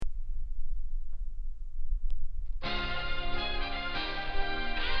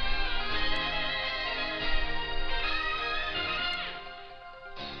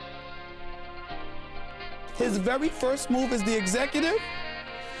his very first move as the executive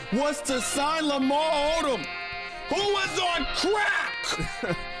was to sign Lamar Odom, who was on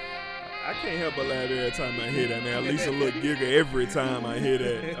crack. I can't help but laugh every time I hear that, man. At least a little giggle every time I hear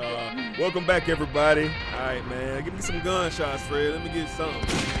that. Welcome back, everybody. All right, man. Give me some gunshots, Fred. Let me get something.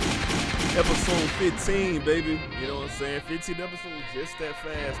 Episode 15, baby. You know what I'm saying? 15 episodes just that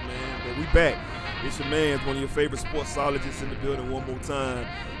fast, man. But we back. It's your man, one of your favorite sportsologists in the building one more time,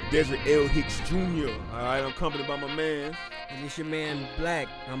 Desert L. Hicks Jr. All right, I'm accompanied by my man. And it's your man Black.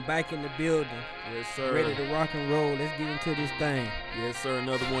 I'm back in the building. Yes, sir. Ready to rock and roll. Let's get into this thing. Yes, sir.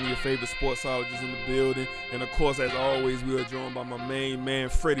 Another one of your favorite sportsologists in the building. And, of course, as always, we are joined by my main man,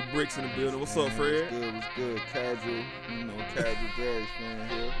 Freddie Bricks, in the building. What's up, Fred? What's good? Casual, casual Jags fan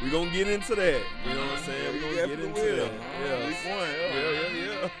here. We're going to get into that. You know what I'm saying? We're going to get into that. Yeah.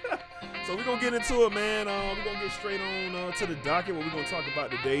 So we're going to get into it, man. We're going to get straight on to the docket, what we're going to talk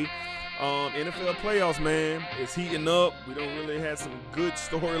about today. NFL playoffs, man, it's heating up. We don't really have some good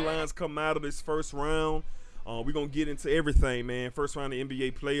storylines come out of this first round. We're going to get into everything, man. First round of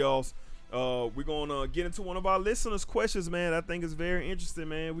NBA playoffs. We're going to get into one of our listeners' questions, man. I think it's very interesting,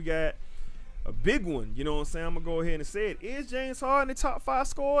 man. We got a big one. You know what I'm saying? I'm going to go ahead and say it. Is James Harden the top 5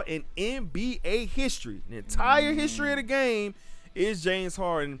 scorer in NBA history? The entire history of the game, is James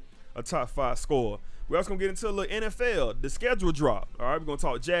Harden a top 5 scorer? We're also going to get into a little NFL, the schedule drop. All right, we're going to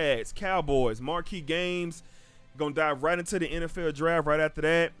talk Jags, Cowboys, marquee games. We're going to dive right into the NFL draft right after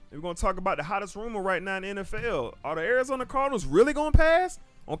that. And we're going to talk about the hottest rumor right now in the NFL. Are the Arizona Cardinals really going to pass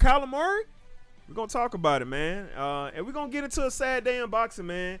on Kyler Murray? We're going to talk about it, man. And we're going to get into a sad day in boxing,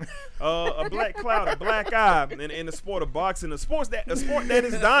 man. A black cloud, a black eye in the sport of boxing. A sport that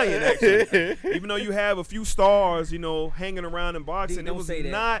is dying, actually. Even though you have a few stars, hanging around in boxing, it was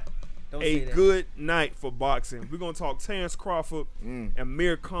not a good night for boxing. We're going to talk Terrence Crawford and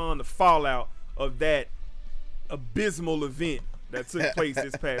Amir Khan, the fallout of that abysmal event that took place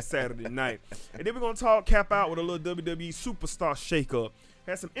this past Saturday night. And then we're going to cap out with a little WWE superstar shakeup.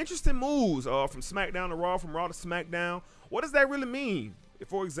 Had some interesting moves from SmackDown to Raw, from Raw to SmackDown. What does that really mean?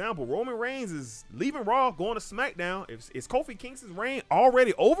 For example, Roman Reigns is leaving Raw, going to SmackDown. Is Kofi Kingston's reign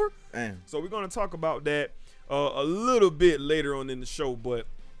already over? Damn. So we're going to talk about that a little bit later on in the show, but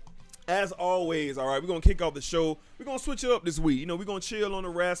as always, all right, we're going to kick off the show. We're going to switch it up this week. We're going to chill on the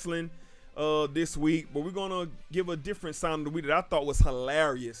wrestling this week, but we're going to give a different sound of the week that I thought was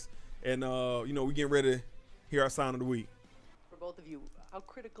hilarious. And, we're getting ready to hear our sound of the week. For both of you, how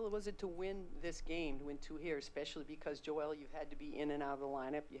critical was it to win this game, to win 2 here, especially because, Joel, you've had to be in and out of the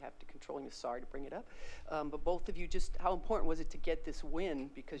lineup. You have to control – sorry to bring it up. But both of you, just how important was it to get this win?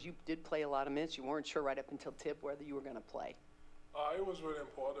 Because you did play a lot of minutes. You weren't sure right up until tip whether you were going to play. It was really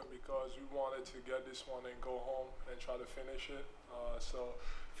important because we wanted to get this one and go home and try to finish it. So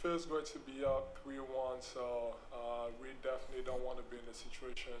it feels good to be up 3-1. So we definitely don't want to be in a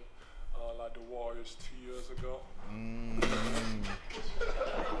situation like the Warriors 2 years ago.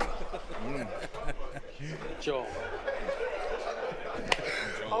 Joel.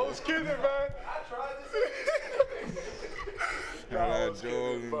 I was kidding, man. I tried to Shout out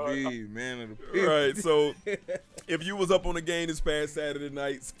Joel Embiid, man of the people. Right, so if you was up on the game this past Saturday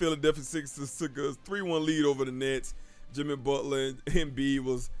night, Philadelphia Sixers took a 3-1 lead over the Nets. Jimmy Butler and Embiid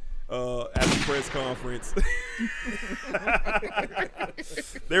was at the press conference.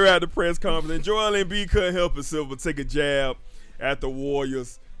 They were at the press conference, and Joel Embiid couldn't help himself but take a jab at the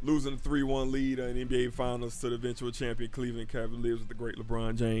Warriors, losing the 3-1 lead in the NBA Finals to the eventual champion Cleveland Cavaliers with the great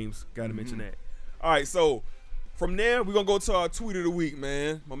LeBron James. Got to mention that. All right, so from there, we're going to go to our tweet of the week,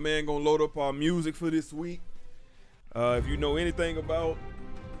 man. My man going to load up our music for this week. If you know anything about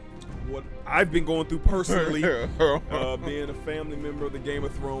what I've been going through personally, being a family member of the Game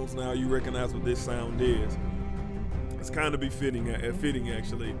of Thrones now, you recognize what this sound is. It's kind of befitting,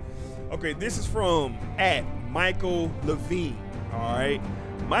 actually. Okay, this is from @Michael Levine, all right?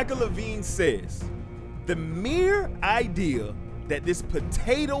 Michael Levine says, the mere idea that this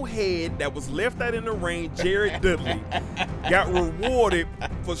potato head that was left out in the rain, Jared Dudley, got rewarded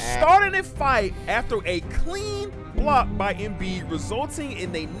for starting a fight after a clean block by Embiid, resulting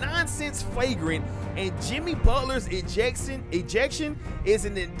in a nonsense flagrant, and Jimmy Butler's ejection is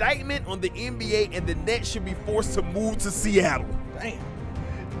an indictment on the NBA, and the Nets should be forced to move to Seattle. Damn.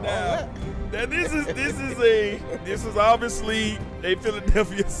 Now this is obviously a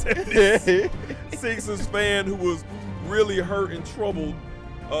Philadelphia 76ers fan who was really hurt and troubled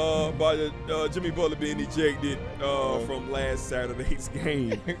by Jimmy Butler being ejected from last Saturday's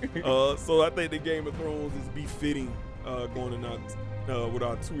game. So I think the Game of Thrones is befitting going in with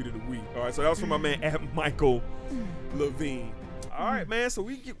our tweet of the week. All right, so that was from my man @Michael Levine. All All right, man. So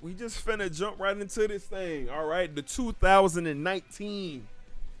we just finna jump right into this thing. All right, the 2019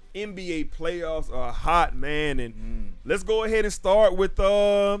 NBA playoffs are hot, man, and let's go ahead and start with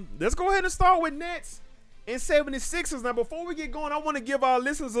Nets and 76ers. Now, before we get going, I want to give our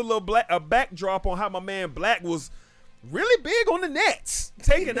listeners a backdrop on how my man Black was really big on the Nets,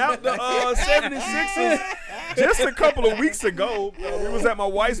 taking out the 76ers just a couple of weeks ago. We was at my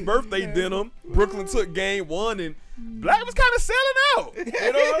wife's birthday dinner. Brooklyn took game 1, and Black was kind of selling out. You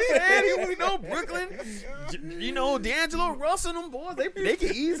know what I'm saying? You know, Brooklyn, you know, D'Angelo Russell, them boys, they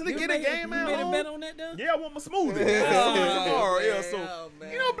can easily get a game out. You made a bet on that, though? Yeah, I want my smoothie. Tomorrow. Yeah, so,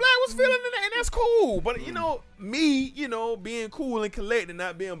 you know, Black was feeling it, and that's cool. But, you know, me, you know, being cool and collected,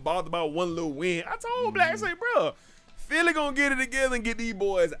 not being bothered about one little win, I told Black, I say, bro, Philly gonna get it together and get these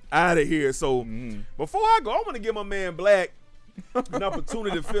boys out of here. So before I go, I want to give my man Black an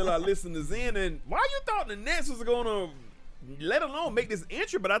opportunity to fill our listeners in. And why you thought the Nets was gonna, let alone make this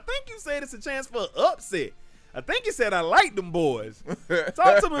entry, but I think you said it's a chance for an upset. I think you said I like them boys.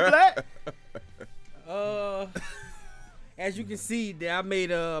 Talk to me, Black. As you can see, I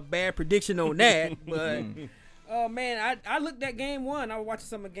made a bad prediction on that, but man, I looked at game 1. I was watching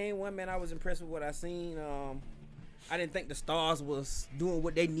some of game 1, man. I was impressed with what I seen. I didn't think the Stars was doing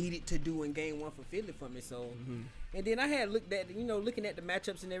what they needed to do in game 1 for Philly for me. So, and then I had looked at, you know, looking at the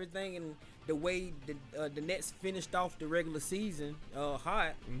matchups and everything, and the way the Nets finished off the regular season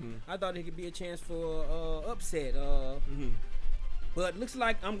hot. I thought it could be a chance for upset. But looks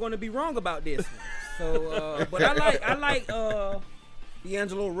like I'm going to be wrong about this. So, but I like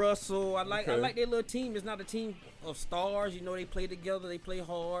D'Angelo Russell. I like their little team. It's not a team of stars. You know, they play together. They play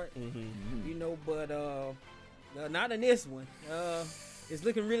hard. You know, but not in this one. It's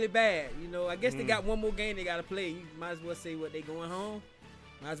looking really bad. You know, I guess they got one more game they got to play. You might as well say what they going home.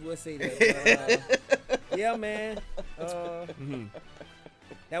 Might as well say that. Yeah, man.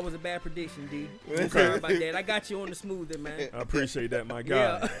 That was a bad prediction, D. Sorry about that. I got you on the smoother, man. I appreciate that, my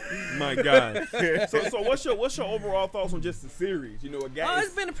God. Yeah. My God. So what's your overall thoughts on just the series? You know,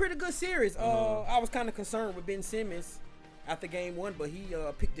 it's been a pretty good series. I was kind of concerned with Ben Simmons after game 1, but he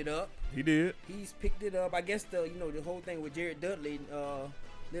picked it up. He did. He's picked it up. I guess the whole thing with Jared Dudley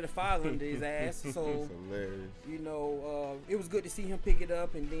lit a fire under his ass. So you know, it was good to see him pick it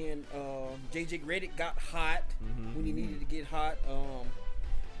up. And then JJ Redick got hot when he needed to get hot.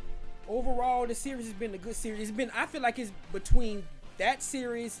 Overall, the series has been a good series. I feel like it's between that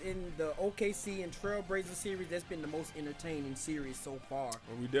series and the OKC and Trailblazer series, that's been the most entertaining series so far.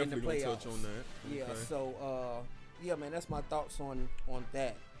 Well, we definitely gonna touch on that. Yeah. Okay. So yeah, man, that's my thoughts on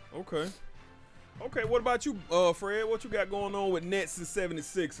that. Okay, what about you, Fred? What you got going on with Nets and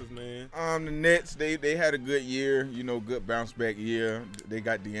 76ers, man? The Nets, they had a good year, you know, good bounce back year. They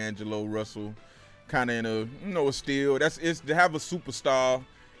got D'Angelo Russell kind of in a, you know, a steal. It's to have a superstar,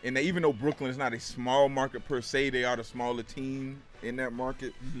 and even though Brooklyn is not a small market per se, they are the smaller team in that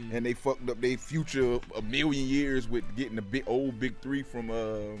market, and they fucked up their future a million years with getting the big three from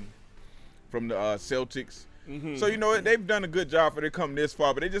the Celtics. So, you know, they've done a good job for they come this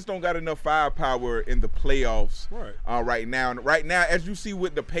far, but they just don't got enough firepower in the playoffs right now. And right now, as you see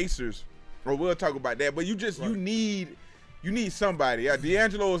with the Pacers, or we'll talk about that, but you need somebody.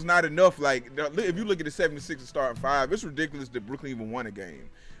 D'Angelo is not enough. Like, if you look at the 76ers starting 5, it's ridiculous that Brooklyn even won a game.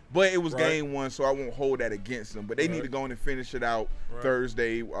 But it was game 1, so I won't hold that against them. But they need to go in and finish it out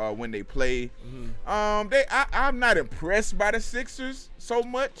Thursday when they play. I'm not impressed by the Sixers so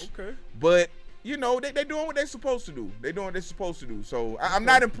much. But you know, they're doing what they're supposed to do. They're doing what they're supposed to do. So I'm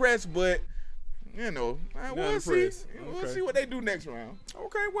not impressed, but you know, we'll see. We'll see what they do next round.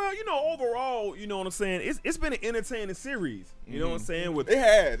 Okay, well, you know, overall, you know what I'm saying. It's been an entertaining series. You know what I'm saying? It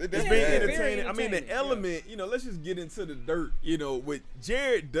has. It's been entertaining. I mean, the element. You know, let's just get into the dirt. You know, with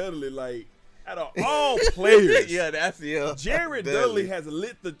Jared Dudley, like. Out of all players, Jared Dudley has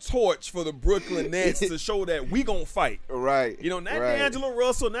lit the torch for the Brooklyn Nets to show that we gonna fight. Right. You know, not D'Angelo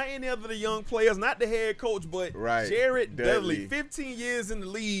Russell, not any other of the young players, not the head coach, but Jared Dudley, 15 years in the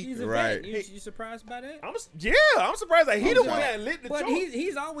league. He's a vet. You surprised by that? I'm surprised that he the one that lit the torch. But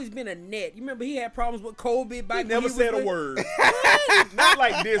he's always been a net. You remember he had problems with Kobe back then. He never said a word. Not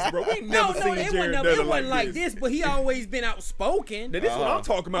like this, bro. We never seen Jared Dudley it wasn't like this, but he always been outspoken. This is what I'm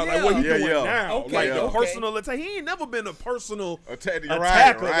talking about. Like what he doing now. Like the personal attack. He ain't never been a personal attacker.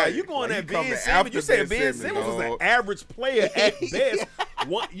 Like you going at Ben Simmons. You said Ben Simmons was an average player at best.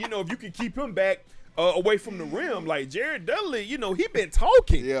 You know, if you could keep him back away from the rim, like Jared Dudley, you know, he been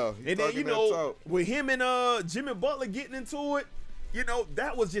talking. Yeah. And then, you know, with him and Jimmy Butler getting into it, you know,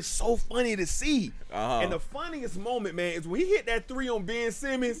 that was just so funny to see. And the funniest moment, man, is when he hit that 3 on Ben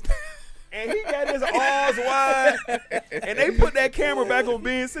Simmons. And he got his arms wide, and they put that camera back on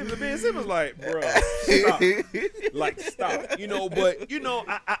Ben Simmons. Ben Simmons like, bro, stop. Like, stop. You know, but, you know,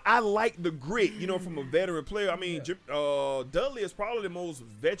 I like the grit, you know, from a veteran player. I mean, Dudley is probably the most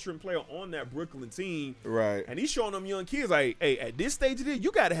veteran player on that Brooklyn team. Right. And he's showing them young kids, like, hey, at this stage of this,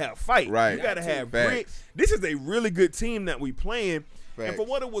 you got to have fight. Right. You got to have Facts. grit. This is a really good team that we playing. Facts. And for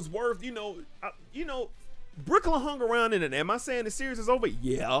what it was worth, you know, Brooklyn hung around in it. Am I saying the series is over?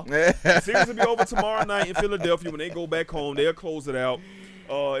 Yeah. The series will be over tomorrow night in Philadelphia. When they go back home, they'll close it out.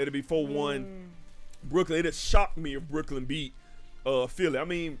 It'll be 4-1. Brooklyn. It'd shock me if Brooklyn beat Philly. I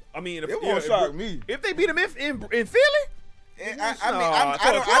mean, It won't shock me. If they beat them in Philly.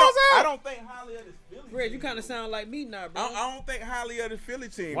 I don't think highly of this Philly. Fred, you kind of sound like me now, bro. I don't think highly of the Philly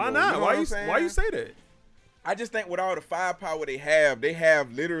team. Why though. not? You know Why you say that? I just think with all the firepower they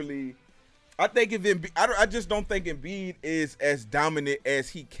have literally. I think I just don't think Embiid is as dominant as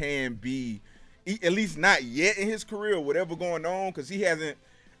he can be, at least not yet in his career, whatever going on, because he hasn't.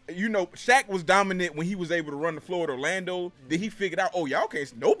 You know, Shaq was dominant when he was able to run the floor at Orlando. Then he figured out, oh,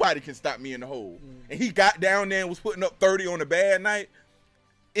 nobody can stop me in the hole. And he got down there and was putting up 30 on a bad night.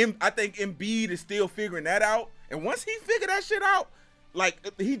 I think Embiid is still figuring that out. And once he figured that shit out, like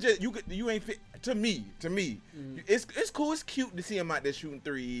you ain't fit to me. It's cool. It's cute to see him out there shooting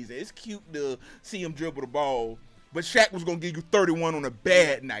threes. It's cute to see him dribble the ball. But Shaq was gonna give you 31 on a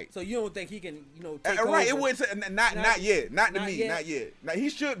bad night. So you don't think he can, take right? over? It wouldn't. Not yet. Not yet. Now he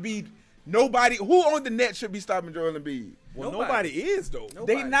should be. Nobody who on the net should be stopping Joel Embiid. Well, nobody is though.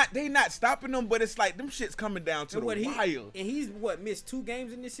 Nobody. They not stopping them, but it's like them shit's coming down to the wire. And he's missed 2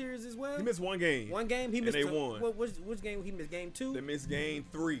 games in this series as well. He missed 1 game. 1 game. He missed. And they won. Which game he missed? Game 2. They missed game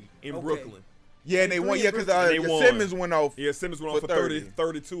 3 in Brooklyn. Yeah, and they won. Yeah, because Simmons went off. Yeah, Simmons went off for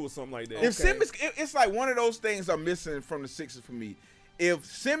 32 or something like that. If Simmons, it's like one of those things I'm missing from the Sixers for me. If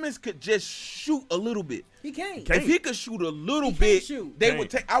Simmons could just shoot a little bit, he can't. If he could shoot a little bit, they would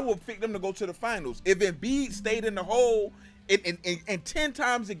take. I would pick them to go to the finals. If Embiid stayed in the hole and 10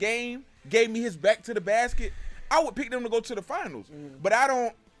 times a game gave me his back to the basket, I would pick them to go to the finals. But I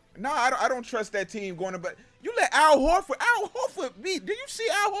don't. No, I don't trust that team going to. But you let Al Horford be. Did you see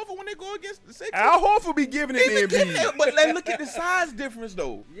Al Horford when they go against the Sixers? Al Horford be giving it to Embiid. But look at the size difference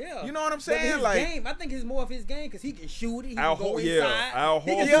though. Yeah, you know what I'm saying? But his game, I think it's more of his game because he can shoot it. He can go inside. Al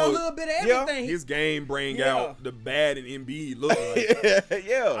He can do a little bit of everything. His game bring out the bad in Embiid look like.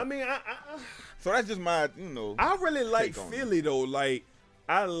 Yeah. I mean, so that's just my, I really like Philly though. Like,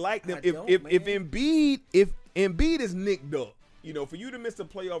 I like them. If Embiid is nicked up, for you to miss a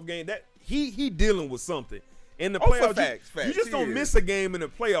playoff game, that he dealing with something. In the playoffs, facts, you just don't miss a game in the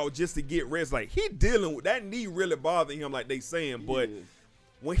playoff just to get rest. Like, he dealing with that knee really bothering him, like they saying. But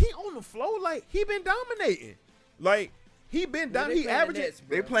when he on the floor, like, he been dominating. Like, he been down. He averaging.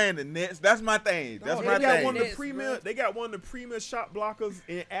 They playing the Nets. That's my thing. They got one of the premier shot blockers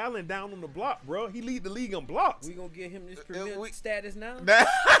in Allen down on the block, bro. He lead the league in blocks. We gonna give him this premier status now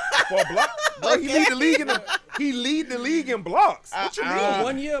for a block. Bro, he lead the league in blocks. What you mean?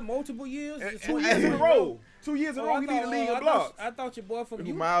 1 year, multiple years, 2 years in a row. 2 years in a row, he lead the league in blocks. I thought your boy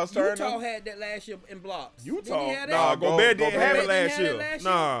from Miles Turner? Utah had that last year in blocks. Utah? Nah, Gobert didn't have it last year.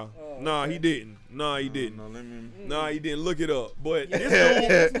 Nah, he didn't. Nah, he didn't. Nah, he didn't. Look it up. But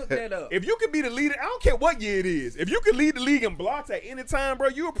let's look that up. If you could be the leader, I don't care what year it is. If you could lead the league in blocks at any time, bro,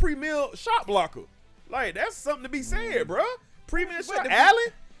 you a premier shot blocker. Like, that's something to be said, bro. Premier shot.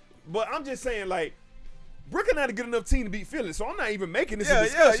 Allen? But I'm just saying, like, Brooklyn not a good enough team to beat Philly, so I'm not even making this a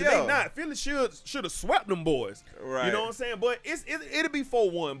discussion. They not. Philly should have swept them boys. Right. You know what I'm saying? But it'll be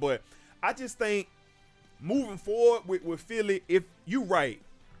 4-1. But I just think moving forward with Philly, if you right,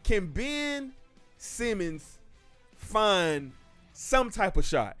 can Ben Simmons find some type of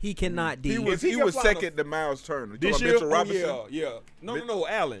shot? He cannot. He was second to Miles Turner. This year? Mitchell Robinson? Oh, yeah. No,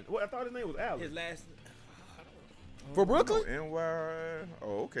 Allen. Well, I thought his name was Allen. His last. For Brooklyn? NY.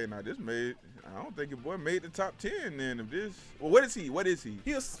 Oh, okay. Now this I don't think your boy made the top 10 then of this. Well, what is he?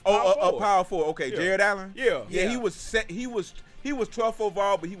 He's a power forward. Okay, yeah. Jared Allen? Yeah. He was 12th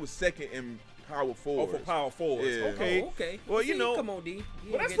overall, but he was second in power forward. For power forwards. Yeah. Okay. Okay. Well, come on, D.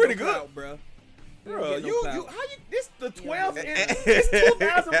 Well, that's pretty good, clout, bro. Bro, this the 12th. It's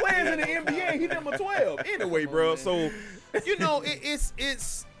 2,000 players in the NBA. He number 12. Anyway, bro. So,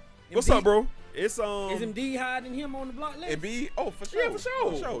 it's. What's up, bro? It's Is Embiid higher than him on the block list? Embiid? Oh, for sure. Yeah, for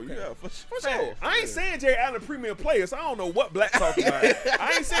sure. For sure. Yeah, for sure. I ain't saying Jerry Allen a premier player, so I don't know what Black talking about.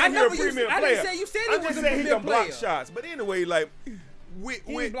 I ain't saying he's a premier player. I didn't say you said he was a premier player. I'm just saying he can block shots. But anyway, like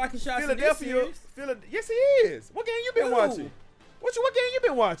with blocking shots Philadelphia, yes he is. What game you been watching? What game you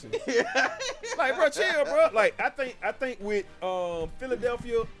been watching? Like, bro, chill, bro. Like, I think with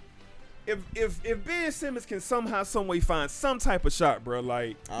Philadelphia, if Ben Simmons can somehow, some way find some type of shot, bro,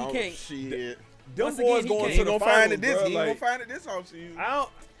 like he can't. Shit. Them boys going to the finals, find it this. bro. He like, gonna find it this offseason.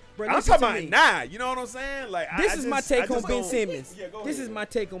 I'm talking about now. You know what I'm saying? Like this is my take on Ben Simmons. Yeah, go this ahead. is my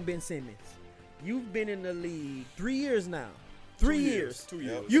take on Ben Simmons. You've been in the league 3 years now. 3 years. 2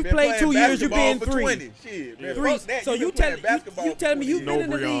 years. You've played 2 years. You've been for 3. 20. Shit, man. 3. Fuck that. So you telling me you've No been in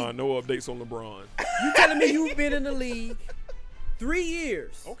the Breon, league? no updates on LeBron. You telling me you've been in the league 3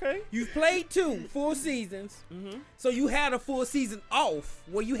 years? Okay. You've played 2 full seasons. So you had a full season off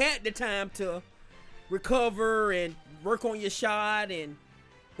where you had the time to recover and work on your shot,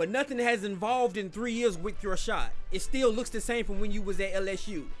 but nothing has involved in 3 years with your shot. It still looks the same from when you was at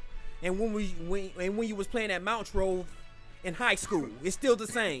LSU, and when you was playing at Mount Trove in high school. It's still the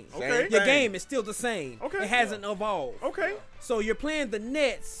same. Okay. Your game is still the same. Okay. It hasn't evolved. Okay. So you're playing the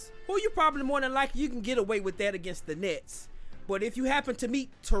Nets, who you probably more than likely you can get away with that against the Nets. But if you happen to meet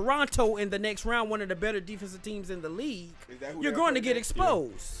Toronto in the next round, one of the better defensive teams in the league, you're going to get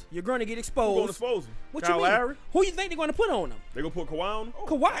exposed. You're going to get exposed. Who's going to expose him? What Kyle you mean? Lowry? Who you think they're going to put on them? They gonna put Kawhi on him?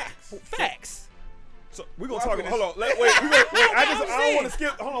 Kawhi. Facts. So we're gonna talk. Hold on. Wait. I don't want to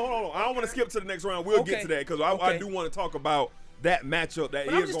skip. Hold on. I don't want to skip to the next round. We'll get to that because I do want to talk about that matchup.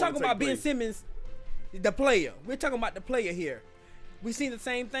 But I'm just talking about Ben Simmons, the player. We're talking about the player here. We seen the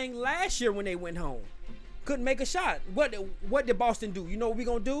same thing last year when they went home. Couldn't make a shot. What did Boston do? You know what we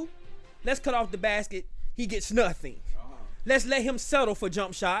gonna do? Let's cut off the basket. He gets nothing. Let's let him settle for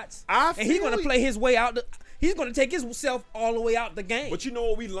jump shots. And he's gonna play his way out. He's gonna take himself all the way out the game. But you know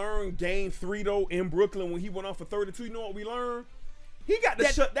what we learned game 3 though in Brooklyn when he went off for 32. You know what we learned? He got to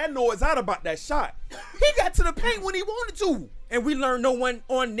shut that noise out about that shot. He got to the paint when he wanted to. And we learned no one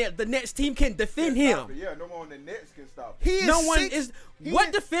on the Nets team can defend him. Yeah, no one on the Nets can stop him.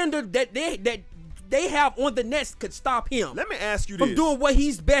 What defender that they have on the Nets could stop him. Let me ask you from this. doing what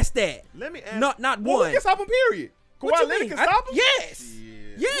he's best at. Let me ask. Not well, one. He can stop him. Period. Kawhi Leonard can stop him. Yes.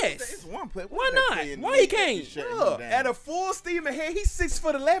 Yes. It's one play. Why not? Why he can't? Look, at a full steam ahead, he's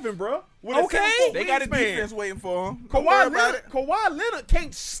 6'11", bro. They got a defense waiting for him. Kawhi Leonard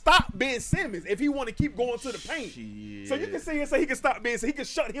can't stop Ben Simmons if he want to keep going to the paint. So you can sit here and say he can stop Ben Simmons. He can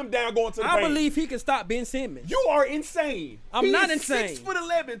shut him down going to the paint. I believe he can stop Ben Simmons. You are insane. I'm not insane.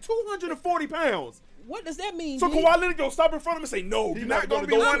 6'11", 240 pounds. What does that mean? So D? Kawhi Leonard gonna stop in front of him and say, "No, you're not gonna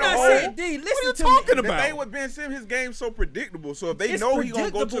go I'm in the not hole." saying, D, listen what are you to talking me. about? The thing with Ben Simmons, his game's so predictable. So if they It's know he's gonna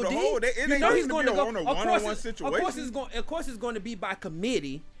go to the predictable, hole, D. it You ain't know he's going to be go. on a one-on-one situation. Of course, it's going to be by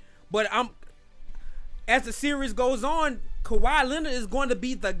committee. But as the series goes on, Kawhi Leonard is going to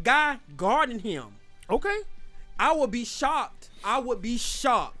be the guy guarding him. Okay. I would be shocked.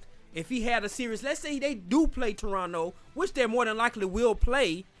 If he had a series. Let's say they do play Toronto, which they more than likely will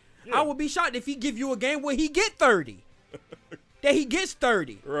play. Yeah. I would be shocked if he give you a game where he get 30. That he gets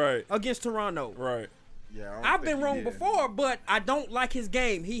 30 against Toronto. Right. Yeah, I've been wrong before, but I don't like his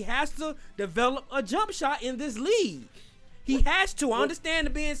game. He has to develop a jump shot in this league. He has to. I understand the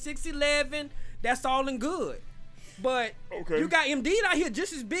being 6'11", that's all and good. But you got Embiid out here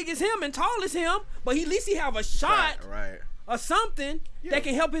just as big as him and tall as him, but at least he have a shot or something that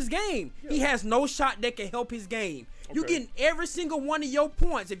can help his game. He has no shot that can help his game. You getting every single one of your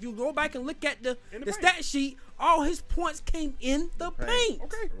points. If you go back and look at the stat sheet, all his points came in the paint.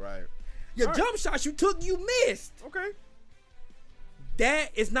 Okay. Right. Your jump shots you took, you missed. Okay.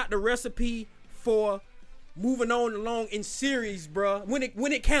 That is not the recipe for moving on along in series, bro. When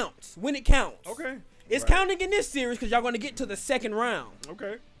it counts. Okay. It's counting in this series because y'all going to get to the second round.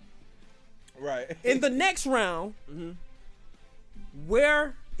 Okay. Right. In the next round,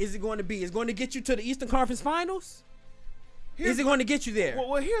 where is it going to be? Is it going to get you to the Eastern Conference Finals? Is it going to get you there?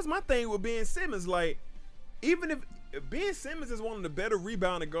 Well, here's my thing with Ben Simmons. Like, even if Ben Simmons is one of the better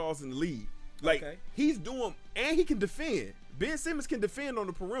rebounding guards in the league, like he's doing, and he can defend. Ben Simmons can defend on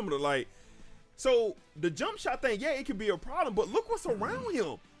the perimeter. Like, so the jump shot thing, it can be a problem. But look what's around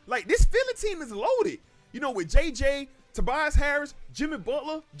him. Like, this Philly team is loaded. You know, with JJ, Tobias Harris, Jimmy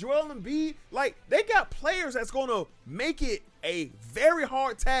Butler, Joel Embiid, like they got players that's gonna make it a very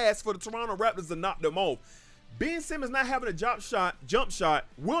hard task for the Toronto Raptors to knock them off. Ben Simmons not having a jump shot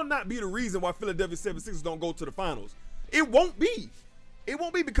will not be the reason why Philadelphia 76ers don't go to the finals. It won't be. It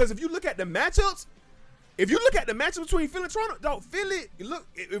won't be because if you look at the matchups, between Philly and Toronto, dog,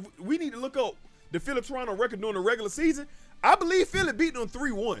 if we need to look up the Philly-Toronto record during the regular season. I believe Philly beat them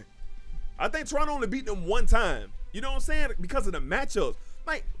 3-1. I think Toronto only beat them one time. You know what I'm saying? Because of the matchups.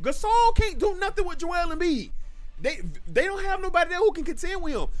 Like, Gasol can't do nothing with Joel Embiid. They don't have nobody there who can contend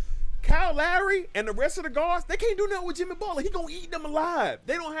with him. Kyle Lowry and the rest of the guards, they can't do nothing with Jimmy Butler. He gonna eat them alive.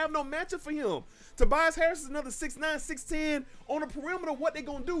 They don't have no matchup for him. Tobias Harris is another 6'9", 6'10". On the perimeter, what they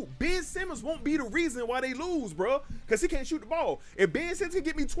gonna do? Ben Simmons won't be the reason why they lose, bro, because he can't shoot the ball. If Ben Simmons can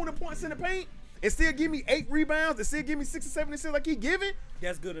get me 20 points in the paint and still give me 8 rebounds and still give me 6 or 7 assists like he giving,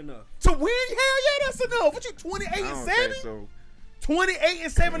 that's good enough. To win, hell yeah, that's enough. What you 28 and 7? So. 28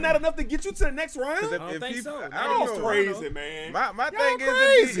 and 7 not enough to get you to the next round? I don't think so. That's crazy, man. My thing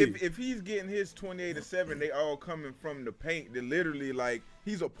is, if he's getting his 28 and 7, they all coming from the paint. They're literally like,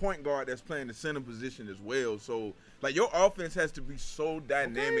 he's a point guard that's playing the center position as well. So, like, your offense has to be so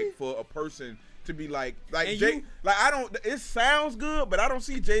dynamic for a person to be like Jay. It sounds good, but I don't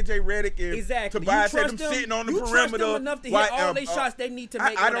see JJ Redick and Tobias Harris sitting on the perimeter. You trust them enough to hit all their shots they need to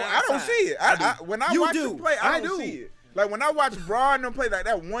make. I don't see it. When I watch them play, I don't see it. Like, when I watch Bron and them play like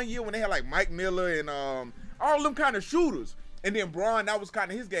that one year when they had, like, Mike Miller and all them kind of shooters, and then Bron, that was kind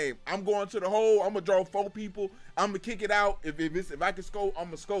of his game. I'm going to the hole. I'm going to draw 4 people. I'm going to kick it out. If I can score, I'm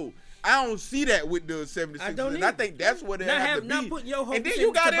going to score. I don't see that with the 76ers. I think that's what they have to be. Not putting your hopes and then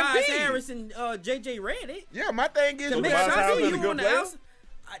you got Tobias Harris and J.J. Redick. Yeah, my thing is to make shots you on the outside.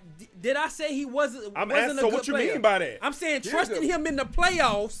 Did I say he wasn't a good player? So what you mean by that? I'm saying trusting him in the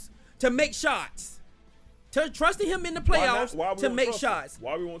playoffs to make shots. Trusting him in the playoffs to make shots.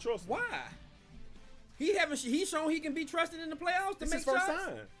 Why we won't trust him? Why? He's shown he can be trusted in the playoffs to make shots.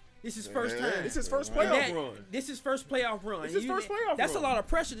 This is first time. This is first playoff run. This is first playoff run. This is first playoff run. That's a lot of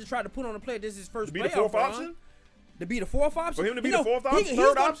pressure to try to put on a player. This is first playoff run. To be the fourth option? To be the fourth option? For him to be the fourth option?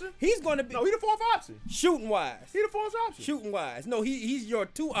 Third option? He's going to be. No, he's the fourth option. Shooting wise. He's the fourth option. Shooting wise. No, he's your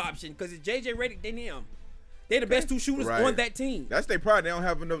 2 option because it's JJ Redick then him. They're the best 2 shooters on that team. That's their problem. They don't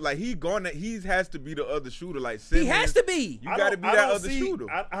have enough. Like, he has to be the other shooter. Like, Simmons. He has to be. You got to be that other shooter.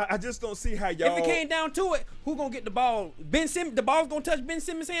 I just don't see how y'all. If it came down to it, who gonna get the ball? Ben Simmons. The ball's gonna touch Ben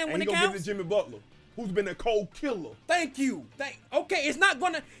Simmons' hand when it counts. And he gonna give it to Jimmy Butler, who's been a cold killer. Thank you. Okay, it's not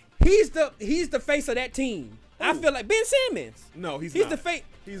gonna. He's the face of that team. Ooh. I feel like Ben Simmons. No, he's the face.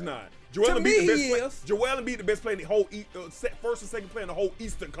 He's not. Joel Embiid the best player in the whole first and second player in the whole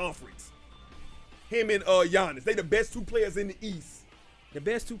Eastern Conference. Him and Giannis. They the best 2 players in the East. The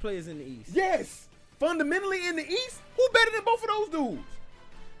best 2 players in the East. Yes. Fundamentally in the East, who better than both of those dudes?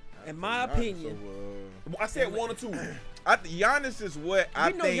 In my opinion. I said 1 or 2. Giannis is what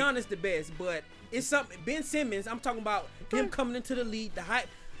I think. We know Giannis the best, but it's something. Ben Simmons, I'm talking about him coming into the league, the hype,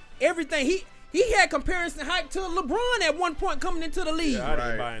 everything. He had comparison hype to LeBron at one point coming into the league. Yeah, I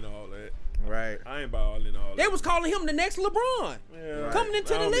ain't buying all that. Right. I ain't buying all that. They was calling him the next LeBron. Yeah, coming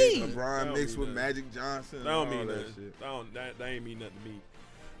into the league. LeBron mixed with Magic Johnson. That don't mean that shit. That ain't mean nothing to me.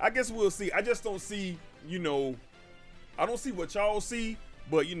 I guess we'll see. I just don't see, I don't see what y'all see,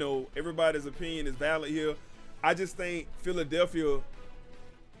 but, everybody's opinion is valid here. I just think Philadelphia,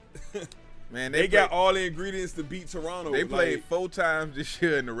 man, they got all the ingredients to beat Toronto. They played 4 times this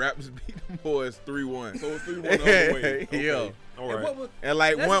year, and the Raptors beat them boys 3-1. So it's 3-1 the other way. Okay. Yeah. All right. And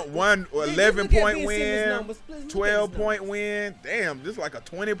like one 11-point win, 12-point win. Damn, this is like a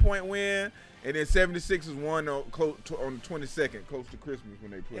 20-point win. And then 76 is won on the 22nd, close to Christmas when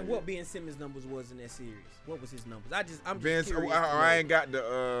they played. And what Ben Simmons' numbers was in that series? What was his numbers? I'm Vince, just curious. I ain't got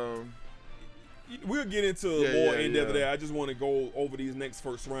the. We'll get into more in depth of that. I just want to go over these next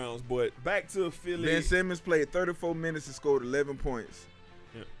first rounds. But back to Philly. Ben Simmons played 34 minutes and scored 11 points.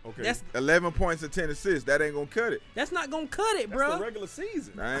 Yeah, okay. That's 11 points and 10 assists. That ain't gonna cut it. That's not gonna cut it, bro. That's the regular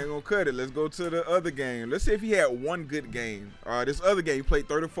season. I ain't gonna cut it. Let's go to the other game. Let's see if he had one good game. This other game, he played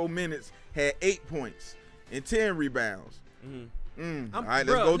 34 minutes, had 8 points and 10 rebounds. All right,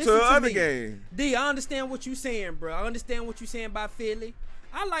 let's go to the other game. D, I understand what you're saying, bro. I understand what you're saying about Philly.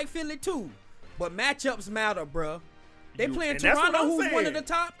 I like Philly too, but matchups matter, bro. They playing Toronto, who's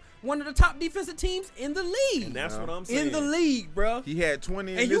one of the top defensive teams in the league. And that's what I'm saying. In the league, bro. He had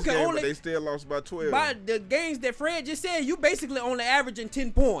 20 in this game, but they still lost by 12. By the games that Fred just said, you basically only averaging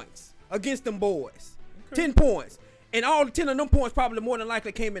 10 points against them boys. Okay. 10 points. And all 10 of them points probably more than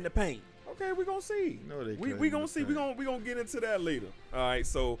likely came in the paint. Okay, we're going to see. No, we going to see. We're going to get into that later. All right,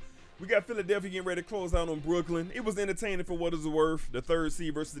 so we got Philadelphia getting ready to close out on Brooklyn. It was entertaining for what it's worth. The 3rd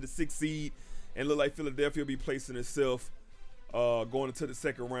seed versus the 6th seed. And look like Philadelphia will be placing itself going into the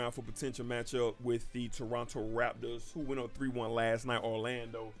 2nd round for potential matchup with the Toronto Raptors, who went up 3-1 last night,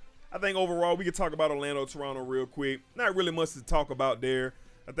 Orlando. I think overall we could talk about Orlando, Toronto real quick. Not really much to talk about there.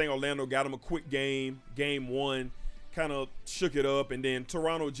 I think Orlando got them a quick game. Game 1 kind of shook it up, and then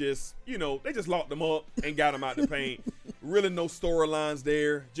Toronto just, they just locked them up and got them out the paint. Really no storylines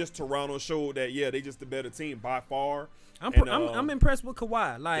there. Just Toronto showed that, they just the better team by far. I'm impressed with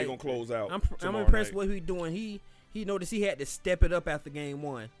Kawhi. Like, they're going to close out. I'm impressed with what he's doing. He noticed he had to step it up after game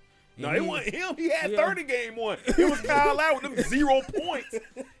 1. No, it wasn't him. He had 30 game one. It was Kyle Lowry with them 0 points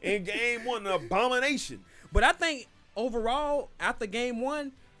in game one. An abomination. But I think overall, after game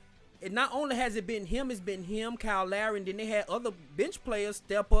one, it not only has it been him, it's been him, Kyle Lowry, and then they had other bench players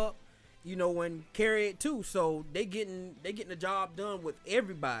step up, and carry it too. So they getting the job done with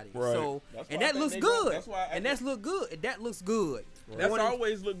everybody. Right. So that looks good. That looks good. Right. That's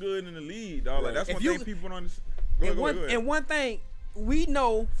always look good in the league, dog. Like, that's one thing people don't understand. And one thing we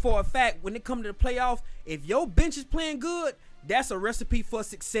know for a fact, when it comes to the playoffs, if your bench is playing good, that's a recipe for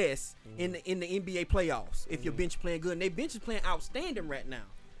success in the NBA playoffs. If your bench playing good, and their bench is playing outstanding right now.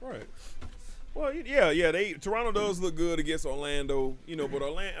 Right. Well, yeah. Toronto does look good against Orlando, but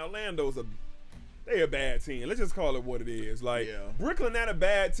Orlando's a bad team. Let's just call it what it is. Like Brooklyn, not a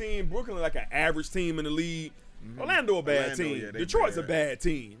bad team. Brooklyn like an average team in the league. Orlando a bad team. Detroit's a bad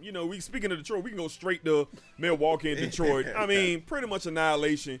team. We speaking of Detroit, we can go straight to Milwaukee and Detroit. I mean, pretty much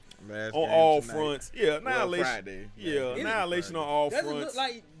annihilation on all fronts. Yeah, annihilation. Friday. Yeah, annihilation on all fronts. Doesn't look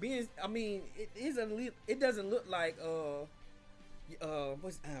like being. I mean, it doesn't look like I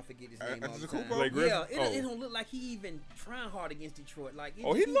forget his name all the time. Like it don't look like he even trying hard against Detroit. Like he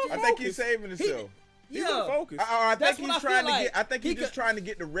look. I think he's saving himself. I think he's trying to get. I think he's just trying to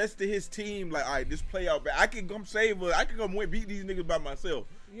get the rest of his team. Like, all right, this playoff. I can come save. I can come beat these niggas by myself.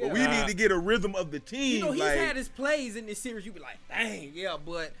 Yeah. But we need to get a rhythm of the team. He's had his plays in this series. You be like, dang,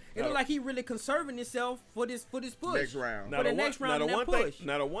 but it look like he really conserving himself for this push. Next round. For the next round, that push.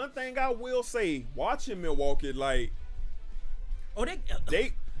 Now the one thing I will say, watching Milwaukee, like,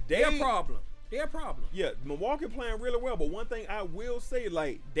 they're a problem. They're a problem. Yeah, Milwaukee playing really well. But one thing I will say,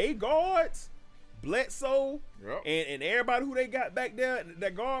 like, they guards. Bledsoe and everybody who they got back there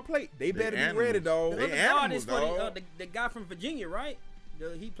that guard play, they better be ready, dog. The guard is the guy from Virginia, right?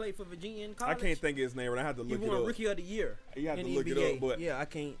 He played for Virginia in college. I can't think of his name, but I have to look it up. He won Rookie of the Year. You have to look it up, but I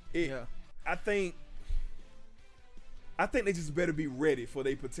can't. I think they just better be ready for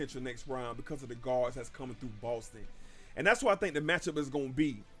their potential next round because of the guards that's coming through Boston, and that's what I think the matchup is going to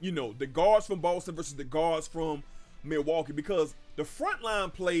be. The guards from Boston versus the guards from Milwaukee, because the front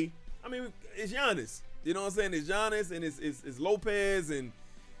line play. I mean, it's Giannis. You know what I'm saying? It's Giannis and it's Lopez, and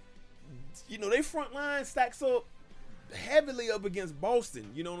they front line stacks up heavily up against Boston.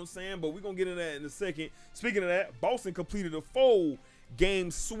 You know what I'm saying? But we're gonna get into that in a second. Speaking of that, Boston completed a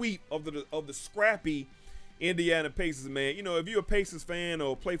 4-game sweep of the scrappy Indiana Pacers, man. If you're a Pacers fan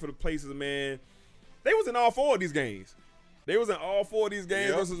or play for the Pacers, man, they was in all 4 of these games.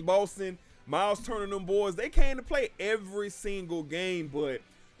 Versus Boston. Miles Turner and them boys, they came to play every single game, but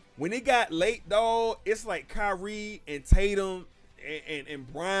when it got late, dog, it's like Kyrie and Tatum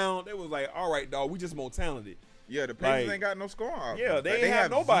and Brown. They was like, all right, dog, we just more talented. Yeah, the Pacers ain't got no scoring options. Yeah, they ain't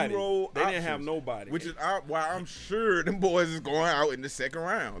have nobody. They didn't have nobody. Which is why I'm sure them boys is going out in the second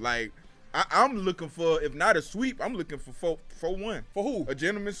round. Like, I'm looking for, if not a sweep, I'm looking for 4-1. For who? A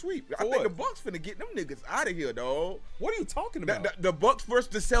gentleman's sweep. I think the Bucks finna get them niggas out of here, dog. What are you talking about? The Bucks versus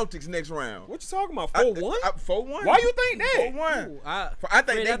the Celtics next round. What you talking about? 4-1? 4-1. Why you think that? 4-1. I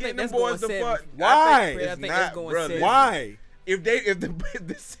think they getting them boys the fuck. Why? I think that's going 7. Why? If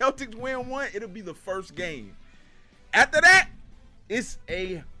the Celtics win 1, it'll be the first game. After that, it's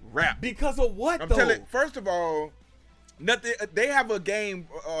a wrap. Because of what? I'm telling you, first of all, nothing. They have a game.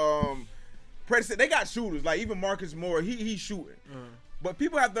 They got shooters, like even Marcus Moore, he's shooting. But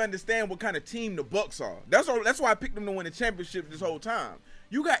people have to understand what kind of team the Bucks are. That's why I picked them to win the championship this whole time.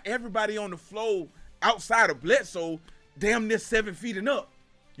 You got everybody on the floor outside of Bledsoe, damn near 7 feet and up.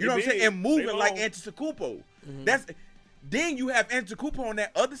 You know what I'm saying? And moving like Antetokounmpo. Then you have Antetokounmpo on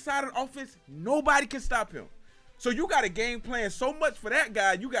that other side of the offense. Nobody can stop him. So you got a game plan so much for that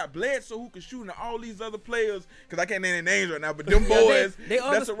guy. You got Bledsoe who can shoot, and all these other players, because I can't name their names right now, but them boys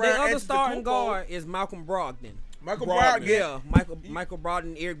that's around the other starting guard is Malcolm Brogdon. Michael Brogdon. Michael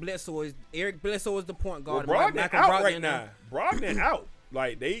Brogdon. Eric Bledsoe is the point guard. Well, Brogdon out right now. Brogdon out.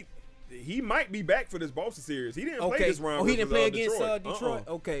 Like he might be back for this Boston series. He didn't play this round. Oh, he didn't play against Detroit.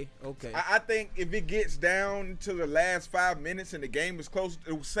 Okay. I think if it gets down to the last 5 minutes and the game is close,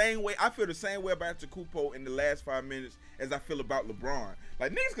 the same way I feel the same way about Antetokounmpo in the last 5 minutes as I feel about LeBron.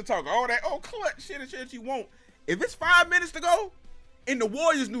 Like, niggas can talk all that clutch shit you want. If it's 5 minutes to go, and the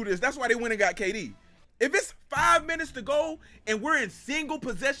Warriors knew this, that's why they went and got KD. If it's 5 minutes to go and we're in single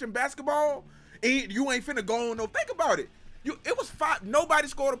possession basketball, and you ain't finna go on think about it. It was 5. Nobody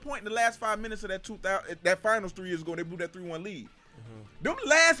scored a point in the last 5 minutes of that finals 3 years ago. They blew that 3-1 lead. Them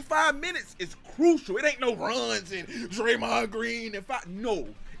last 5 minutes is crucial. It ain't no runs and Draymond Green and no.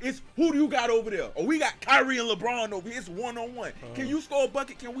 It's who do you got over there? Oh, we got Kyrie and LeBron over here. It's 1-on-1. Can you score a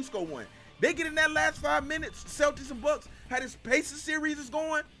bucket? Can we score one? They get in that last 5 minutes. Celtics and Bucks, how this Pacers series is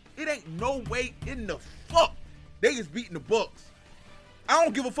going. It ain't no way in the fuck they is beating the Bucks. I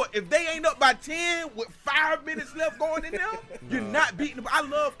don't give a fuck. If they ain't up by 10 with 5 minutes left going in there, you're not beating them. I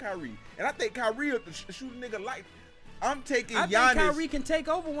love Kyrie. And I think Kyrie will shoot a nigga like. I'm taking Giannis. I think Kyrie can take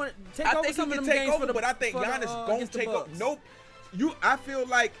over some of them games for the, but I think Giannis gonna take over. Nope. I feel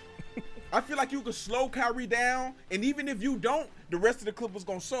like you could slow Kyrie down, and even if you don't, the rest of the Clippers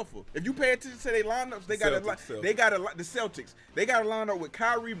gonna suffer. If you pay attention to their lineups, the Celtics. They got a lineup with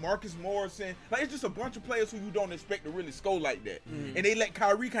Kyrie, Marcus Morrison. Like, it's just a bunch of players who you don't expect to really score like that. And they let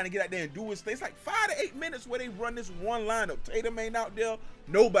Kyrie kind of get out there and do his thing. It's like 5 to 8 minutes where they run this one lineup. Tatum ain't out there.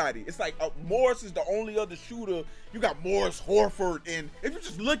 Nobody. It's like Morris is the only other shooter. You got Morris, Horford, and if you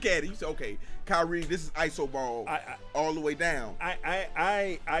just look at it, you say, okay, Kyrie, this is iso ball all the way down.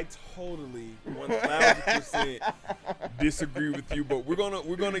 I totally 1,000% disagree with you, but we're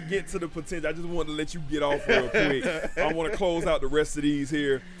gonna get to the potential. I just wanted to let you get off real quick. I want to close out the rest of these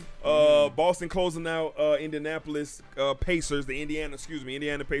here. Boston closing out Indianapolis Pacers. Indiana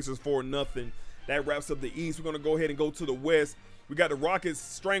Pacers 4-0. That wraps up the East. We're gonna go ahead and go to the West. We got the Rockets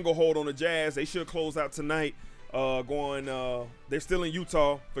stranglehold on the Jazz. They should close out tonight. They're still in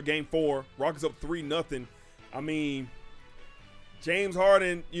Utah for Game 4. Rockets up 3-0. I mean, James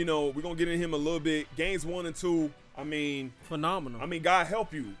Harden, we're gonna get into him a little bit. Games 1 and 2, I mean, phenomenal. I mean, God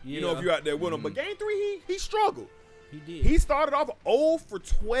help you, if you're out there with him. But Game 3, he struggled. He did. He started off 0 for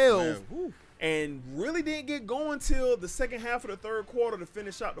 12 and really didn't get going till the second half of the third quarter to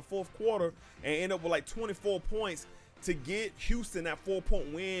finish out the fourth quarter and end up with like 24 points to get Houston that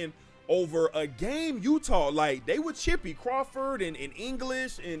 4-point win over a game Utah. Like, they were chippy. Crawford and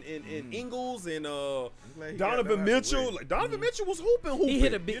English and Ingles and Donovan Mitchell. Like, Donovan Mitchell was hooping. He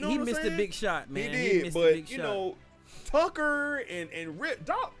hit a big. He missed a big shot, man. He did, but Tucker and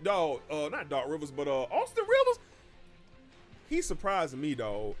not Doc Rivers, but Austin Rivers. He's surprising me,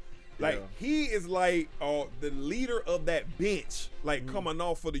 dog. Like, he is like the leader of that bench, like coming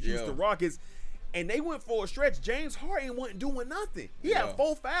off for the Houston Rockets. And they went for a stretch. James Harden wasn't doing nothing. He had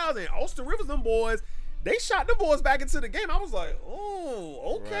 4 fouls, and Austin Rivers, them boys, they shot them boys back into the game. I was like,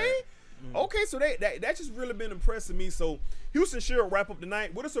 oh, okay. Right. Okay, so that just really been impressing me. So Houston should wrap up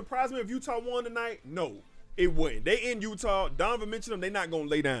tonight. Would it surprise me if Utah won tonight? No, it wouldn't. They in Utah. Donovan mentioned them. They not going to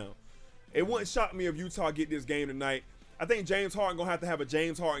lay down. It wouldn't shock me if Utah get this game tonight. I think James Harden going to have a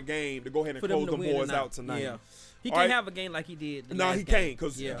James Harden game to go ahead and close them boys out tonight. Yeah. He can't have a game like he did. No, he can't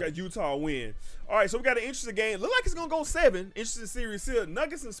because Utah win. All right, so we got an interesting game. Look like it's going to go 7. Interesting series here.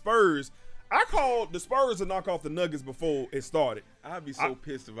 Nuggets and Spurs. I called the Spurs to knock off the Nuggets before it started. I'd be so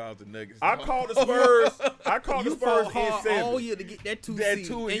pissed if I was the Nuggets. I called the Spurs. You fought hard all year to get that 2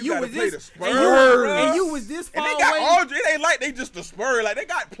 seed. And you was this. And you was this far away. And they got Aldridge. It ain't like they just the Spurs. Like, they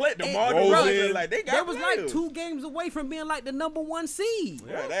got DeMar DeRozan. Like, they got They was like 2 games away from being like the number 1 seed.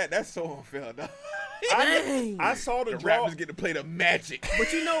 Yeah, that's so unfair, dog. I saw the draw. Raptors get to play the Magic.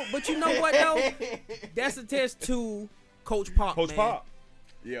 But you know what though? That's a test to Coach Pop. Coach Pop.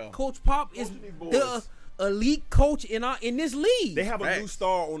 Yeah. Coach Pop is the elite coach in this league. They have a new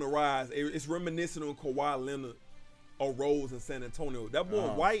star on the rise. It's reminiscent on Kawhi Leonard or Rose in San Antonio. That boy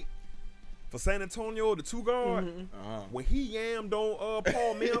White for San Antonio, the 2 guard, when he yammed on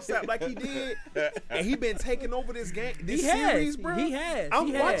Paul Millsap like he did, and he been taking over this game, series, bro. He has.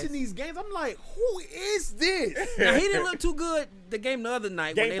 I'm watching these games. I'm like, who is this? Now, he didn't look too good the game the other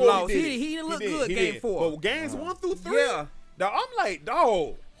night when they lost. He didn't look good game 4. But games 1 through 3, dog, I'm like,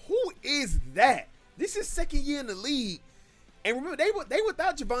 dog, who is that? This is second year in the league. And remember, they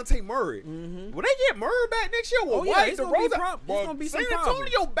without Javante Murray. Will they get Murray back next year? Well, it's gonna be San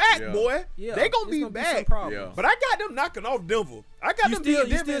Antonio back, boy. Yeah. They gonna be back. But I got them knocking off Denver. I got them beating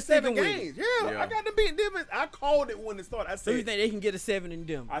Denver in 7 games. I got them beating Denver. I called it when it started. I said, so you think they can get a 7 in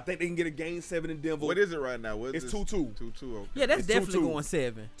Denver? I think they can get a game 7 in Denver. What is it right now? It's 2-2. 2-2. Okay. Yeah, that's definitely going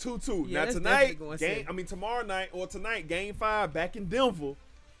 7. 2-2. Yeah, now tonight, tomorrow night or tonight, game 5 back in Denver.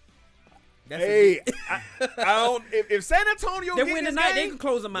 I don't. If San Antonio they get win this tonight, game, they can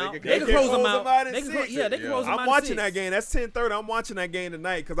close them out. They can close them out. They can close them out. I'm watching that game. That's 10:30. I'm watching that game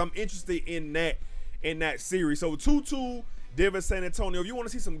tonight because I'm interested in that series. So 2-2, Denver, San Antonio. If you want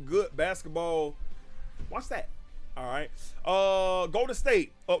to see some good basketball, watch that. All right. Golden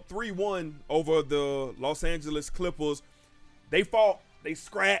State up 3-1 over the Los Angeles Clippers. They fought. They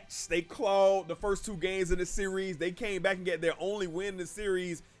scratched. They clawed the first 2 games of the series. They came back and get their only win in the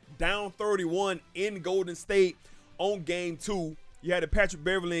series. Down 31 in Golden State on game 2. You had the Patrick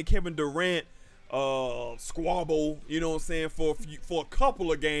Beverly and Kevin Durant squabble, you know what I'm saying, for a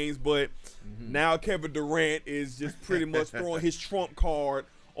couple of games, but now Kevin Durant is just pretty much throwing his trump card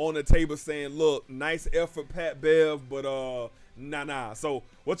on the table saying, look, nice effort, Pat Bev, but Nah. So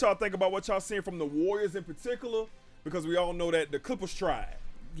what y'all think about what y'all seeing from the Warriors in particular? Because we all know that the Clippers tried.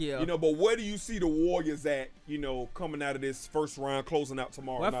 Yeah. You know, but where do you see the Warriors at, you know, coming out of this first round, closing out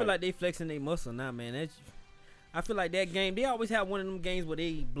tomorrow night? I feel like they flexing their muscle now, man. I feel like that game, they always have one of them games where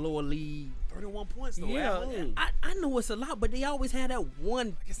they blow a lead. 31 points, though. Yeah, I know it's a lot, but they always have that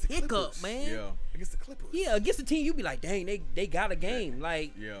one hiccup, man. Yeah. Against the Clippers. Yeah, against the team, you be like, dang, they got a game.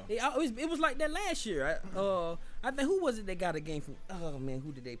 Like, Yeah. it was like that last year. I think, who was it that got a game from? Oh, man,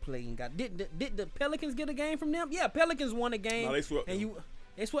 who did they play and got? Did the Pelicans get a game from them? Yeah, Pelicans won a game. No, they swept them.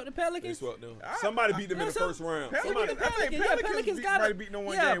 They swept the Pelicans? They swept them. Somebody beat them in the first round. Pelicans might beat no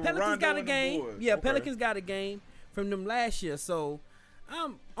one yeah, game. Pelicans got a and game. boys. Yeah, Okay. Pelicans got a game from them last year. So,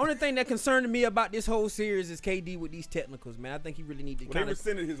 only thing that concerned me about this whole series is KD with these technicals, man. I think he really need to Well, kind they of.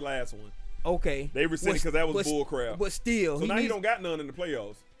 rescinded his last one. Okay. They rescinded because that was bull crap. But still, So now he don't got none in the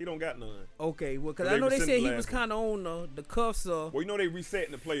playoffs. He don't got none. Okay, well, because They I know they said rescinded he the was last one. kind of on the cuffs of. Well, you know they reset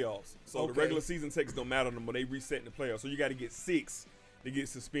in the playoffs. So the Okay. regular season takes don't matter to them, but they reset in the playoffs. So you got to get 6 to get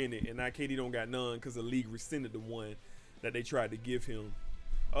suspended. And now KD don't got none because the league rescinded the one that they tried to give him.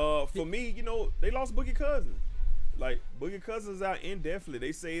 For me, you know, they lost Boogie Cousins. Like, Boogie Cousins out indefinitely.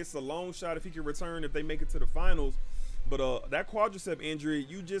 They say it's a long shot if he can return if they make it to the finals. But that quadricep injury,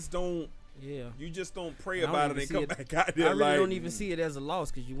 you just don't pray I don't about it even and see come it. back out I there. really like, don't even see it as a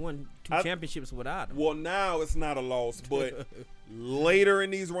loss because you won 2 championships without him. Well, now it's not a loss, but later in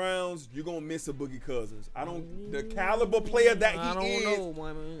these rounds, you're gonna miss a Boogie Cousins. The caliber player that he I don't is. know,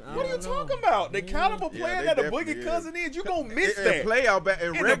 man. What are you talking about? The caliber player they that a definitely Boogie is. Cousin is, you gonna miss In that. playoff, in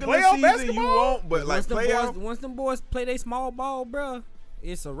In the regular playoff season, basketball? you won't. But like playoff, once them boys play they small ball, bro,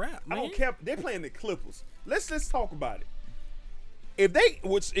 it's a wrap, man. I don't care. They're playing the Clippers. Let's talk about it. If they,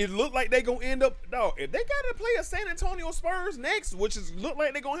 which it look like they gonna end up, dog. If they gotta play a San Antonio Spurs next, which is look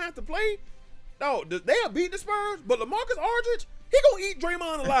like they gonna have to play, dog. They'll beat the Spurs, but LaMarcus Aldridge, he gonna eat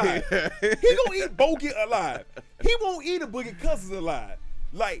Draymond alive. He gonna eat Bogut alive. He won't eat a Boogie Cousins alive.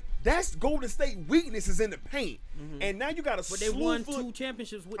 Like, that's Golden State weaknesses in the paint. And now you got a But they won 2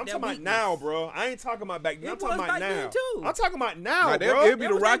 championships with I'm that talking about weakness. now, bro. I ain't talking about back then. I'm It talking was about back then, now. too. I'm talking about now, Nah, bro. it'll be That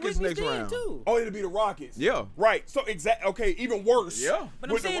the was their Rockets weakness next then, round. too. Oh, it'll be the Rockets. Yeah. Right. So okay, even worse. Yeah. But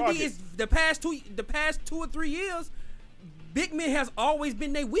I'm with the saying Rockets. is the past 2 or 3 years, big men has always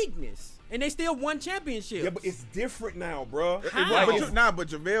been their weakness, and they still won championships. Yeah, but it's different now, bro. How? But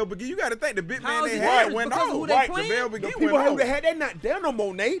JaVale McGee, you got to think the big How man is they it had different? went Because of off. who they Right, playing? JaVale The McGee people went who they off. had, they not there no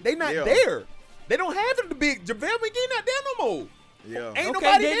more, Nate. They not Yeah. there. They don't have them the big. JaVale McGee not there no more. Yeah. Ain't Okay,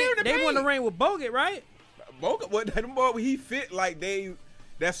 nobody there in the they paint. won the ring with Bogut, right? Bogut, them boy, he fit like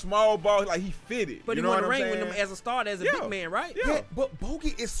that small ball, like he fitted. But you he know won what the I'm ring with saying? them as a starter, as a Yeah. big man, right? Yeah, but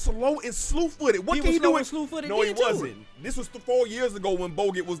Bogut is slow and slew-footed. What He can was he slow do? and slew-footed No, he then, too. wasn't. This was 4 years ago when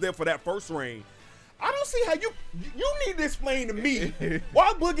Bogut was there for that first ring. I don't see how you need to explain to me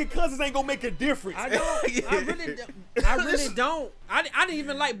why Boogie Cousins ain't gonna make a difference. I don't. I really don't. I didn't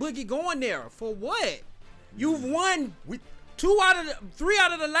even like Boogie going there. For what? You've won 3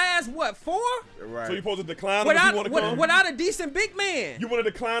 out of the last 4? Right. So you supposed to decline him if you want to come? Without a decent big man. You want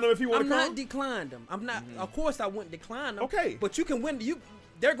to decline him if you want I'm to come? not declined them. I'm not. Of course, I wouldn't decline them. Okay. But you can win.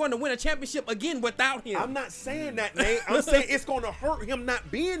 They're going to win a championship again without him. I'm not saying that, Nate. I'm saying it's gonna hurt him not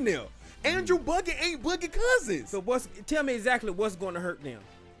being there. Andrew Bogut ain't Boogie Cousins. So tell me exactly what's going to hurt them.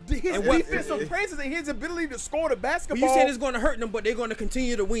 His and what- defensive presence and his ability to score the Well, basketball. you said it's going to hurt them, but they're going to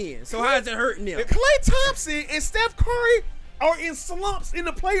continue to win. So how is it hurting them? Klay Thompson and Steph Curry are in slumps in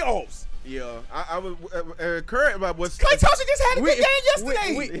the playoffs. Yeah, I was current about what's. Klay Thompson just had a good game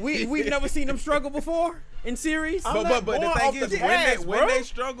yesterday. We've never seen them struggle before in series. I'm But not the going thing off is, the when gas, when bro. they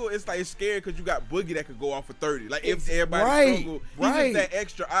struggle, it's like it's scary because you got Boogie that could go off for 30. Like if everybody Right, struggle, right. he's just that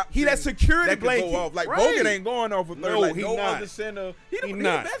extra option. He that security that could blanket. go off. Like Right. Bogut ain't going off for 30. No, like he no not. other center. He He the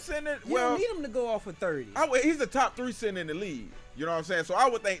not. best center. You Well, don't need them to go off for 30. he's the top 3 center in the league. You know what I'm saying? So I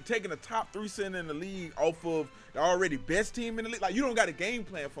would think taking the top 3 center in the league off of the already best team in the league, like you don't got a game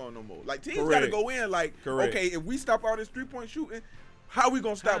plan for him no more. Like teams got to Correct. go in like, Correct. okay, if we stop all this 3-point shooting, how we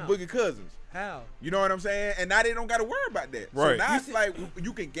gonna stop How? Boogie Cousins? How? You know what I'm saying? And now they don't got to worry about that. Right. So now You it's see- like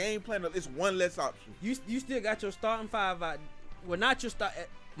you can game plan. It's one less option. You still got your starting 5 out. Well, not your start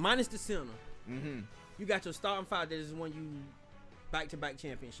minus the center. Mm-hmm. You got your starting 5 that is won you back-to-back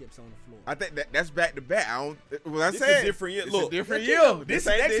championships on the floor. I think that's back to back. I don't. Well, I This said a different year. It's Look, a different this year. This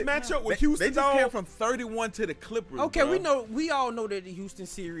ain't next it. matchup with They Houston, just came dog. from 31 to the Clippers. Okay, bro. we all know that the Houston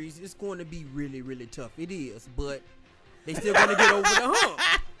series is going to be really, really tough. It is, but they still going to get over the hump.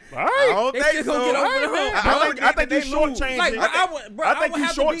 All I right. don't They think still gonna so. get over the hump, I think they you lose. shortchanging. Like, I I think you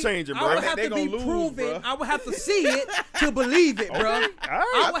shortchanging, bro. I would I have think to they be gonna lose, proven. bro. I would have to see it to believe it, bro. right.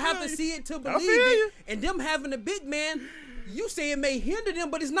 I would have to see it to believe feel you. it. And them having a big man, You say it may hinder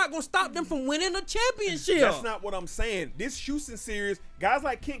them, but it's not going to stop them from winning a championship. That's not what I'm saying. This Houston series, guys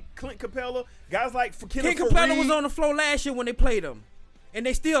like Clint Capella, guys like Clint Capella was on the floor last year when they played them, and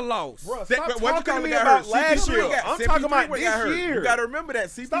they still lost. Bro, stop talking to me about last year. I'm talking about this year. You got to remember that.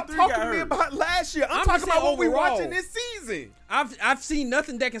 CP3 Stop talking to me about last year. I'm talking about what we're watching this season. I've seen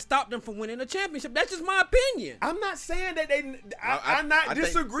nothing that can stop them from winning a championship. That's just my opinion. I'm not saying that I'm not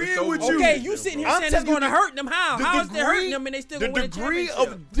disagreeing with you. Okay, you sitting here saying it's going to hurt them. How is it hurting them and they still going to win a championship? The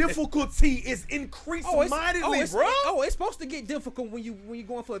degree of difficulty is increasing mightily, bro. It's supposed to get difficult when you're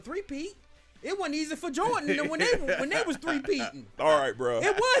going for a three-peat. It wasn't easy for Jordan when they was three-peating. All right, bro.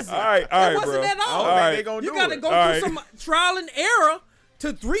 It wasn't. All right, it wasn't at all. You got to go through some trial and error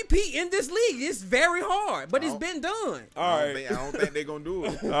to three-peat in this league. It's very hard, but it's been done. I don't think they're gonna do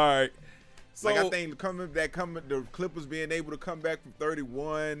it. All right. So I think the Clippers being able to come back from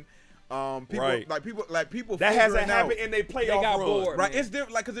 31. People that hasn't happened in their playoff run. Bored, right? It's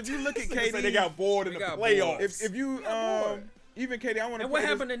different. Like, because if you look at KD, they got bored in the playoffs. If you even KD, I want to. And what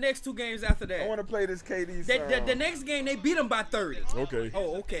happened the next two games after that? I want to play this KD. The next game they beat them by 30. Okay.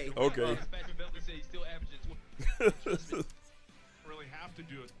 Oh, okay. Okay. Really have to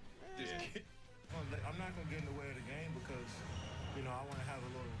do it. I'm not gonna get in the way of the game because, I want to have a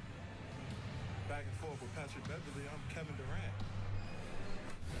little back and forth with Patrick Beverly. I'm Kevin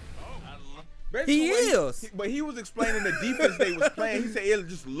Durant. He is. But he was explaining the defense they was playing. He said it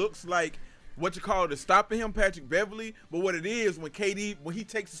just looks like what you call it, stopping him, Patrick Beverly. But what it is, when he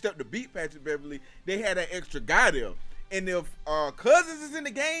takes a step to beat Patrick Beverly, they had that extra guy there. And if Cousins is in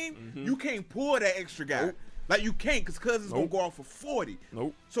the game, you can't pull that extra guy. Nope. Like, you can't, because Cousins going to go off for 40.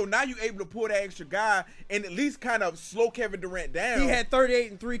 Nope. So now you're able to pull that extra guy and at least kind of slow Kevin Durant down. He had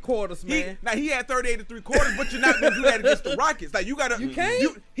 38 3/4, man. He had 38 3/4, but you're not going to do that against the Rockets. Like, you got to. You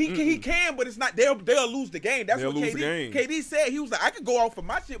can't? He can, but it's not. They'll lose the game. That's what KD said. He was like, I could go off for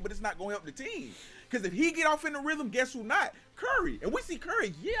my shit, but it's not going to help the team. Because if he get off in the rhythm, guess who not? Curry. And we see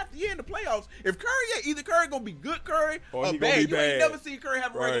Curry year after year in the playoffs. If Curry, either Curry going to be good Curry or bad. You ain't never seen Curry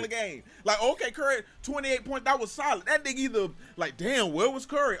have a regular game. Like, okay, Curry, 28 points, that was solid. That nigga either, like, damn, where was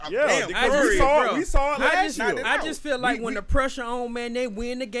Curry? Damn, Curry. We saw it last year. I just feel like when the pressure on, man, they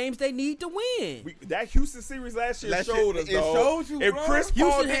win the games they need to win. That Houston series last year showed us, it showed you, if Chris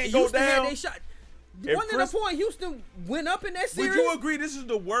Paul didn't go down. Had shot. One of the point Houston went up in that series. Would you agree this is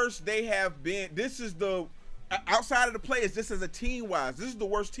the worst they have been? This is the outside of the players, just as a team wise, this is the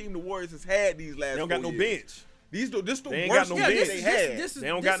worst team the Warriors has had these last 4 years. They don't got no bench. This the they worst got no team bench. they had. They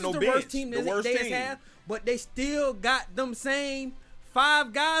don't got no bench. Worst team they have, but they still got them same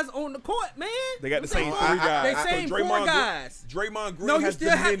 5 guys on the court, man. They got the same 3 guys. They same 4 guys. Draymond Green has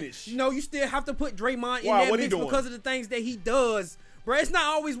diminished. You still have to put Draymond in that mix because of the things that he does. Bro, it's not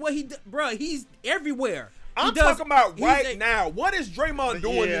always what he does. Bro, he's everywhere. I'm talking about now. What is Draymond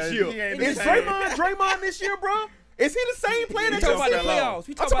doing this year? Is Draymond this year, bro? Is he the same player that you talking about the playoffs?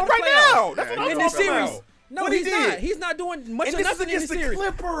 I'm talking about right now. That's what I'm talking about. No, he's not. He's not doing much of nothing in the series. And this is against the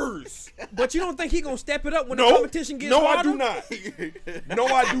Clippers. But you don't think he's going to step it up when the competition gets harder? No,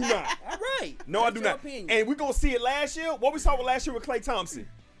 I do not. All right. No, I do not. And we're going to see it last year. What we saw last year with Klay Thompson.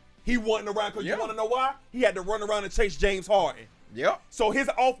 He wasn't around because you want to know why? He had to run around and chase James Harden. Yep. So his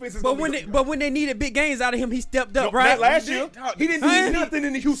offense is. But when they needed big games out of him, he stepped up, right? Not last year. He didn't do nothing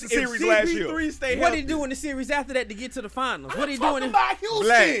in the Houston series last year. What did he do in the series after that to get to the finals? What did he do in about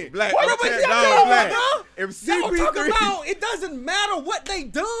Houston? Black. If CP3, it doesn't matter what they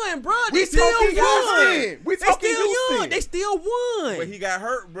done, bro. They still won. They still won. But he got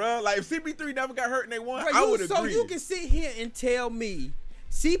hurt, bro. Like if CP3 never got hurt and they won, I would agree. So you can sit here and tell me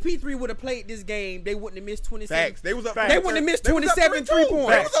CP3 would have played this game, they wouldn't have missed 27. Facts. They wouldn't have missed 27 3 points.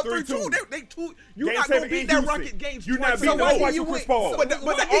 They was up 3-2. You're not going to beat that Rocket games. You're not beating that twice with Chris Paul. Why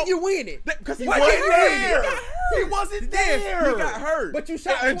didn't you win it? Because he wasn't there. He wasn't there. He got hurt. But you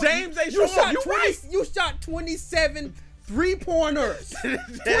shot James ain't showing up. You shot 27 3-pointers.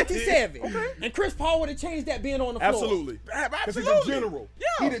 27. Okay. And Chris Paul would have changed that being on the floor. Absolutely. Because he's a general.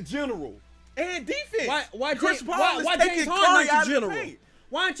 Yeah. He's a general. And defense. Why Chris Paul is taking James Harden Curry out your of the general? paint.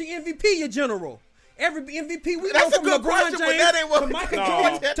 Why aren't you MVP your general? Every MVP we That's know from a good LeBron question, but that ain't James what to Michael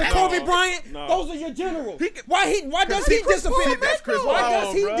Jordan to Kobe Bryant, those are your generals. Why does he disappear? Why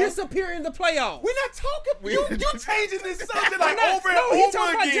does he disappear in the playoffs? We're not talking. You changing this subject like over and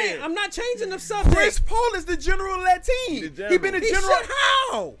over again. I'm not changing the subject. Chris Paul is the general of that team. He been a general.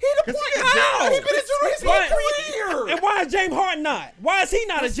 How? He the point. How? He been a general his whole career. And why is James Harden not? Why is he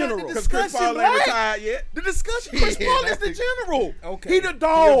not a general? Because Chris Paul ain't retired yet. The discussion. Chris Paul is the general. Okay. He the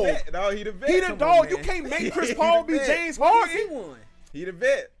dog. No, he the vet. He the dog. You can't make Chris Paul be James Harden. He the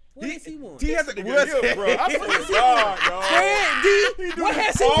vet. What has he won? He has a bro. I swear to God, dog. Fred D. What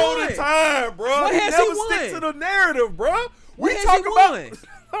has he all won? the time, bro. What has he never won? stick to the narrative, bro. What We has talk he about. won?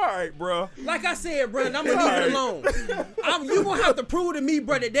 All right, bro. Like I said, bro, I'm gonna leave it alone. You gonna have to prove to me,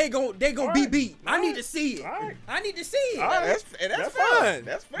 bro, that they gon' be beat. I need to see it. All right. I need to see it. All right. That's fine.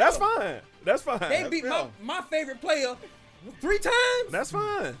 That's fair. That's fine. That's fine. They beat my favorite player 3 times. That's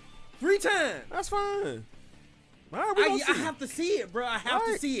fine. 3 times. That's fine. All right, we gonna I see. have to see it, bro. I have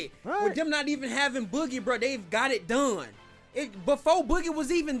to Right. see it. Right. With them not even having Boogie, bro, they've got it done. Before Boogie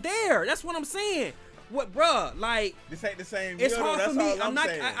was even there. That's what I'm saying. What, bro? Like, This ain't the same. it's middle, hard for that's me. all I'm not.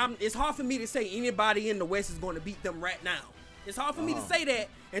 saying. It's hard for me to say anybody in the West is going to beat them right now. It's hard for me to say that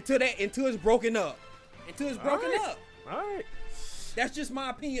until it's broken up. Until it's broken up. All right. That's just my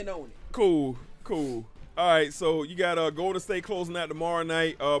opinion on it. Cool. All right, so you got Golden State closing out tomorrow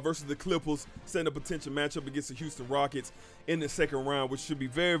night versus the Clippers, setting a potential matchup against the Houston Rockets in the second round, which should be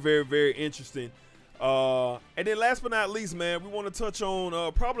very, very, very interesting. And then last but not least, man, we want to touch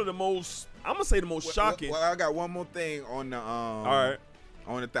on probably the most, I'm going to say the most shocking. Well, I got one more thing on the All right.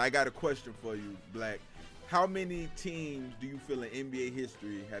 on the I got a question for you, Black. How many teams do you feel in NBA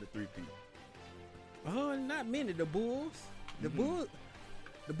history had a three-peat? Not many. The Bulls. The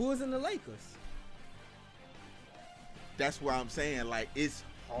Bulls and the Lakers. That's why I'm saying, like, it's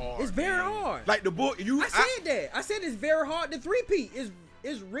hard. It's very man. hard. Like the Bull, I said that. I said it's very hard to three-peat.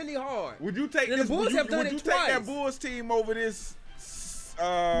 It's really hard. Would you take And this? the Bulls Would you, have done would it you twice. take that Bulls team over this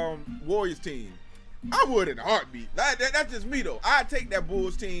Warriors team? I would in a heartbeat. That's just me though. I'd take that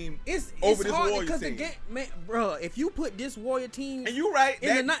Bulls team over this hard Warriors because team. the game, man, bro. If you put this Warrior team And you right.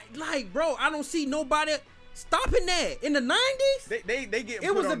 in the night, like, bro, I don't see nobody stopping that. In the 90s, They get.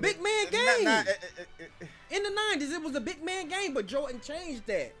 It was put a on big the- man Nah, game. In the 90s, it was a big man game, but Jordan changed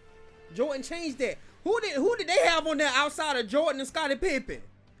that. Who did they have on there outside of Jordan and Scottie Pippen?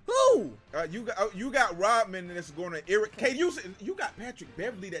 Who? You got Rodman that's going to irritate. You got Patrick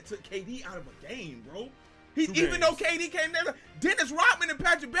Beverly that took KD out of a game, bro. Even though KD came there, Dennis Rodman and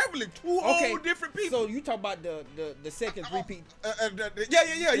Patrick Beverly, two whole different people. So you talk about the second repeat. Yeah.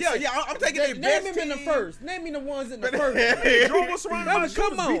 I'm taking their best Name him in the team. first. Name me the ones in the first. Jordan was surrounded by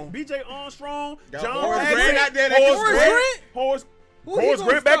Come on. B.J. Armstrong, Got John Horace Paxson, Grant out there that Horace can Grant, Horace Who he Horace gonna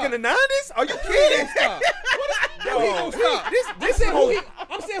Grant back stop? in the 90s? Are you Who he kidding? gonna stop? Who he gonna stop?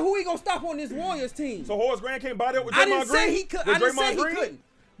 I'm saying who he gonna stop on this Warriors team? So Horace Grant can't body up with I Draymond didn't Green? say he could. With I didn't say Draymond he Green? couldn't.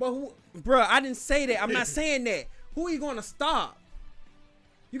 But bruh, I didn't say that. I'm not saying that. Who he gonna stop?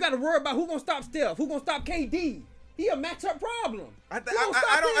 You got to worry about who gonna stop Steph. Who gonna stop KD? He a matchup problem. I Who gonna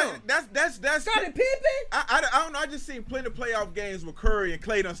stop him? That's Scottie Pippen? I don't know. I just seen plenty of playoff games where Curry and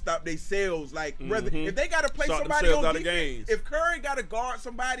Klay done stop themselves. Like, whether if they got to play Shot somebody themselves on out of defense, games. if Curry got to guard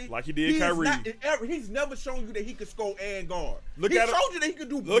somebody, Like he did Kyrie. He's never shown you that he could score and guard. Look he at him- showed you that he could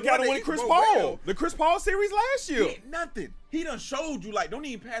do. Look at him with Chris Paul. The Chris Paul series last He year. ain't nothing. He done showed you, like, don't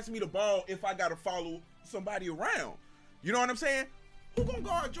even pass me the ball if I got to follow somebody around. You know what I'm saying? Who gonna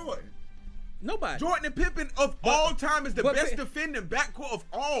guard Jordan? Nobody. Jordan and Pippen of all time is the but best Pi- defending backcourt of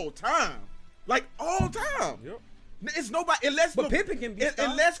all time. Like, all time. Yep. It's nobody unless But Pippen can be stopped.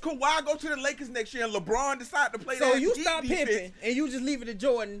 unless Kawhi go to the Lakers next year and LeBron decide to play So that you deep stop defense. Pippen and you just leave it to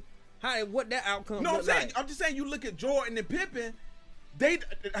Jordan. What that outcome? No, look like. I'm just saying you look at Jordan and Pippen.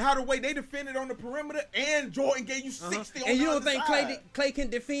 The way they defended on the perimeter, and Jordan gave you 60 on And you the don't other think side. Clay can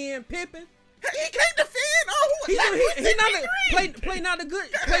defend Pippen? He can't defend. Oh, He not a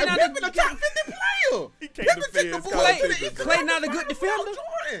good. Clay not Pippen a a top 50 player. He can't Pippen took defend the Scottie Bulls to the Pippen, East bro. Clay not a good Conference defender? without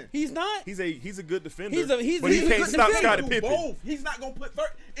Jordan. He's not. He's a good defender. He's but he a can't good stop defender. Scottie Do Pippen. both. He's not gonna put 30.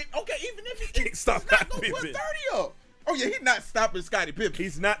 Okay, even if he Can't stop he's not Scottie gonna put Pippen. 30 up. Oh yeah, he's not stopping Scottie Pippen.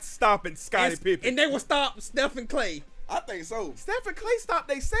 He's not stopping Scottie Pippen. And they will stop Steph and Clay. I think so. Steph and Clay stopped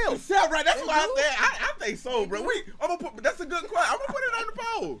themselves. Yeah, right. That's They why I do. said I think so, bro. I'm gonna put. That's a good question. I'm gonna put it on the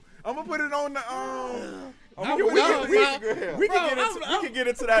poll. I'm gonna put it on the We can get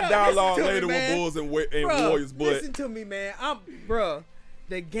into that dialogue later with Bulls and Warriors, but listen to me, man.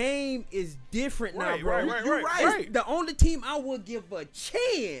 The game is different now, bro. Right. The only team I would give a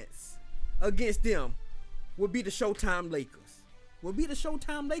chance against them would be the Showtime Lakers. Would be the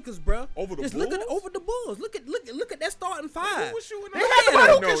Showtime Lakers, bro. Over the Just Bulls? Over the Bulls. Look at that starting five. Who was shooting? They Ain't had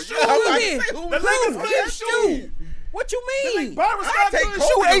nobody who them. can shoot. Who I'm about to is? say, who The was Lakers shooting? couldn't shoot. What you mean? Byron I Scott take couldn't Kobe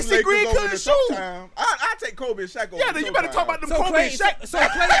shoot. and AC Lakers Green over couldn't the shoot. Showtime. I take Kobe and Shaq over. Yeah, then you better talk about them So Kobe Clay, and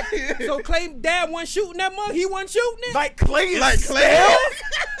Shaq. so Clay dad wasn't shooting that mug. He wasn't shooting it. Like Clay and Like Steph?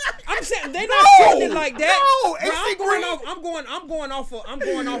 I'm saying they not shooting it like that. No, Bro, AC I'm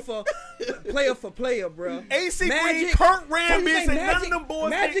going off of player for player, bro. AC Green, Magic- Kurt So you Rambis, think and none of them boys.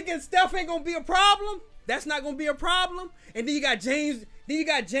 Magic and Steph ain't gonna be a problem. That's not gonna be a problem. And then you got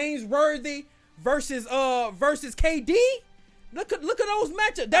James Worthy versus KD. Look at those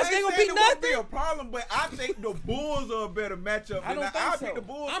matchups. That's ain't gonna be nothing. Won't be a problem, but I think the Bulls are a better matchup. I pick the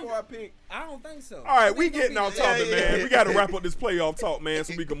Bulls before I pick. I don't think so. All right, we getting off topic, man. We got to wrap up this playoff talk, man,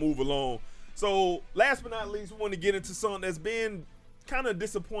 so we can move along. So, last but not least, we want to get into something that's been kind of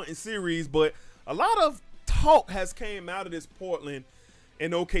disappointing series, but a lot of talk has came out of this Portland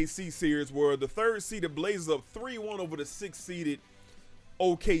and OKC series where the third-seeded Blazers up 3-1 over the sixth-seeded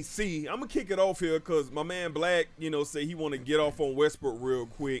OKC. I'm going to kick it off here because my man Black, say he want to get off on Westbrook real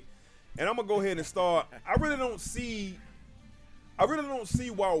quick. And I'm going to go ahead and start. I really don't see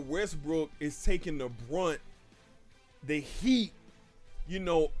why Westbrook is taking the brunt, the heat,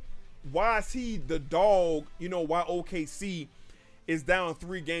 why is he the dog, why OKC is down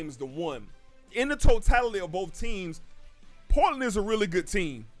 3-1. In the totality of both teams, Portland is a really good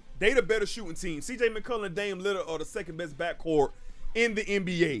team. They the better shooting team. CJ McCollum and Dame Lillard are the second best backcourt in the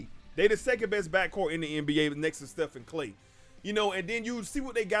NBA. They the second best backcourt in the NBA next to Steph and Klay. And then you see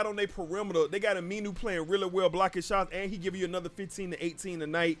what they got on their perimeter. They got Aminu playing really well, blocking shots, and he give you another 15 to 18 a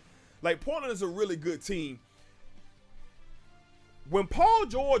night. Like, Portland is a really good team. When Paul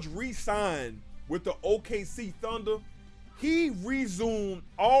George re-signed with the OKC Thunder, he resumed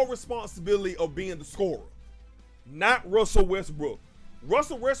all responsibility of being the scorer, not Russell Westbrook.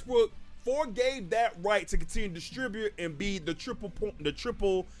 Russell Westbrook forgave that right to continue to distribute and be the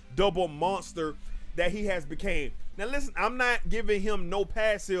triple-double monster that he has became. Now listen, I'm not giving him no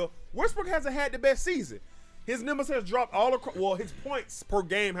pass here. Westbrook hasn't had the best season. His numbers has dropped all across. Well, his points per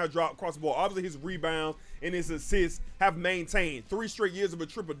game have dropped across the board. Obviously, his rebounds and his assists have maintained 3 straight years of a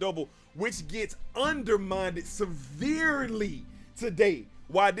triple-double, which gets undermined severely today.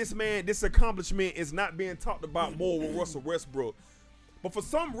 Why this accomplishment is not being talked about more with Russell Westbrook. But for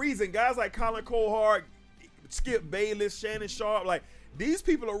some reason, guys like Colin Cowherd, Skip Bayless, Shannon Sharp, like, these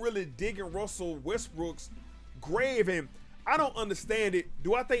people are really digging Russell Westbrook's grave, and I don't understand it.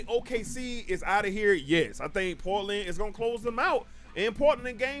 Do I think OKC is out of here? Yes. I think Portland is going to close them out in Portland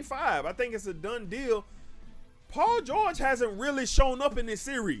in Game 5. I think it's a done deal. Paul George hasn't really shown up in this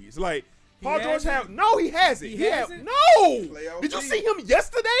series. Like, Paul George no, he hasn't. He hasn't? No. Did you see him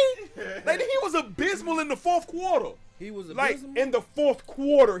yesterday? Like, he was abysmal in the fourth quarter. He was abysmal? Like, in the fourth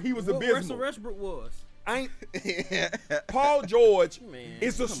quarter, he was abysmal. Russell Westbrook was. Paul George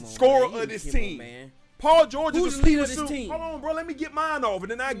is the scorer of this team. Paul George is the leader of this team. Hold on, bro. Let me get mine off, and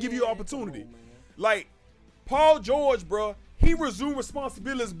then I'll give you opportunity. Like, Paul George, bro, he resumed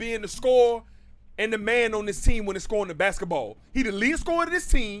responsibility as being the scorer and the man on this team when it's scoring the basketball. He the lead scorer of this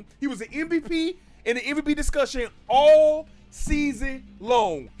team. He was an MVP in the MVP discussion all season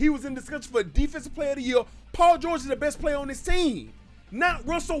long. He was in discussion for Defensive Player of the Year. Paul George is the best player on this team, not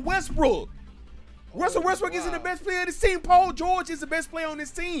Russell Westbrook. Russell Westbrook isn't the best player on this team. Paul George is the best player on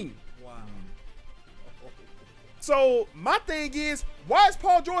this team. Wow. So, my thing is, why is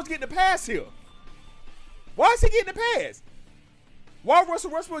Paul George getting the pass here? Why is he getting the pass? Why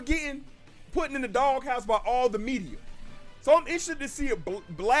Russell Westbrook getting put in the doghouse by all the media? So, I'm interested to see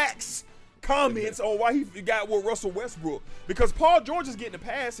Black's comments on why he got with Russell Westbrook. Because Paul George is getting the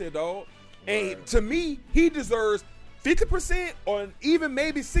pass here, dog. And to me, he deserves 50% or even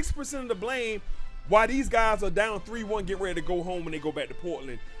maybe 6% of the blame why these guys are down 3-1, get ready to go home when they go back to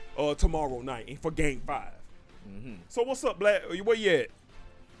Portland tomorrow night for Game 5. Mm-hmm. So what's up, Black? Where you at?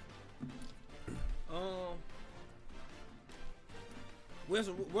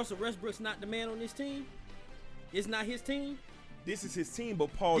 Russell Westbrook's not the man on this team. It's not his team. This is his team,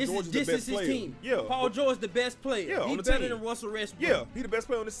 but Paul George is the best player. This is his team. Yeah, Paul George the best player. Yeah, he's better than Russell Westbrook. Yeah, he's the best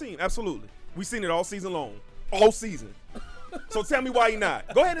player on this team. Absolutely. We've seen it all season long. All season. So tell me why he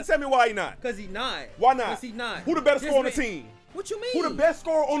not. Go ahead and tell me why he not. Because he not. Why not? Because he not. Who the best scorer on the team? What you mean? Who the best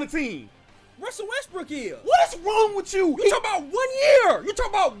scorer on the team? Russell Westbrook is. What is wrong with you? You talking about 1 year. You talking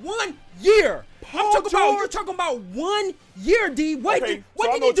about 1 year. You're talking about 1 year, D. What did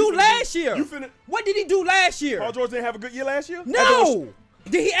he do last year? What did he do last year? Paul George didn't have a good year last year? No.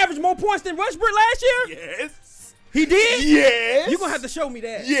 Did he average more points than Westbrook last year? Yes. He did? Yes. You're going to have to show me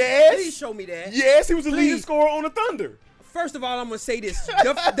that. Yes. Please show me that. Yes, he was the leading scorer on the Thunder. First of all, I'm gonna say this: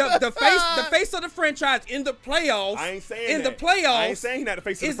 the face of the franchise in the playoffs. I ain't saying in that. the playoffs. I ain't saying he's not the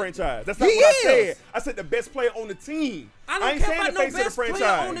face of the franchise. That's not what I said. I said the best player on the team. I ain't care about no best player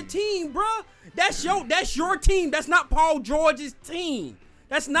on the team, bro. That's your team. That's not Paul George's team.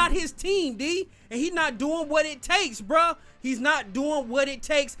 That's not his team, D. And he's not doing what it takes, bro. He's not doing what it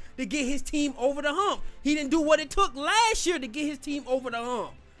takes to get his team over the hump. He didn't do what it took last year to get his team over the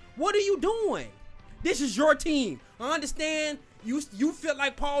hump. What are you doing? This is your team. I understand You feel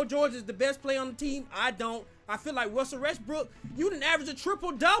like Paul George is the best player on the team? I don't. I feel like Russell Westbrook, you didn't average a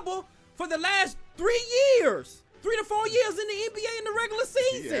triple-double for the last 3 years. 3 to 4 years in the NBA in the regular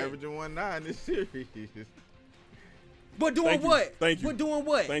season. He averaging 1.9 this series. But doing what? Thank you. But doing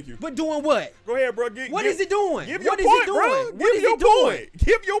what? Thank you. But doing what? Go ahead, bro. What is he doing? Give your What is point, he doing? bro. What is he doing?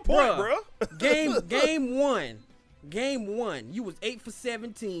 Give your point, bro. Game one. You was 8 for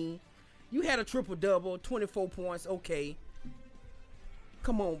 17. You had a triple-double, 24 points. Okay.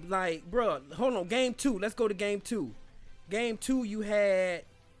 Come on, like, bro. Hold on. Game 2. Let's go to game 2. Game 2, you had.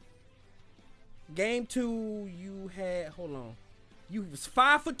 Hold on. You was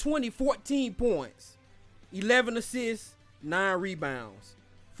 5 for 20, 14 points, 11 assists, 9 rebounds,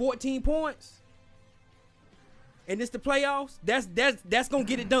 14 points. And it's the playoffs. That's gonna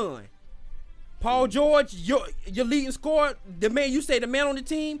get it done. Paul George, your leading scorer, the man on the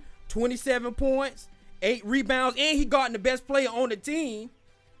team, 27 points, 8 rebounds, and he guarding the best player on the team.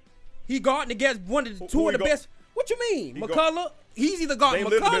 He guarding against two of the best. What you mean, McCullough? He's either guarding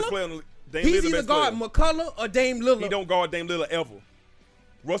McCullough. He's either guarding McCullough or Dame Lillard. He don't guard Dame Lillard ever.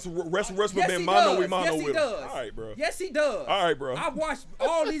 Russell Westbrook been mano with him. Does. All right, bro. Yes, he does. All right, bro. I've watched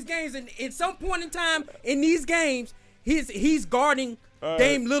all these games, and at some point in time in these games, he's guarding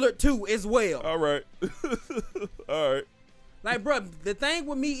Dame Lillard too as well. All right. All right. Like, bro, the thing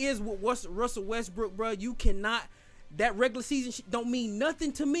with me is with Russell Westbrook, bro, you cannot. That regular season don't mean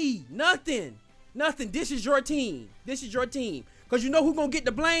nothing to me. Nothing. This is your team. Because you know who's going to get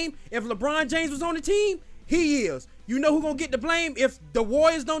the blame if LeBron James was on the team? He is. You know who's going to get the blame if the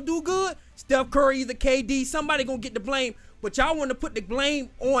Warriors don't do good? Steph Curry, either KD. Somebody going to get the blame. But y'all want to put the blame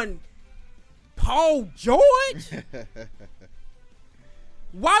on Paul George?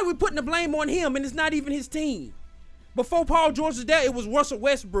 Why are we putting the blame on him and it's not even his team? Before Paul George was there, it was Russell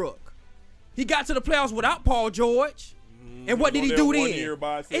Westbrook. He got to the playoffs without Paul George. And what did he do then?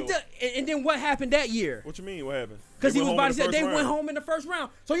 And then what happened that year? What you mean? What happened? Because he was about to say they went home in the first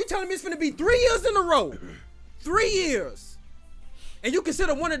round. So you telling me it's going to be 3 years in a row? 3 years. And you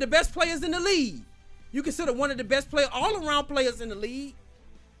consider one of the best players in the league. You consider one of the best all-around players in the league.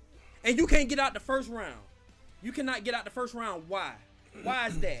 And you can't get out the first round. You cannot get out the first round. Why? Why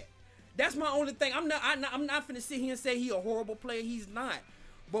is that? That's my only thing. I'm not finna sit here and say he's a horrible player. He's not.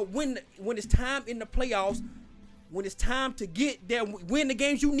 But when it's time in the playoffs, when it's time to get there, win the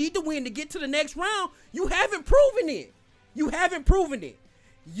games you need to win to get to the next round, you haven't proven it.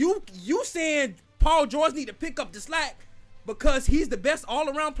 You saying Paul George need to pick up the slack because he's the best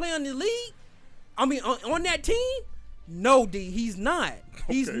all-around player in the league? I mean, on that team? No, D, he's not.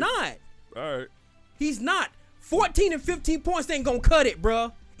 He's not. All right. He's not. 14 and 15 points ain't gonna cut it,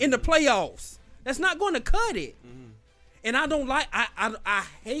 bruh, in the playoffs. That's not gonna cut it. Mm-hmm. And I don't like, I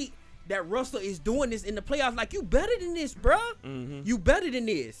hate that Russell is doing this in the playoffs. Like, you better than this, bruh. Mm-hmm. You better than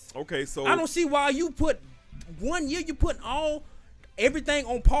this. Okay, so I don't see why you put 1 year, you put everything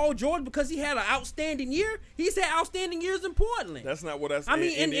on Paul George because he had an outstanding year. He's had outstanding years in Portland. That's not what I said. I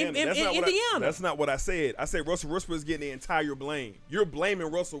mean, in Indiana. That's not what I said. I said Russell Westbrook is getting the entire blame. You're blaming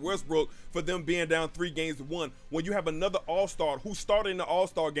Russell Westbrook for them being down 3-1 when you have another All-Star who started in the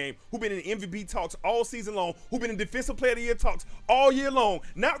All-Star game, who been in MVP talks all season long, who been in Defensive Player of the Year talks all year long.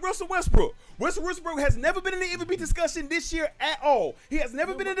 Not Russell Westbrook. Russell Westbrook has never been in the MVP discussion this year at all. He has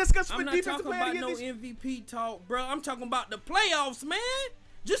never been in a discussion for Defensive Player of the Year. I'm not talking about no MVP talk, bro. I'm talking about the playoffs, man.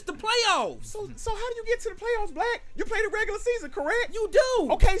 Just the playoffs. So how do you get to the playoffs, Black? You play the regular season, correct? You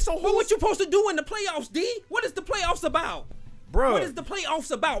do. Okay, so but what you supposed to do in the playoffs, D? What is the playoffs about? Bro. What is the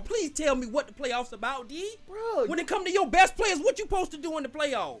playoffs about? Please tell me what the playoffs about, D. Bro. When it come to your best players, what you supposed to do in the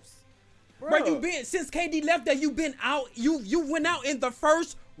playoffs? Bro, you been since KD left there, you been out. You went out in the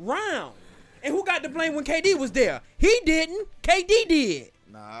first round. And who got the blame when KD was there? He didn't. KD did.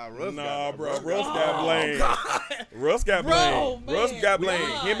 Russ got blamed. Russ got blamed. Russ got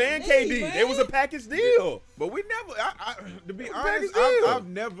blamed. Him and KD. Man. It was a package deal. But we never, to be honest, I've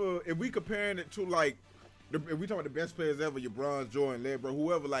never, if we comparing it to like, if we talking about the best players ever, your Bron, Jordan, LeBron,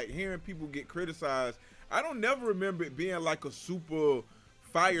 whoever, like hearing people get criticized, I don't never remember it being like a super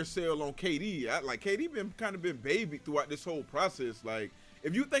fire sale on KD. KD been babied throughout this whole process. Like,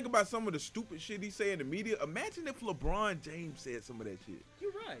 if you think about some of the stupid shit he say in the media, imagine if LeBron James said some of that shit.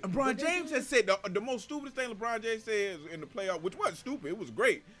 You're right. LeBron James has said the most stupidest thing LeBron James said in the playoff, which wasn't stupid. It was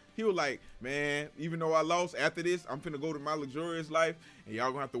great. He was like, man, even though I lost, after this, I'm finna go to my luxurious life, and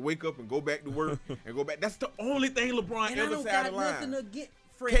y'all gonna have to wake up and go back to work and go back. That's the only thing LeBron ever said out of line. I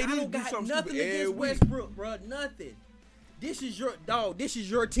don't got nothing against Westbrook, bro. Nothing. This is your dog. This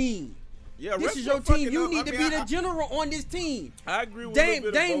is your team. Yeah, this is your team. You need to be the general on this team. I agree with Dame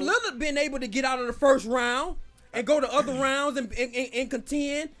Lillard been able to get out of the first round. and go to other rounds and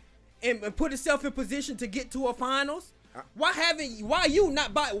contend and put itself in position to get to a finals? Why you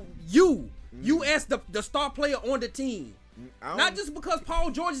not by you? You as the star player on the team. Not just because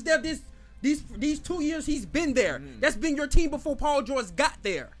Paul George is there these 2 years he's been there. That's been your team before Paul George got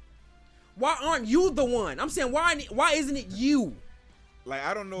there. Why aren't you the one? I'm saying why isn't it you? Like,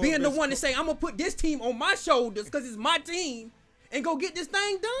 I don't know. Being the one to say, I'm going to put this team on my shoulders because it's my team and go get this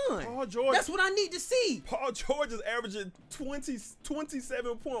thing done. Paul George, that's what I need to see. Paul George is averaging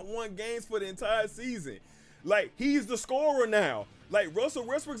 27.1 games for the entire season. Like, he's the scorer now. Like, Russell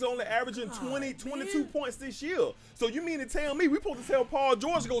Westbrook's only averaging 22 points this year. So you mean to tell me we supposed to tell Paul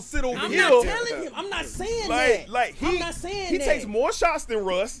George to go sit over here? I'm not telling him. I'm not saying that. I'm not saying he that. takes more shots than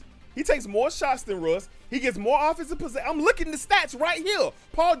Russ. He gets more offensive possession. I'm looking at the stats right here.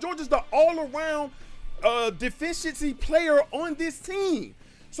 Paul George is the all-around deficiency player on this team.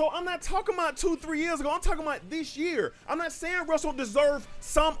 So I'm not talking about 2-3 years ago. I'm talking about this year. I'm not saying Russell deserves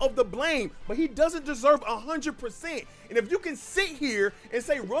some of the blame, but he doesn't deserve 100%. And if you can sit here and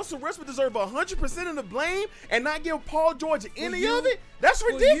say Russell Westbrook deserves 100% of the blame and not give Paul George any of it, that's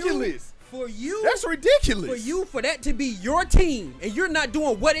ridiculous. For you, that's ridiculous. For that to be your team, and you're not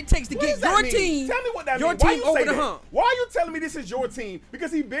doing what it takes to get your team. Tell me what that means. Your team over the hump. Why are you telling me this is your team?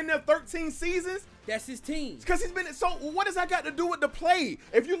 Because he's been there 13 seasons. That's his team. Because he's been. So what does that got to do with the play?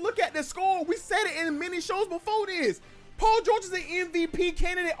 If you look at the score, we said it in many shows before this. Paul George is an MVP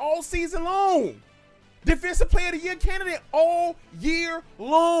candidate all season long. Defensive Player of the Year candidate all year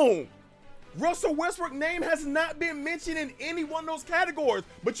long. Russell Westbrook's name has not been mentioned in any one of those categories.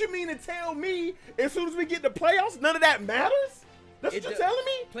 But you mean to tell me as soon as we get the playoffs, none of that matters? That's what you're telling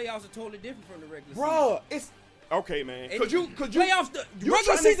me? Playoffs are totally different from the regular season. Bruh, it's okay, man. Could you playoffs? The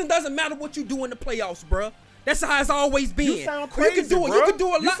regular season doesn't matter what you do in the playoffs, bruh. That's how it's always been. You sound crazy, you can do it. Bruh. You can do a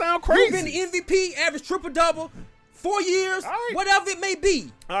lot. You sound crazy. You've been the MVP, average triple-double, 4 years, whatever it may be.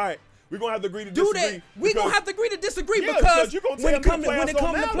 All right. We're going to have to agree to disagree. Do that. We're going to have to agree to disagree because when it comes to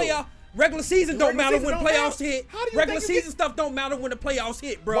playoff, regular season don't matter when playoffs hit. Regular season stuff don't matter when the playoffs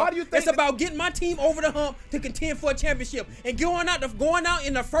hit, bro. Why do you think it's about getting my team over the hump to contend for a championship. And going out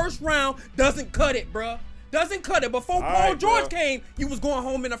in the first round doesn't cut it, bro. Doesn't cut it. Before Paul George came, you was going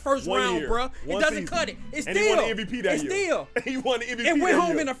home in the first round, bro. It doesn't cut it. It's still. He won the MVP that year. He won the MVP and went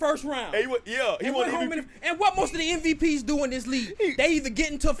home in the first round. He won the MVP. And what most of the MVPs do in this league, they either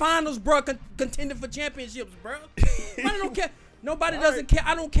get into finals, bro, contending for championships, bro. I don't care. Nobody doesn't care.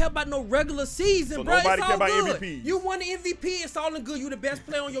 I don't care about no regular season, so bro. Nobody it's all care good. about MVPs. You won the MVP. It's all in good. You the best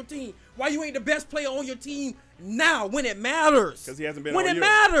player on your team. Why you ain't the best player on your team now when it matters? Because he hasn't been when all it year.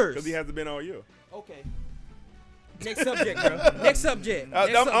 matters. Because he hasn't been all year. Okay. Next subject, bro. Next subject.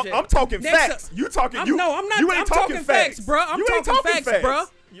 I'm talking facts. You talking? I'm not. You ain't talking facts, bro. I'm talking facts, bro.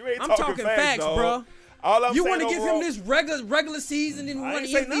 You ain't talking facts, bro. All I'm you want to give him this regular season and win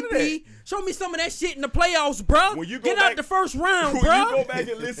the MVP? Show me some of that shit in the playoffs, bro. Get out the first round, bro. When you go back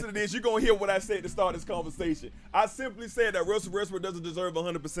and listen to this, you're going to hear what I said to start this conversation. I simply said that Russell Westbrook doesn't deserve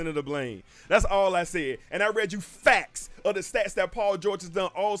 100% of the blame. That's all I said. And I read you facts of the stats that Paul George has done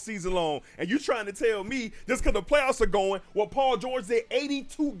all season long. And you trying to tell me just because the playoffs are going, well, Paul George did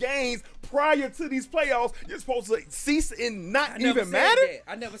 82 games prior to these playoffs, you're supposed to cease and not even matter?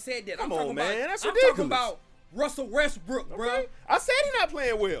 I never said that. Come on, man. That's ridiculous. I'm talking about Russell Westbrook, bro. Okay. I said he's not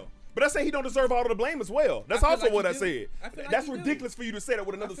playing well. But I say he don't deserve all of the blame as well. That's also what I said. That's ridiculous for you to say that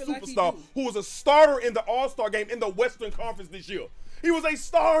with another superstar who was a starter in the All-Star game in the Western Conference this year. He was a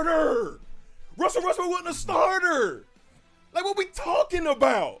starter. Russell Westbrook wasn't a starter. Like, what we talking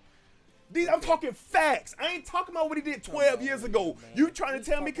about? I'm talking facts. I ain't talking about what he did 12 years ago. You trying to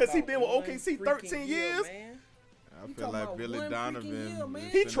tell me because he been with OKC 13 years? I feel like Billy Donovan.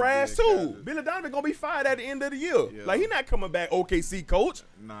 He trash too. Billy Donovan gonna be fired at the end of the year. Yeah. Like he not coming back OKC coach.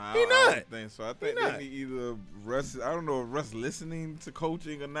 Nah, he not. I don't think so. I think they need either Russ. I don't know if Russ listening to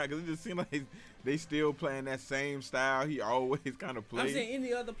coaching or not because it just seems like they still playing that same style he always kind of plays. I'm saying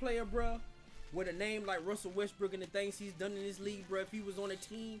any other player, bro, with a name like Russell Westbrook and the things he's done in this league, bro, if he was on a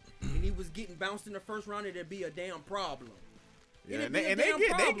team and he was getting bounced in the first round, it'd be a damn problem. Yeah, and they give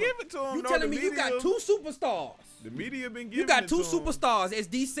it to him. You telling me you got two superstars? The media been giving. You got two superstars, as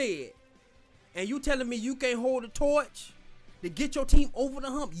D said, and you telling me you can't hold a torch to get your team over the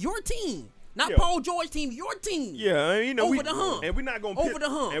hump? Your team, not Paul George team. Your team. Yeah, you know, over the hump. And we're not gonna over the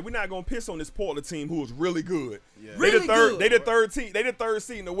hump. And we're not gonna piss on this Portland team who was really good. Yeah. Really good. They the third team. They the third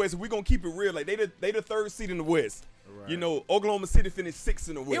seed in the West. We're gonna keep it real. Like they the third seed in the West. Right. You know, Oklahoma City finished 6th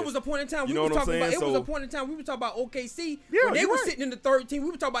in the West. It was a point in time we were talking about. It was a point in time we were talking about OKC when they were sitting in the third team.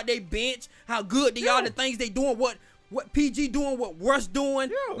 We were talking about their bench, how good they are, the things they doing, what PG doing, what Russ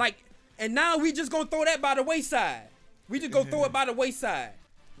doing, like. And now we just gonna throw that by the wayside. We just gonna throw it by the wayside.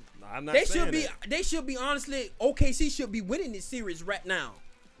 I'm not They saying should be. that. They should be honestly. OKC should be winning this series right now.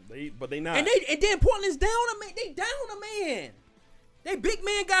 But they not. And then Portland's down a man. They down a man. They big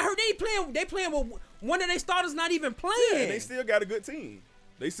man got hurt. They playing with one of their starters not even playing. Yeah, and they still got a good team.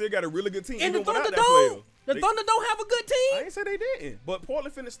 They still got a really good team. And the even without Thunder that don't. player. The Thunder don't have a good I team. ain't say they didn't, but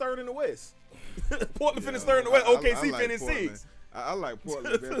Portland finished third in the West. Portland finished third in the West. OKC like finished Portland. sixth. I like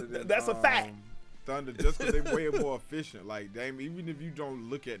Portland better than That's a fact. Thunder, just because they're way more efficient. Like Dame, even if you don't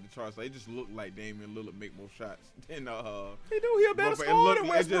look at the charts, they just look like Damian Lillard make more shots than He do. He a better scorer than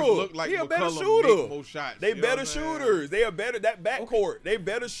Westbrook. It just look like he a better McCollum shooter. make more shots. They You know better what I'm saying? shooters. They are better. That backcourt. They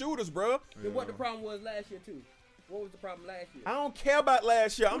better shooters, bro. Then what the problem was last year too? What was the problem last year? I don't care about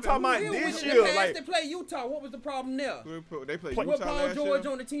last year. I'm talking about this year. They Like play Utah. What was the problem there? They played With Utah Paul last George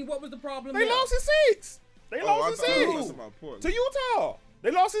year. on the team, what was the problem they there? lost in six. They lost in six to Utah.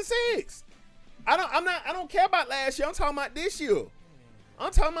 They lost in six. I don't care about last year. I'm talking about this year.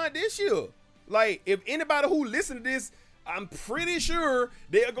 Like, if anybody who listen to this, I'm pretty sure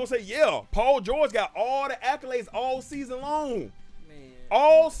they're gonna say, yeah, Paul George got all the accolades all season long. Man.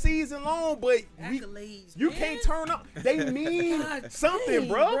 All season long, but Accolades, you man. can't turn up. They mean God something, dang,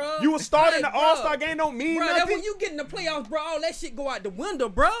 bro. bro. You was starting Like, the All-Star game don't mean Bro, that nothing. when you get in the playoffs, bro, all that shit go out the window,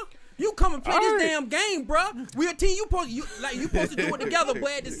 bro. You come and play All this right. damn game, bro. We a team. You supposed to do it together,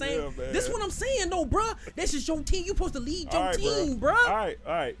 but at the same. Yeah, man. This what I'm saying, though, bro. This is your team. You supposed to lead your All right, team, bro. All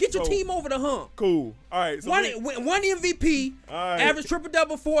right. Get your So, team over the hump. Cool. All right. So One MVP, All right. average triple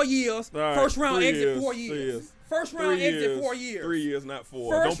double 4 years, All right, first round 3 exit years, 4 3 years. years. First round 3 exit years, 4 years. 3 years, not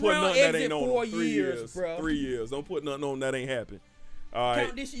 4. First Don't put round nothing that exit ain't on 4 them. 3 years, years, bro. 3 years. Don't put nothing on that ain't happened. All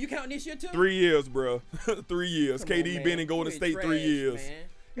right. You count this year too? 3 years, bro. 3 years. Come on, KD man. been in Golden You State ain't 3 trash, years. man.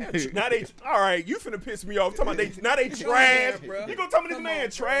 Now they all right. You finna piss me off. Talking about now they trash. bro. You gonna tell me this Come man on, bro.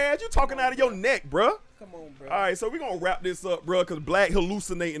 trash? You talking out of your neck, bro. Come on, bro. All right, so we gonna wrap this up, bro, because Black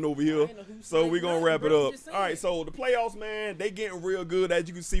hallucinating over here. ain't hallucinating So we gonna nothing, wrap it bro. up. Just All right, saying. so the playoffs, man, they getting real good. As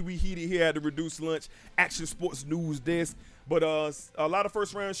you can see, we heated here at the Reduced Lunch Action Sports News Desk. But a lot of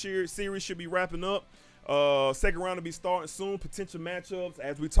first round series should be wrapping up. Second round will be starting soon. Potential matchups,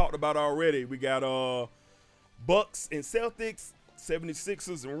 as we talked about already. We got Bucks and Celtics,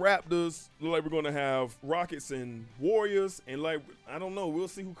 76ers and Raptors. Look like we're gonna have Rockets and Warriors, and like I don't know, we'll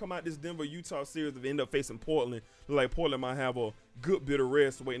see who come out this Denver-Utah series if they end up facing Portland. Look like Portland might have a good bit of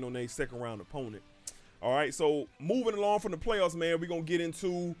rest waiting on their second round opponent. All right, so moving along from the playoffs, man, we're gonna get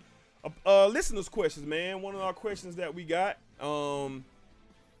into listeners' questions, man. One of our questions that we got, we're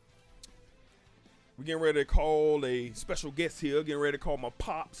getting ready to call a special guest here. Getting ready to call my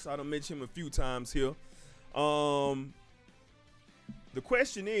pops. I done mentioned him a few times here. The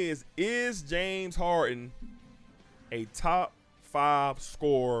question is James Harden a top 5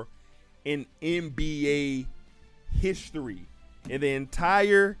 scorer in NBA history? In the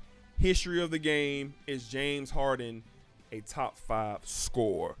entire history of the game, is James Harden a top 5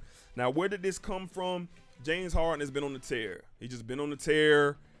 scorer? Now, where did this come from? James Harden has been on the tear. He just been on the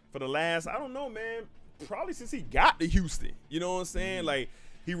tear for the last, I don't know, man, probably since he got to Houston. You know what I'm saying? Like,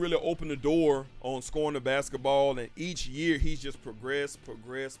 he really opened the door on scoring the basketball, and each year he's just progressed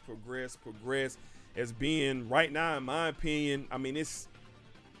as being, right now, in my opinion, I mean, it's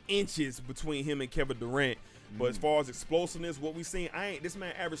inches between him and Kevin Durant. But as far as explosiveness, what we seen, this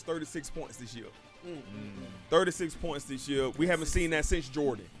man averaged 36 points this year. 36 points this year. We haven't seen that since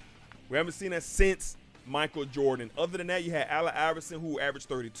Jordan. We haven't seen that since Michael Jordan. Other than that, you had Allen Iverson, who averaged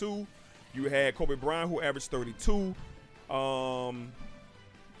 32. You had Kobe Bryant, who averaged 32.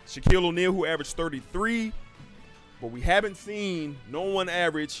 Shaquille O'Neal, who averaged 33. But we haven't seen no one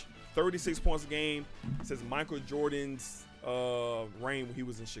average 36 points a game since Michael Jordan's reign when he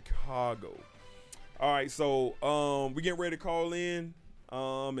was in Chicago. All right, so we getting ready to call in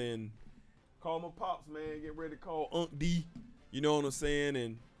and call my pops, man. Get ready to call Unc D. You know what I'm saying?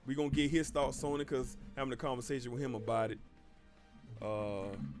 And we going to get his thoughts on it because having a conversation with him about it.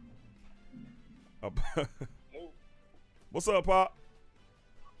 What's up, Pop?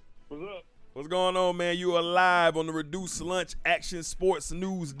 What's up? What's going on, man? You are live on the Reduced Lunch Action Sports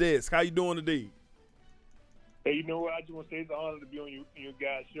News Desk. How you doing today? Hey, you know what? I just want to say it's an honor to be on your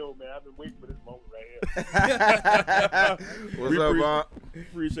guys' show, man. I've been waiting for this moment right here. What's up, Bob?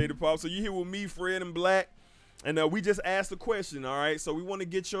 Appreciate it, Pop. So you here with me, Fred and Black, and we just asked a question, all right? So we want to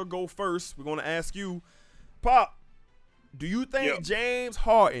get your go first. We're going to ask you, Pop, do you think James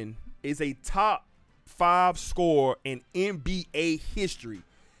Harden is a top 5 scorer in NBA history?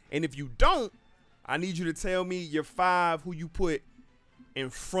 And if you don't, I need you to tell me your 5 who you put in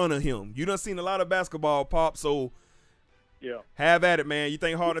front of him. You done seen a lot of basketball, Pop, so Yeah. Have at it, man. You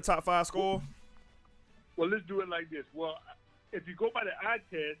think Harden top 5 scorer? Well, let's do it like this. Well, if you go by the eye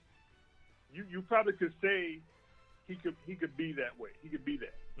test, you probably could say he could be that way. He could be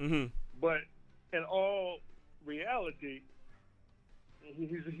that. Mm-hmm. But in all reality,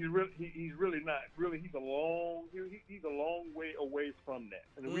 he's really not. Really, he's a long way away from that.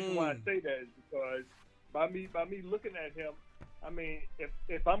 And the reason why I say that is because by me looking at him, I mean,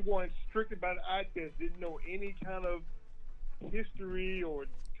 if I'm going strictly by the eye test, didn't know any kind of history or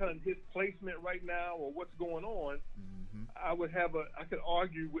kind of his placement right now or what's going on, I could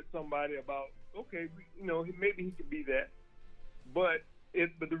argue with somebody about, okay, maybe he could be that. But the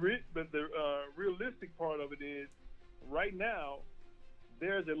realistic part of it is, right now,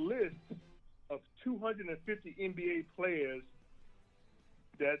 there's a list of 250 NBA players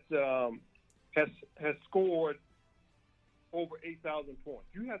that has scored over 8,000 points.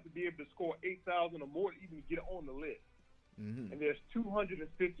 You have to be able to score 8,000 or more to even get on the list. And there's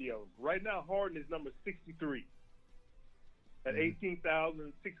 250 of them. Right now, Harden is number 63 at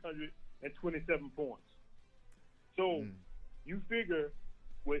 18,627 points. So you figure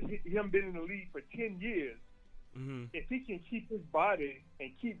with him being in the league for 10 years, if he can keep his body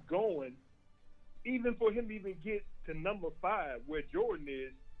and keep going, even for him to even get to number 5, where Jordan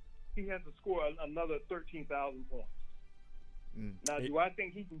is, he has to score another 13,000 points. Now, do I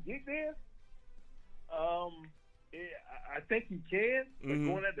think he can get there? I think he can, but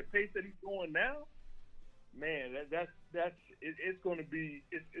going at the pace that he's going now, man, it's going to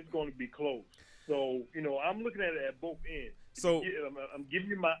be close. So I'm looking at it at both ends. So I'm giving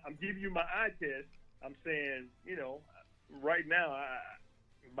you my eye test. I'm saying right now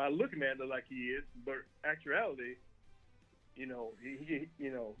by looking at it like he is, but actuality, it's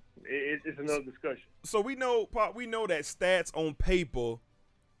another discussion. So we know that stats on paper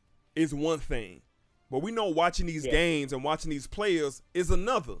is one thing. But we know watching these games and watching these players is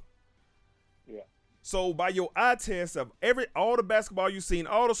another. Yeah. So by your eye test of all the basketball you've seen,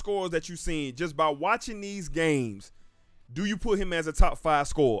 all the scores that you've seen, just by watching these games, do you put him as a top 5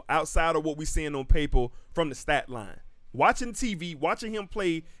 scorer outside of what we're seeing on paper from the stat line? Watching TV, watching him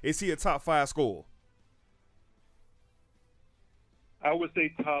play, is he a top 5 scorer? I would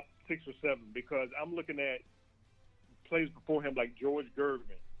say top 6 or 7 because I'm looking at players before him like George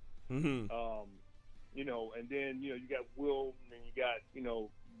Gervin. And then you got Will, and you got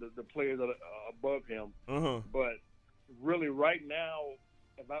the players that are above him. But really, right now,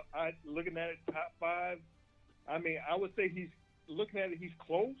 if I looking at it top 5, I mean, I would say he's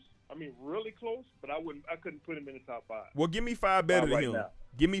close. I mean, really close. But I couldn't put him in the top 5. Well, give me 5 better than him. Now.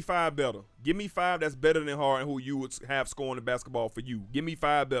 Give me 5 better. Give me 5 that's better than Harden, who you would have scoring the basketball for you. Give me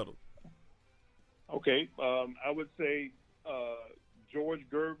 5 better. Okay, I would say George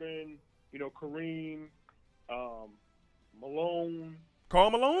Gervin. Kareem, Malone.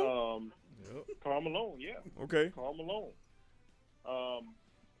 Karl Malone? Karl Malone, yeah. Okay. Karl Malone.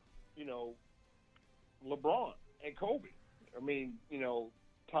 LeBron and Kobe. I mean,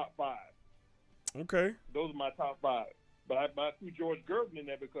 top 5. Okay. Those are my top 5. But I threw George Gervin in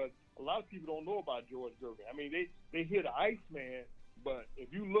there because a lot of people don't know about George Gervin. I mean, they hear the Iceman, but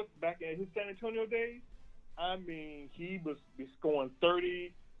if you look back at his San Antonio days, I mean, he was scoring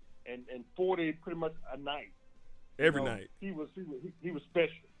 30 and 40 pretty much a night. Every night. He was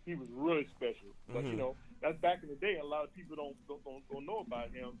special. He was really special. But that's back in the day. A lot of people don't know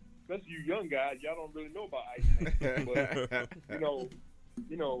about him. Especially you young guys, y'all don't really know about Iceman. But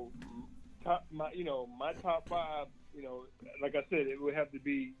my top 5. Like I said, it would have to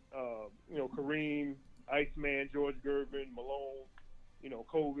be Kareem, Iceman, George Gervin, Malone,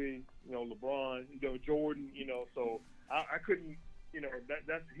 Kobe, LeBron, Jordan. So I couldn't.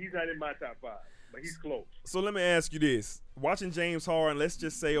 He's not in my top 5, but he's close. So let me ask you this: watching James Harden, let's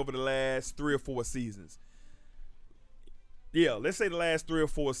just say over the last 3 or 4 seasons. Yeah, let's say the last 3 or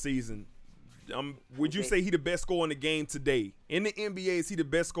 4 seasons. Would you say he the best scorer in the game today? In the NBA, is he the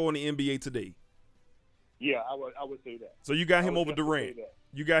best scorer in the NBA today? Yeah, I would say that. So you got him over Durant.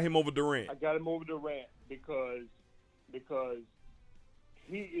 You got him over Durant. I got him over Durant because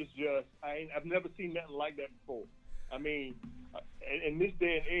he is just. I've never seen nothing like that before. I mean, in this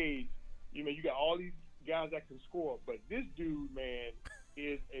day and age, you got all these guys that can score, but this dude, man,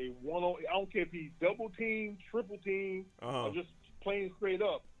 is a one-on. I don't care if he's double team, triple team, or just playing straight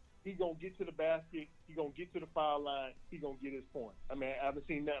up. He gonna get to the basket. He gonna get to the foul line. He gonna get his point. I mean, I haven't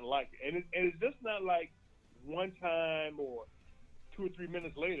seen nothing like it, and it's just not like one time or 2 or 3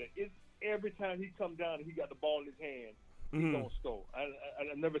 minutes later. It's every time he comes down and he got the ball in his hand, he's gonna score.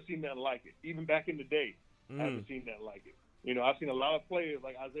 I've never seen nothing like it. Even back in the day. I haven't seen that like it. I've seen a lot of players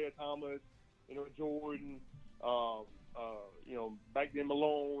like Isaiah Thomas, Jordan, back then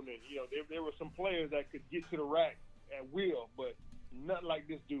Malone, and there were some players that could get to the rack at will, but nothing like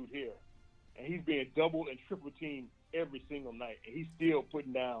this dude here. And he's being doubled and triple teamed every single night, and he's still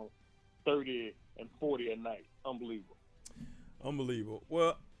putting down 30 and 40 a night. Unbelievable.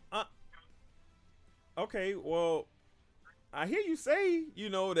 Well, okay. Well, I hear you say,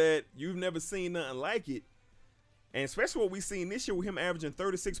 that you've never seen nothing like it. And especially what we've seen this year with him averaging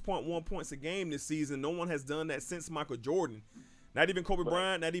 36.1 points a game this season. No one has done that since Michael Jordan. Not even Kobe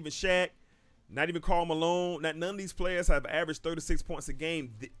Bryant, not even Shaq, not even Karl Malone. None of these players have averaged 36 points a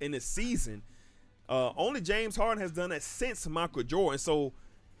game in a season. Only James Harden has done that since Michael Jordan. So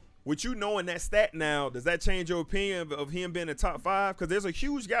with you knowing that stat now, does that change your opinion of him being in the top 5? Because there's a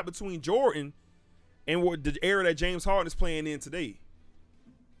huge gap between Jordan and what the era that James Harden is playing in today.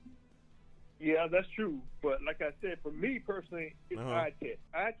 Yeah, that's true. But like I said, for me personally, it's eye test.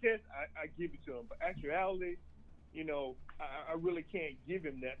 Eye test, I give it to him. But actuality, I really can't give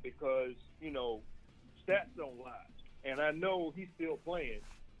him that because, stats don't lie. And I know he's still playing.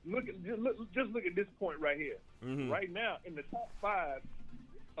 Just look at this point right here. Mm-hmm. Right now, in the top 5,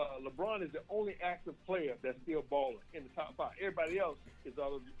 LeBron is the only active player that's still balling in the top 5. Everybody else is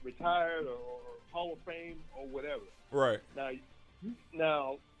either retired or Hall of Fame or whatever. Right.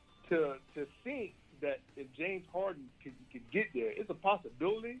 Now, to think that if James Harden could get there, it's a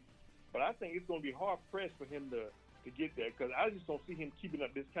possibility, but I think it's going to be hard pressed for him to get there because I just don't see him keeping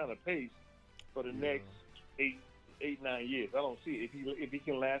up this kind of pace for the next 8-9 years. I don't see it if he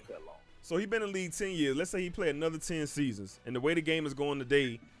can last that long. So he's been in the league 10 years. Let's say he played another 10 seasons, and the way the game is going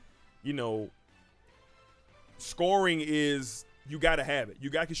today, scoring is you got to have it. You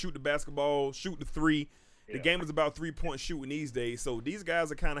got to shoot the basketball, shoot the three. The game is about 3-point shooting these days. So these guys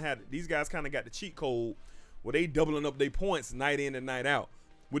kind of got the cheat code where they doubling up their points night in and night out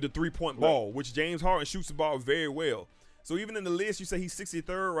with the 3-point ball, which James Harden shoots the ball very well. So even in the list, you say he's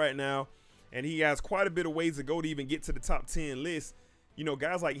 63rd right now, and he has quite a bit of ways to go to even get to the top 10 list.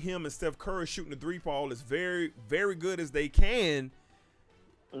 Guys like him and Steph Curry shooting the 3-ball as very, very good as they can.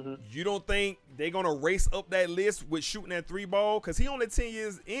 Mm-hmm. You don't think they're going to race up that list with shooting that 3-ball? Because he only 10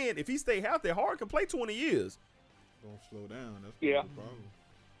 years in. If he stay healthy, Harden can play 20 years. Don't slow down. That's the problem.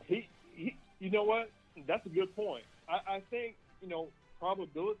 He, you know what? That's a good point. I think,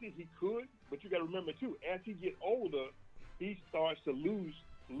 probability he could, but you got to remember, too, as he gets older, he starts to lose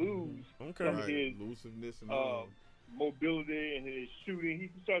some of his elusiveness and mobility and his shooting. He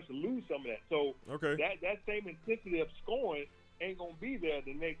starts to lose some of that. So that same intensity of scoring ain't going to be there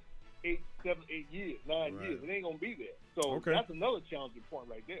the next 9 years. It ain't going to be there. So that's another challenging point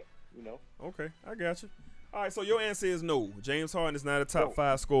right there, Okay, I got you. All right, so your answer is no. James Harden is not a top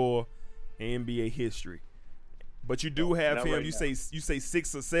 5 scorer in NBA history. But you do have him, you say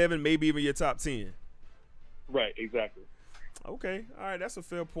 6 or 7, maybe even your top 10. Right, exactly. Okay, all right, that's a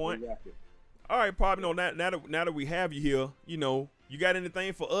fair point. Exactly. All right, Pop, now that we have you here, you got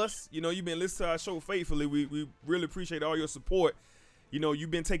anything for us? You've been listening to our show faithfully. We really appreciate all your support.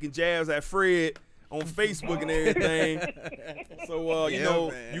 You've been taking jabs at Fred on Facebook and everything. So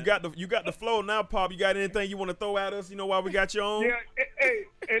man. you got the flow now, Pop. You got anything you want to throw at us? While we got you on? Yeah.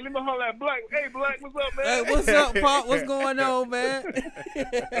 Hey, let me holler at Black. Hey, Black, what's up, man? Hey, what's up, Pop? What's going on, man?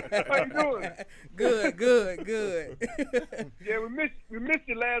 How you doing? Good. Yeah, we missed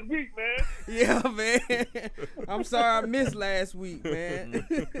you last week, man. Yeah, man. I'm sorry I missed last week, man.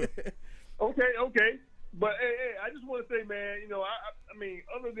 Okay. But hey, I just want to say, man, I mean,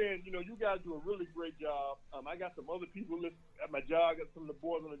 other than you guys do a really great job. I got some other people at my job. I got some of the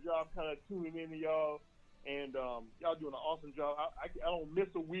boys on the job kind of tuning in to y'all, and y'all doing an awesome job. I don't miss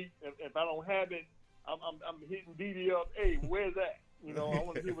a week. If I don't have it, I'm hitting DD up. Hey, where's that? I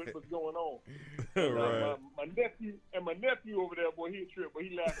want to hear what's going on. And, right. my nephew over there, boy, he a trip, but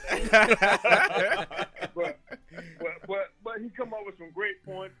he laughing at me. but he come up with some great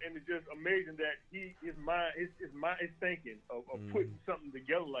points, and it's just amazing that his thinking of putting something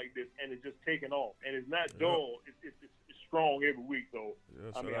together like this, and it's just taking off, and it's not dull. It's strong every week. So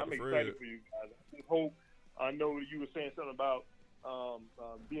I'm excited for you guys. I just hope. I know you were saying something about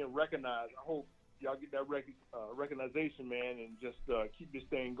being recognized. I hope y'all get that recognition, man, and just keep this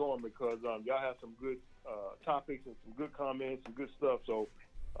thing going because y'all have some good topics and some good comments and good stuff. So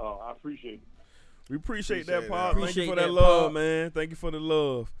I appreciate it. We appreciate that, Pop. Thank you for that love, Pop. Man. Thank you for the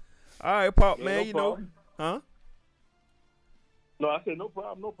love. All right, Pop, man. No huh? No, I said no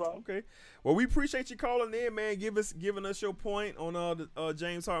problem. Okay. Well, we appreciate you calling in, man. Giving us your point on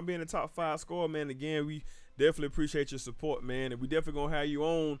James Harden being the top 5 scorer, man. Again, we definitely appreciate your support, man, and we definitely gonna have you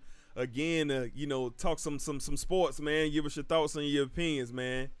on again to talk some sports, man. Give us your thoughts and your opinions,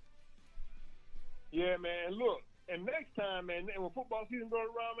 man. Yeah, man. Look, And next time, man, and when football season goes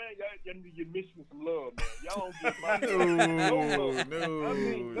around, man, y'all need to get Michigan some love, man. Y'all don't get my no love. No. I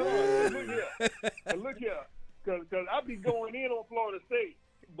mean, look here, because I be going in on Florida State,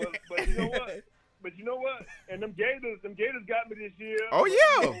 but you know what? But you know what? And them Gators got me this year. Oh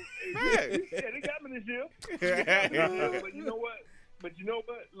yeah, yeah, they got me this year. But you know what?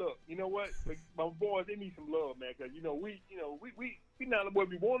 Look, you know what? My boys, they need some love, man. Because we not where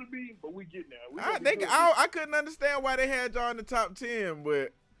we want to be, but we get there. I couldn't understand why they had y'all in the top 10,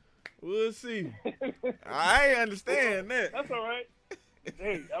 but we'll see. I ain't understand that. That's all right.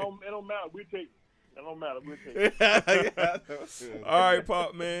 Hey, it don't matter. We'll take it. It don't matter. We'll take it. All right,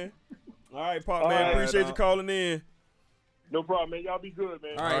 Pop, man. Appreciate you calling in. No problem, man. Y'all be good,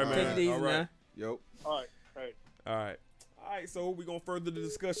 man. All right, man. take it easy, All right. man. Yep. All right. All right, so we're going to further the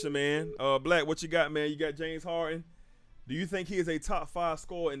discussion, man. Black, what you got, man? You got James Harden. Do you think he is a top 5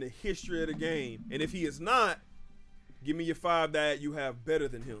 scorer in the history of the game? And if he is not, give me your 5 that you have better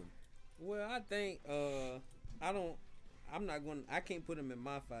than him. Well, I think I can't put him in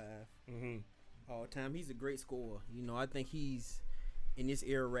my 5 all time. He's a great scorer. I think he's in this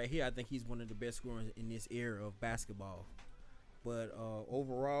era right here. I think he's one of the best scorers in this era of basketball. But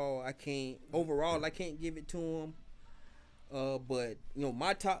overall, I can't give it to him. But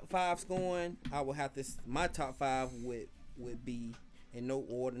my top 5 scoring, I would have to. My top 5 would be in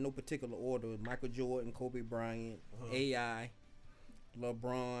no particular order: Michael Jordan, Kobe Bryant, AI,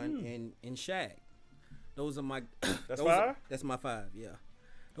 LeBron, and Shaq. Those are my. That's 5. That's my 5. Yeah,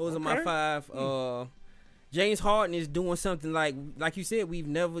 those are my 5. James Harden is doing something like you said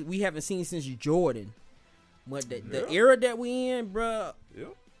we haven't seen since Jordan. But the era that we in, bruh. Yeah.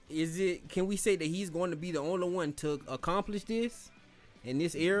 Can we say that he's going to be the only one to accomplish this in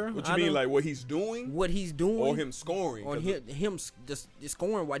this era? What you mean, like what he's doing? What he's doing, or him scoring, or him just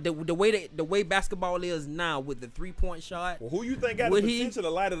scoring? The way basketball is now with the 3-point shot. Well, who you think got the potential to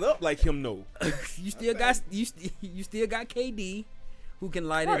light it up like him? No, you still got KD, who can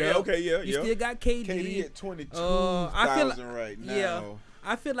light it up. Okay, yeah, you still got KD. KD at 22,000 right now. Yeah.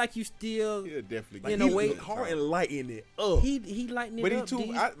 I feel like you still, definitely in a way, Harden lighting it up. He lighting it up.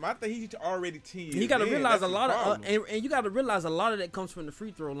 But I think he's already 10 years. He got to realize a lot of, and you got to realize a lot of that comes from the free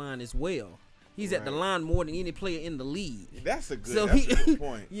throw line as well. He's at the line more than any player in the league. That's a good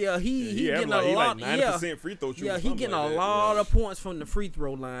point. Yeah, he getting a lot. 90% free throw shooting. Yeah, he getting a lot of points from the free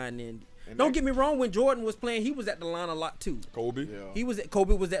throw line. And don't get me wrong, when Jordan was playing, he was at the line a lot too. Kobe was at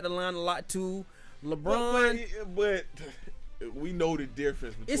the line a lot too. LeBron, but we know the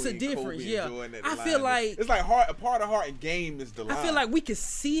difference between it's a difference, Kobe and Jordan at the I line. feel like it's like a part of Harden game is the line. I feel like we can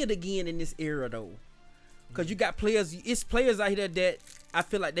see it again in this era though, because you got players. It's players out here that I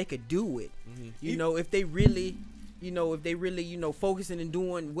feel like they could do it. If they really, focusing and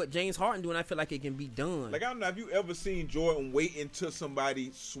doing what James Harden doing, I feel like it can be done. Like, I don't know, have you ever seen Jordan wait until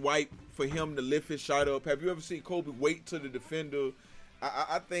somebody swipe for him to lift his shot up? Have you ever seen Kobe wait till the defender?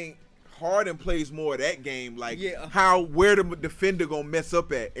 I think Harden plays more of that game, like where the defender gonna mess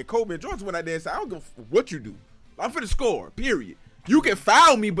up at. And Kobe and Jordan went out there and said, I don't give a what you do. I'm finna score, period. You can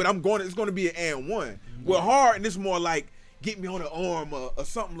foul me, but it's gonna be an and one. Well, Harden, it's more like get me on the arm or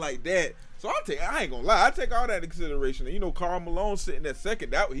something like that. So I ain't gonna lie, I take all that into consideration. And Karl Malone sitting at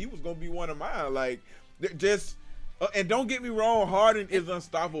second, he was gonna be one of mine. Like, just and don't get me wrong, Harden is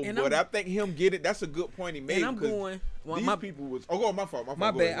unstoppable, but I think him get it. That's a good point he made. And I'm going. These people was. Oh, my fault. My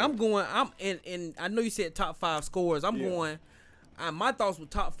bad. I'm going. And I know you said top 5 scorers. I'm going. My thoughts were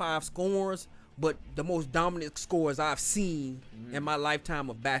top 5 scorers, but the most dominant scorers I've seen in my lifetime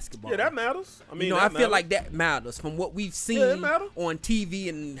of basketball. Yeah, that matters. I mean, I feel like that matters from what we've seen on TV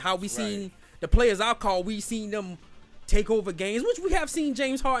and how we seen the players we've seen them take over games, which we have seen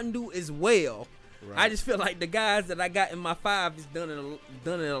James Harden do as well. Right. I just feel like the guys that I got in my 5 has done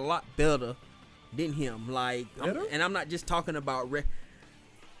it a lot better than him. Like, I'm not just talking about.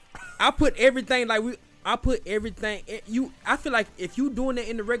 I put everything I feel like if you doing that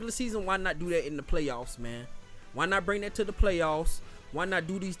in the regular season, why not do that in the playoffs, man? Why not bring that to the playoffs? Why not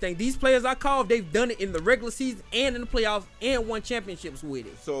do these things? These players I call, they've done it in the regular season and in the playoffs and won championships with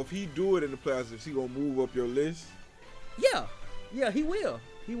it. So if he do it in the playoffs, is he gonna move up your list? Yeah, he will.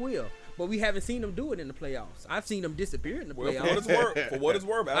 But we haven't seen him do it in the playoffs. I've seen him disappear in the playoffs. For what it's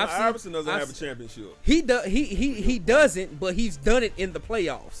worth, Allen Iverson doesn't have a championship. He doesn't, but he's done it in the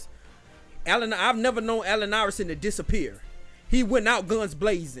playoffs. I've never known Allen Iverson to disappear. He went out guns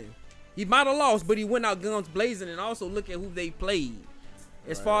blazing. He might have lost, but he went out guns blazing. And also look at who they played.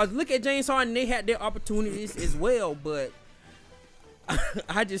 As far as look at James Harden, they had their opportunities as well, but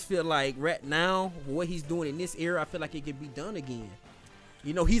I just feel like right now, what he's doing in this era, I feel like it can be done again.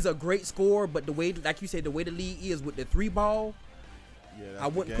 You know, he's a great scorer, but the way, like you said, the way the league is with the 3-ball, I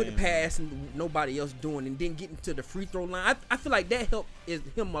wouldn't put it past nobody else doing. And then getting to the free throw line, I feel like that helped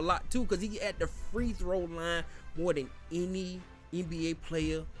him a lot too, because he at the free throw line more than any NBA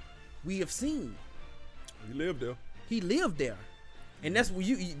player we have seen. He lived there. And that's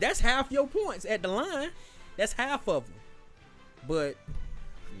that's half your points at the line. That's half of them. But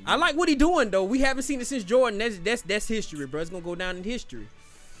I like what he doing though. We haven't seen it since Jordan. That's history, bro. It's gonna go down in history.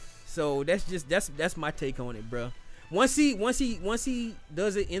 So that's my take on it, bro. Once he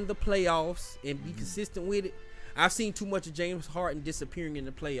does it in the playoffs and be consistent with it, I've seen too much of James Harden disappearing in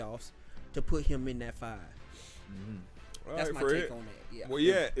the playoffs to put him in that 5. That's my take on that. Yeah. Well,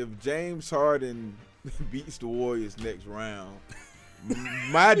 yeah, if James Harden beats the Warriors next round,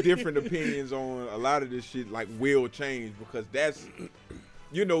 my different opinions on a lot of this shit like will change, because that's,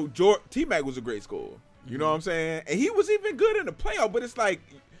 you know, T-Mac was a great scorer. You know what I'm saying? And he was even good in the playoff, but it's like,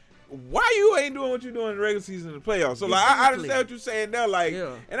 why you ain't doing what you doing in the regular season in the playoffs? So, like, I understand what you're saying there. Like,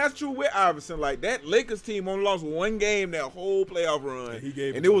 and that's true with Iverson. Like, that Lakers team only lost one game that whole playoff run.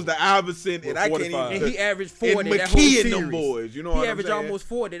 And it was the Iverson, and I can't even. And he averaged 40 and that whole series. And them boys, you know what I'm saying? He averaged almost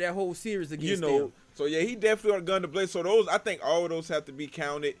 40 that whole series against them. So, yeah, he definitely on a gun to play. So, I think all of those have to be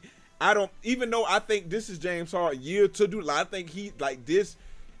counted. Even though I think this is James Harden's year to do, like, I think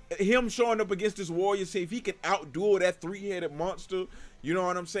him showing up against this Warriors team, if he can outdo that 3-headed monster, you know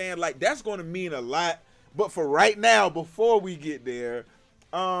what I'm saying? Like, that's going to mean a lot. But for right now, before we get there,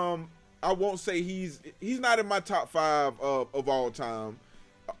 I won't say he's not in my top 5 of all time.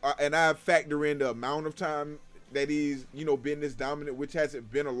 And I factor in the amount of time that he's, you know, been this dominant, which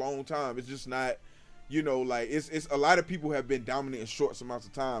hasn't been a long time. It's just not, you know, like, it's a lot of people have been dominant in short amounts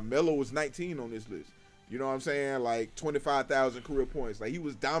of time. Melo was 19 on this list. You know what I'm saying? Like 25,000 career points. Like, he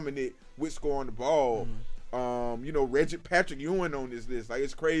was dominant with scoring the ball. You know, Patrick Ewing on this list. Like,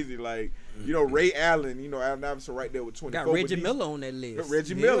 it's crazy. Like, you know, Ray Allen, you know, Allen Iverson right there with 24. Got Reggie Miller on that list.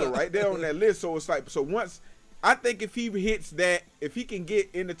 Reggie Miller right there on that list. So it's like, so once, I think if he hits that, if he can get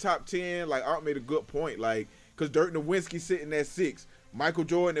in the top 10, like Art made a good point, like, because Dirk Nowitzki sitting at 6, Michael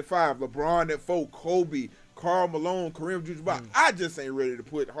Jordan at 5, LeBron at 4, Kobe, Karl Malone, Kareem Abdul-Jabbar. I just ain't ready to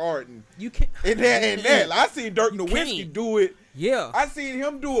put Harden in that. Like, I seen Dirk Nowitzki do it. Yeah. I seen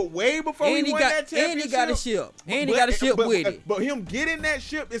him do it way before he won that championship. And he got a ship. And he got a ship with it. But him getting that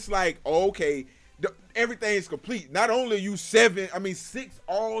ship, it's like, okay, everything's complete. Not only are you 6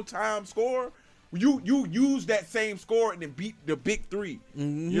 all-time scorer, you use that same score and then beat the big 3.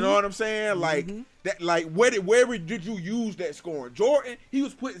 You know what I'm saying? Like, that. Like, where did you use that scoring? Jordan, he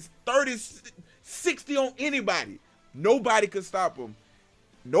was putting 30, 60 on anybody. Nobody could stop him.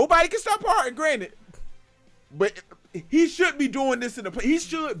 Nobody can stop Harden, granted. But he should be doing this in the play. He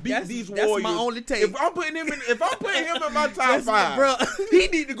should beat these Warriors. That's my only take. If I'm putting him in my top 5, bro, he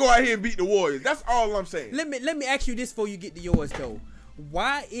need to go out here and beat the Warriors. That's all I'm saying. Let me ask you this before you get to yours though.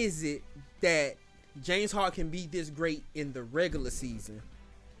 Why is it that James Harden can be this great in the regular season,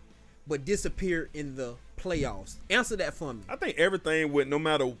 but disappear in the playoffs? Answer that for me. I think everything with, no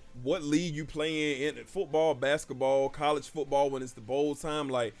matter what league you play in football, basketball, college football, when it's the bowl time,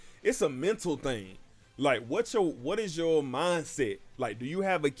 like, it's a mental thing. Like, what is your mindset? Like, do you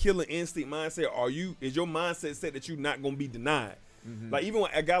have a killer instinct mindset? Is your mindset set that you're not gonna be denied? Like, even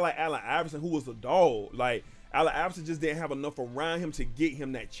when a guy like Allen Iverson, who was a dog, like, Allen Iverson just didn't have enough around him to get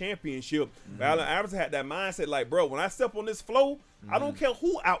him that championship. But Allen Iverson had that mindset, like, bro, when I step on this floor, I don't care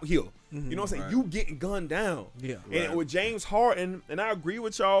who out here. You know what I'm saying? You getting gunned down. Yeah. And with James Harden, and I agree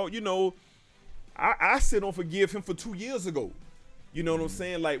with y'all, you know, I still don't forgive him for 2 years ago. You know what I'm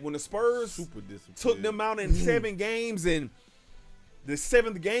saying? Like, when the Spurs took them out in 7 games, and the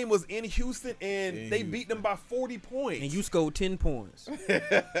 7th game was in Houston, and they beat them by 40 points. And you scored 10 points.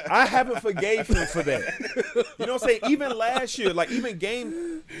 I haven't forgave him for that. You know what I'm saying? Even last year, like, even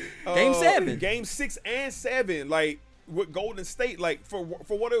game 7. Game 6 and 7, like, with Golden State, like, for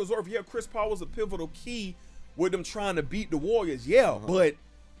what it was worth, yeah, Chris Paul was a pivotal key with them trying to beat the Warriors. Yeah, but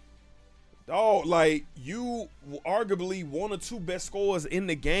dog, like, you arguably one or two best scorers in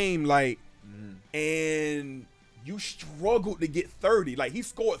the game, like, and you struggled to get 30. Like, he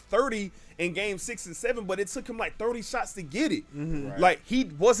scored 30 in game 6 and 7, but it took him like 30 shots to get it. Right. Like, he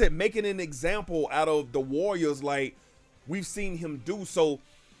wasn't making an example out of the Warriors like we've seen him do. So,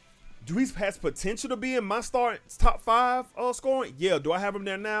 do he has potential to be in my top 5 scoring? Yeah. Do I have him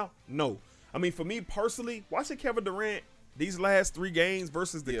there now? No. I mean, for me personally, watching Kevin Durant these last 3 games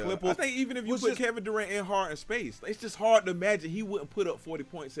versus the Clippers. I think even if you put Kevin Durant in Harden space, it's just hard to imagine he wouldn't put up 40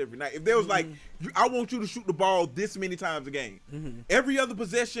 points every night. If there was like, I want you to shoot the ball this many times a game. Every other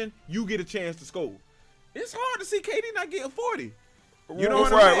possession, you get a chance to score. It's hard to see KD not getting 40. You know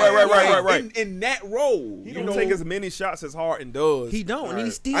what I'm saying? Right. In that role, He don't take as many shots as Harden does. He don't. And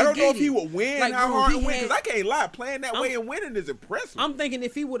he still. I don't know if get he it. would win Like, how bro, Harden he win, had- because I can't lie. Playing that way and winning is impressive. I'm thinking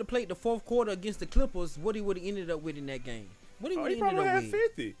if he would have played the fourth quarter against the Clippers, what he would have ended up with in that game. What he would He have ended probably up had with.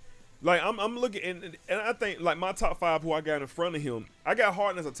 50. Like I'm looking and I think like my top 5 who I got in front of him, I got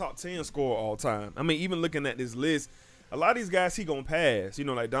Harden as a top 10 scorer all time. I mean, even looking at this list, a lot of these guys he gonna pass. You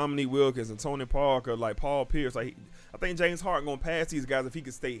know, like Dominique Wilkins and Tony Parker, like Paul Pierce. Like I think James Harden gonna pass these guys if he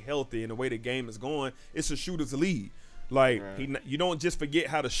can stay healthy. And the way the game is going, it's a shooter's lead. Like you don't just forget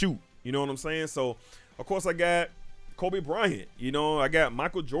how to shoot. You know what I'm saying? So of course I got Kobe Bryant. You know, I got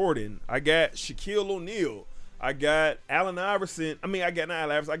Michael Jordan. I got Shaquille O'Neal. I got Allen Iverson. I mean, I got not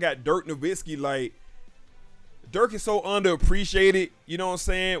Allen Iverson. I got Dirk Nowitzki. Like, Dirk is so underappreciated. You know what I'm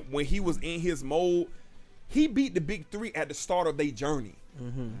saying? When he was in his mode, he beat the big three at the start of their journey.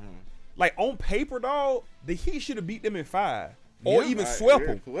 Like, on paper, dog, the Heat should have beat them in 5. Or even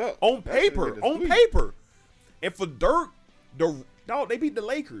swept them. On paper. And for Dirk, they beat the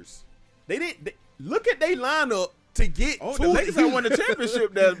Lakers. They didn't. Look at their lineup. To get to the Lakers had won the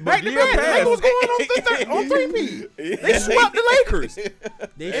championship that back to back. The Lakers was going on 3-peat. They swept the Lakers.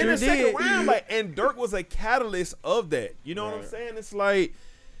 They in sure the second did. round, like, and Dirk was a catalyst of that. You know what I'm saying? It's like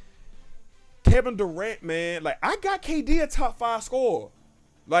Kevin Durant, man. Like, I got KD a top 5 scorer.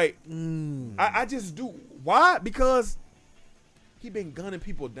 Like, I just do. Why? Because he been gunning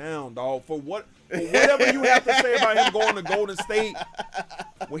people down, dog. For whatever you have to say about him going to Golden State,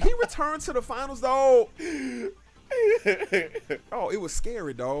 when he returned to the finals, dog. Oh, it was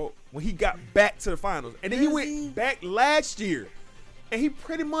scary, dog. When he got back to the finals, and then he went back last year, and he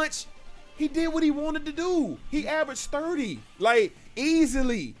pretty much did what he wanted to do. He averaged 30, like,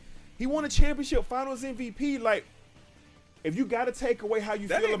 easily. He won a championship, Finals MVP. Like, if you got to take away how you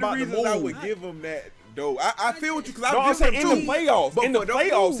feel about the move, I would give him that. Though I feel what you, because I'm saying in the playoffs. But in the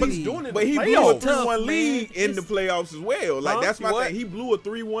playoffs, he's doing it. But he blew a 3-1 lead in the playoffs as well. Like that's my thing. He blew a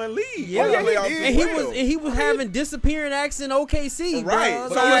 3-1 lead. Yeah, he was having disappearing acts in OKC, right?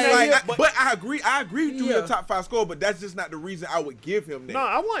 Bro. So it's like, but I agree with you, your top 5 scorer. But that's just not the reason I would give him that. No,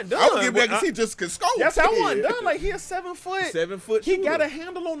 I wasn't done. I would give that because he just could score. That's how I wasn't done. Like, he a 7 foot. 7 foot. He got a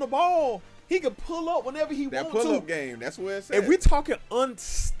handle on the ball. He could pull up whenever he wants to. That pull-up game, that's where it's at. If we talking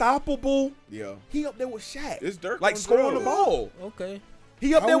unstoppable, he up there with Shaq. It's Dirk. Like, scoring the ball. Okay.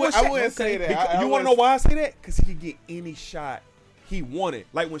 He up there with Shaq. I wouldn't say that. You want to know why I say that? Because he could get any shot he wanted.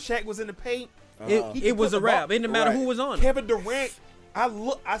 Like, when Shaq was in the paint, it was a wrap. It didn't matter who was on it. Kevin Durant,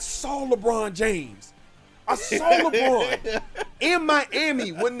 I saw LeBron James. I saw LeBron in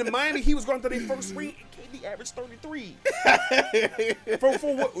Miami when the Miami Heat was going through their first ring. He averaged 33. for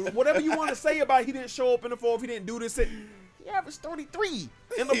whatever you want to say about he didn't show up in the fourth, he didn't do this. He averaged 33.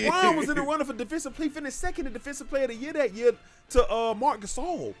 And LeBron was in the runner for defensive play, finished second in defensive player of the year that year to Marc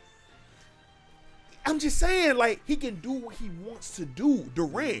Gasol. I'm just saying, like, he can do what he wants to do.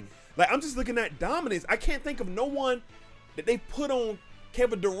 Durant. Like, I'm just looking at dominance. I can't think of no one that they put on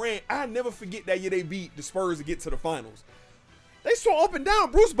Kevin Durant. I never forget that year they beat the Spurs to get to the finals. They saw up and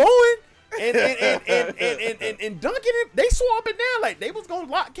down Bruce Bowen. And Duncan, they saw up and down like they was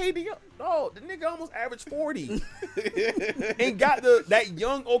gonna lock KD up. No, the nigga almost averaged 40, and got that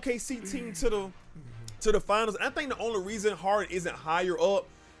young OKC team to the finals. And I think the only reason Harden isn't higher up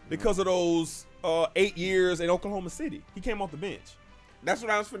because of those 8 years in Oklahoma City. He came off the bench. That's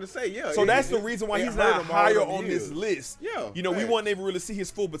what I was finna say, yeah. So that's the reason why he's not higher on years. this list. Yeah. You know, we weren't able to really see his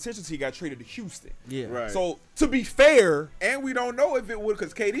full potential until he got traded to Houston. Yeah. Right. So, to be fair. And we don't know if it would,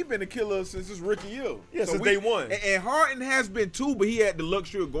 because KD been a killer since his rookie year. Yeah, since day one. And Harden has been too, but he had the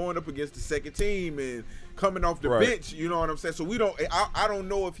luxury of going up against the second team and coming off the bench, you know what I'm saying? So we don't, I don't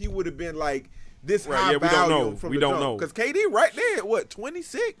know if he would have been like this high value from the jump. Because KD right there at what,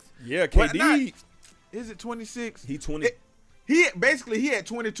 26? Yeah, KD. Is it 26? He 20. He had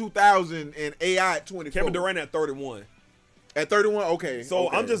 22,000 and AI at 24. Kevin Durant at 31. At 31, okay.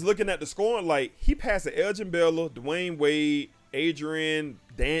 So I'm just looking at the scoring. Like, he passed to Elgin Baylor, Dwayne Wade, Adrian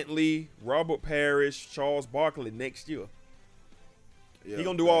Dantley, Robert Parrish, Charles Barkley next year. Yeah, he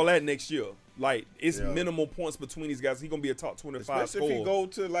gonna do all that next year. Like, it's minimal points between these guys. He gonna be a top 25 Especially scorer. if he go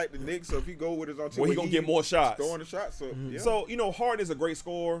to like the Knicks, or if he go with his own team, well, he gonna get more shots. Throwing the shots. So, So, you know, Harden is a great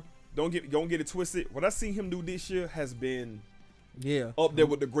scorer. Don't get it twisted. What I seen him do this year has been up there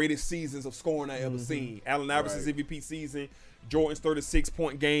with the greatest seasons of scoring I ever seen. Allen Iverson's MVP season, Jordan's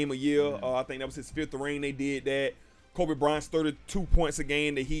 36-point game a year. I think that was his 5th reign. They did that. Kobe Bryant's 32 points a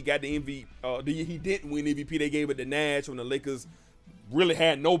game that he got the MVP. He didn't win MVP. They gave it to Nash when the Lakers really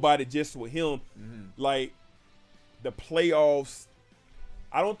had nobody just with him. Like, the playoffs,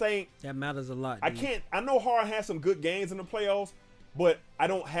 I don't think that matters a lot. I know Harden had some good games in the playoffs, but I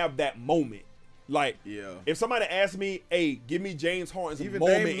don't have that moment. Like, if somebody asked me, "Hey, give me James Harden's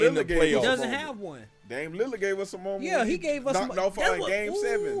moment in the playoffs," he doesn't have one. Dame Lillard gave us a moment. Yeah, he gave us dunked off in Game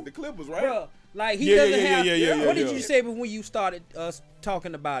 7, the Clippers, right? Bruh, like he doesn't have. Yeah, what did you say when you started us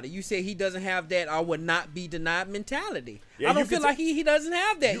talking about it? You said he doesn't have that "I would not be denied" mentality. I don't feel like he doesn't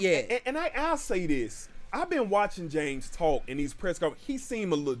have that yet. And I'll say this: I've been watching James talk in these press conferences. He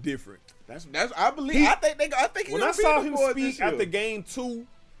seemed a little different. That's I believe. I think when I saw him speak after Game 2.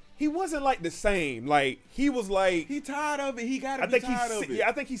 He wasn't like the same. Like he was like he tired of it. He gotta be tired of it. Yeah,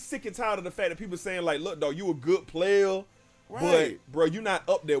 I think he's sick and tired of the fact that people saying like, "Look, dog, you a good player, right. but bro, you're not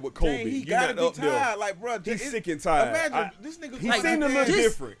up there with Kobe. He you're gotta not be up tired. there." Like, bro, he's sick and tired. Imagine this nigga. He seemed a little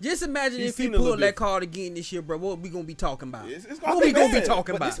different. Just imagine if he pulled that card again this year, bro. What we gonna be talking about? What we gonna be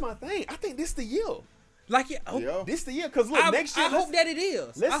talking about? This is my thing. I think this the year. Like this the year, because look, next year. I hope that it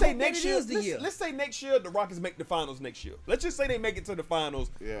is. Let's say next year. Let's say next year the Rockets make the finals next year. Let's just say they make it to the finals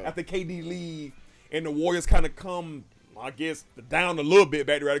after KD leave and the Warriors kind of come, I guess, down a little bit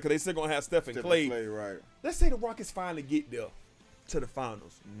back to because they still gonna have Steph and Clay. Right. Let's say the Rockets finally get there to the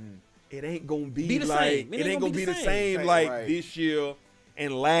finals. It ain't gonna be like it ain't gonna be the same like this year.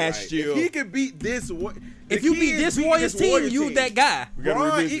 And last year, if he could beat this, if you beat this Warriors team, you that guy.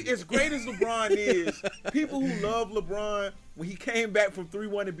 LeBron, as great as LeBron is, people who love LeBron, when he came back from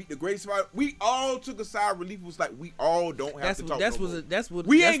 3-1 and beat the greatest fight, we all took a sigh of relief. Was like we all don't have to talk.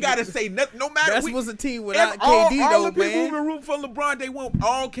 We ain't got to say nothing. No matter. That was a team without KD all though, the people who been rooting for LeBron, they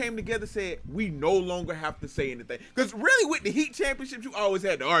all came together, said we no longer have to say anything. Because really, with the Heat championships, you always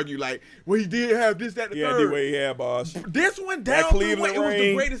had to argue like, well, he did have this, that, the third. Yeah, boss. This one down Cleveland, it was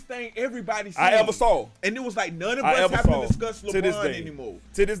the greatest thing everybody seen. I ever saw. And it was like none of us have to discuss LeBron anymore.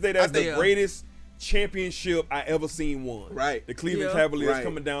 To this day, that's the greatest championship I ever seen won. Right. The Cleveland Cavaliers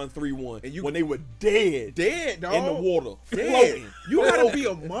coming down 3-1. And when they were dead, dog. In the water. Floating. You gotta be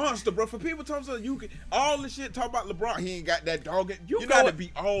a monster, bro. For people talking about you can all the shit talk about LeBron, he ain't got that dog. You gotta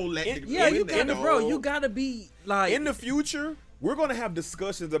be all that. You gotta be like in the future. We're gonna have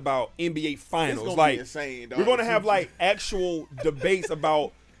discussions about NBA finals. It's like be insane, dog. We're gonna have like actual debates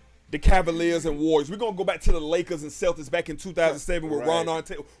about the Cavaliers and Warriors. We're going to go back to the Lakers and Celtics back in 2007 with Ron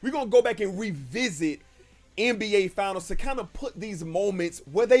Artest. We're going to go back and revisit NBA finals to kind of put these moments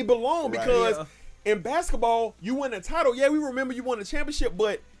where they belong. Because in basketball, you win a title. Yeah, we remember you won a championship,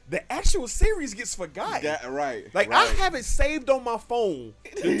 but the actual series gets forgotten. Like, I have it saved on my phone.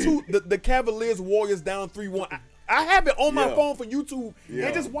 The Cavaliers Warriors down 3-1. I have it on my phone for YouTube.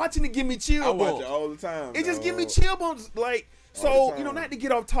 And just watching it give me chill bumps. I watch it all the time. It just give me chill bumps. Like, so, not to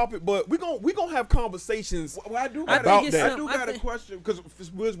get off topic, but we gonna have conversations I do about that. I do got a question,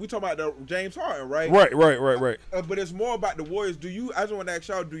 because we talking about the James Harden, right? Right. But it's more about the Warriors. I just want to ask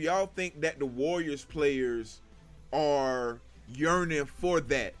y'all, do y'all think that the Warriors players are yearning for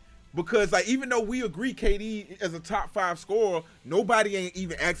that? Because, like, even though we agree KD as a top 5 scorer, nobody ain't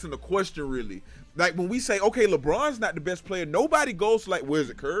even asking the question, really. Like, when we say, okay, LeBron's not the best player, nobody goes to, like, where is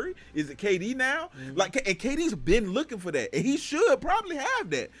it, Curry? Is it KD now? Mm-hmm. Like, and KD's been looking for that, and he should probably have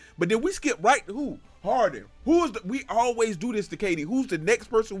that. But then we skip right to who? Harden. We always do this to KD. Who's the next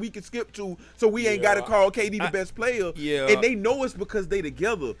person we can skip to so we ain't got to call KD the best player? Yeah. And they know it's because they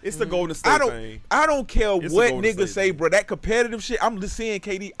together. It's the Golden State thing. I don't care what niggas say, bro. That competitive shit, I'm just seeing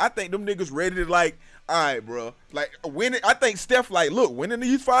KD. I think them niggas ready to, like, all right, bro. Like, winning. I think Steph, like, look, winning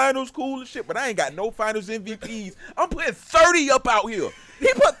these finals cool and shit, but I ain't got no finals MVPs. I'm putting 30 up out here.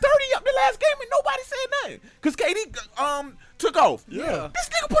 He put 30 up the last game and nobody said nothing. Because KD took off. Yeah. This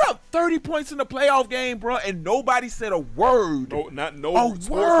nigga put up 30 points in the playoff game, bro, and nobody said a word. No sports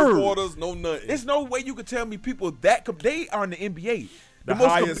reporters, no nothing. There's no way you could tell me people that they are in the NBA. The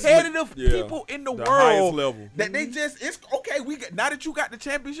most competitive people in the world. Highest level. That they just, it's okay. Now that you got the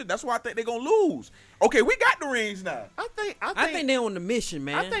championship, that's why I think they're gonna lose. Okay, we got the rings now. I think they're on the mission,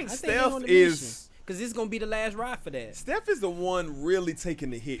 man. I think Steph is, because this is gonna be the last ride for that. Steph is the one really taking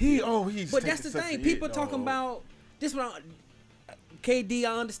the hit. But that's the thing. People talking about this one. KD,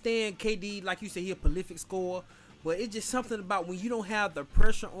 I understand KD, like you said, he a prolific scorer. But it's just something about when you don't have the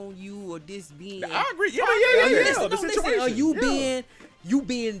pressure on you or this being. I agree. Yeah. You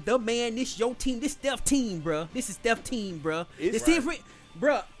being the man. This your team. This Steph team, bro. This is Steph team, bro. It's different,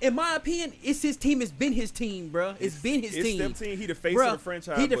 bro. In my opinion, it's his team. It's been his team, bro. It's been his team. Steph team. He the face of the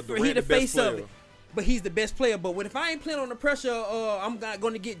franchise. He the face of it. But he's the best player. But if I ain't playing on the pressure, I'm not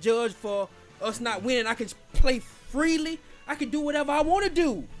going to get judged for us not winning. I can play freely. I can do whatever I want to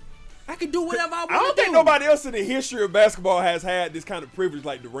do. I can do whatever I want to I do. don't think nobody else in the history of basketball has had this kind of privilege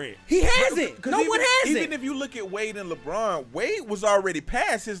like Durant. He hasn't. No one has Even if you look at Wade and LeBron, Wade was already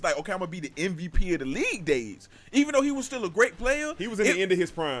past his okay, I'm gonna be the MVP of the league days. Even though he was still a great player, He was in the end of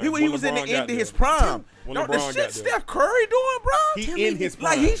his prime. He was in the end of his prime. When No, LeBron the got shit there. Steph Curry doing, bro. He in his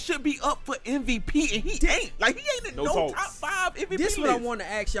prime. Like he should be up for MVP, and he ain't. Like he ain't in No no talks. top 5 MVP. This is what I want to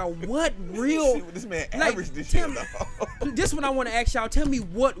ask y'all. What real? See what this man like, averaged this tell year. me- This is what I want to ask y'all. Tell me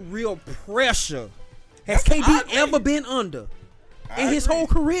what real pressure has KD agree. ever been under in his agree. whole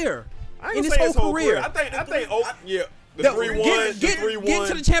career? I ain't In gonna his say whole career. I think. The That- 3-1. The get 3-1.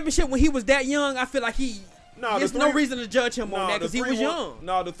 to the championship when he was that young. I feel like No, there's the no 3 reason to judge him on that because he was 3-1 young.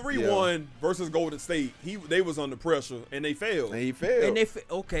 No, the 3-1 versus Golden State, they was under pressure and they failed. And he failed. And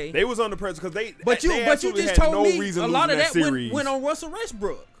okay. They was under pressure because they. But you absolutely just had told no me reason a lot of losing that series. went on Russell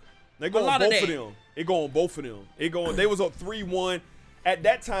Westbrook. They go a on lot of both of that. them. It go on both of them. They was up 3-1 at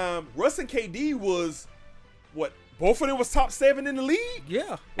that time. Russ and KD was what? Both of them was top 7 in the league.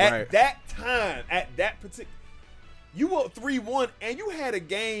 Yeah. At Right. that time, at that particular, you up 3-1 and you had a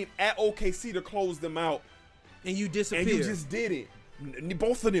game at OKC to close them out, And you disappeared. and you just did it.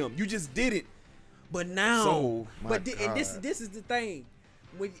 Both of them, you just did it. But now, So, my and this God. is the thing.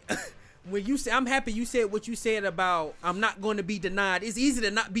 When when you say, I'm happy you said what you said about I'm not going to be denied. It's easy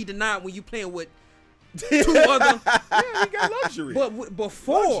to not be denied when you playing with two other. Yeah, he got luxury. But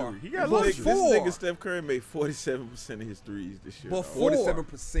before, Luxury. He got This luxury. nigga Steph Curry made 47% of his threes this year. Before.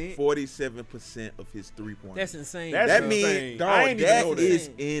 47%. 47% of his 3-pointers. That's insane. That's That bro. insane. means, I dog, ain't even know that that. is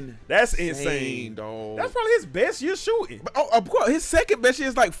insane. That's insane. dog. That's probably his best year shooting. Oh, of course, his second best year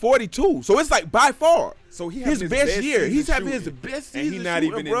is like 42. So it's like by far. So he his having best year. season He's having his shooting. best And season he not shooting,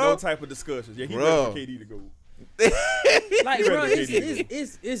 even in bro. no type of discussions. Yeah, he Bro. ready for KD to go. Like, He bro, ready for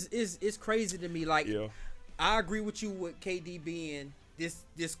KD. it's crazy to me. Like, Yeah. I agree with you with KD being this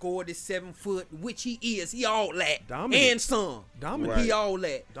score, this 7 foot, which he is. He all that. Dominant. And some. Dominant. He all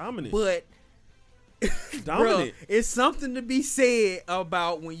that. Dominant. But Dominant. bruh, it's something to be said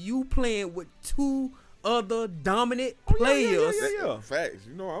about when you playing with two other dominant players. Yeah. Facts.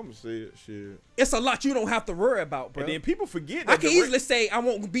 You know I'm gonna say it. Shit. It's a lot you don't have to worry about, bro. And then people forget that I can Durant- easily say I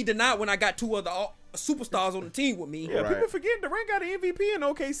won't be denied when I got two other superstars on the team with me. Yeah, Right. people forget Durant got an MVP in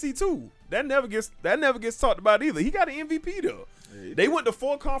OKC too. That never gets talked about either. He got an MVP though. Yeah, They went to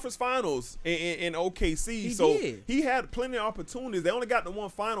 4 conference finals in OKC, He so did. he had plenty of opportunities. They only got the one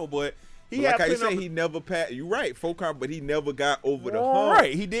final, but he But had like I plenty say, of he never passed. You right, but he never got over the hump.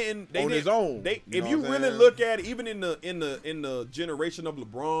 Right, he didn't. They on his didn't- own. They, You if know you what I'm really saying? look at it, even in the generation of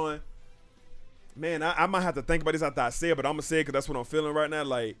LeBron, man, I might have to think about this after I say it, but I'm gonna say it because that's what I'm feeling right now.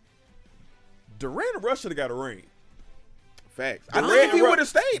 Like Durant and Russ should have got a ring. Facts. I Durant think if he and would have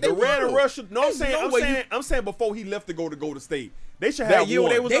stayed, they Durant and would've. Russ should. No, There's I'm saying before he left to go to State, they should That have year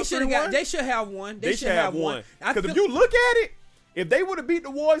one. they was They up should have 3-1? got. They should have one. They should have one. I Because if feel- you look at it, if they would have beat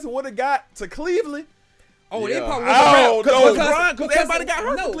the Warriors and would have got to Cleveland, Oh, they Yeah. probably Oh, was no, because everybody got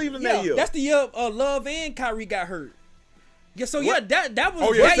hurt for Cleveland that year. That's the year Love and Kyrie got hurt. Yeah, so yeah, that was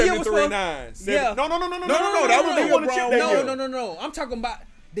oh yeah, that year was 73-9. for yeah. No. that was the won the LeBron chip won. that year. No. I'm talking about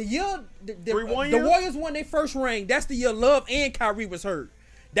the year the 3-1 the year? Warriors won their first ring. That's the year Love and Kyrie was hurt.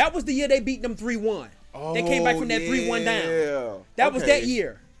 That was the year they beat them 3-1. They came back from that 3-1 down. Yeah. That was Okay. that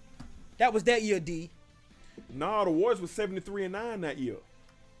year. That was that year, D. No, the Warriors was 73-9 that year.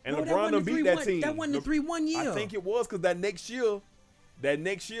 And No, that LeBron wasn't done the beat that 3-1 team. that wasn't the 3-1 year. I think it was because that next year,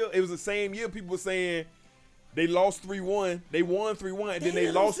 it was the same year. People were saying they lost 3-1, they won 3-1, and then they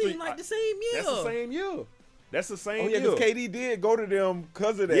Damn, lost seem 3. like the same year. That's the same year. That's the same Oh yeah, year. because KD did go to them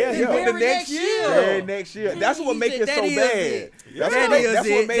because of that. Yeah, he went the next year. Very next year. That's what He make said it so that is bad. it. That's That what make is that's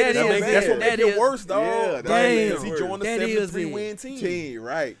it. what made That it so is bad. it. That's what That make it is- worse, dog. Yeah, Because Damn. he joined the That is 73 it. win team. Team,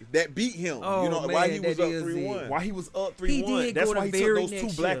 right? That beat him. Oh, you know man, why he was that up is 3-1. it. Why he was up He 3-1. did That's go why the he took very those two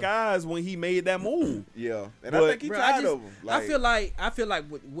next black year. eyes when he made that move. Yeah, and But- I think he Bro, tired of him. I feel like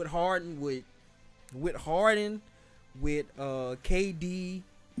with Harden, with KD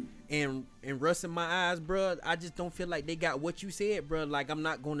and Russ in my eyes, bro. I just don't feel like they got what you said, bro. Like I'm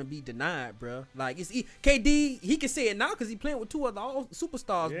not gonna be denied, bro. Like it's KD. He can say it now because he playing with two other all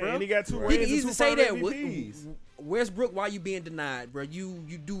superstars, Yeah, bro. and he got 2 He rings can and easily 2 say that. final MVPs. Westbrook, why you being denied, bro? You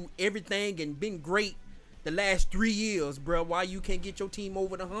do everything and been great the last 3 years, bro. Why you can't get your team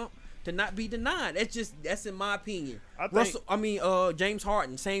over the hump to not be denied? That's in my opinion. I think- James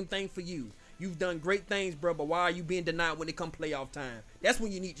Harden, same thing for you. You've done great things, bro, but why are you being denied when it come playoff time? That's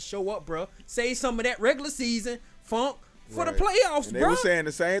when you need to show up, bro. Say some of that regular season, funk for the playoffs, and they bro. were saying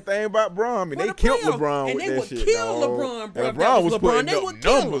the same thing about Bron. I mean, they killed LeBron with that shit. And they would kill LeBron, bro. And LeBron was putting they up would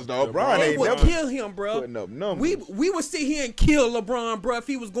kill numbers, him. dog. LeBron They ain't would never kill him, bro. putting up numbers. We would sit here and kill LeBron, bro, if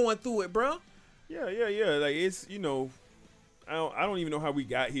he was going through it, bro. Yeah. Like it's I don't even know how we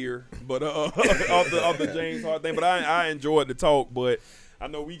got here, but off the James Harden thing. But I enjoyed the talk, but I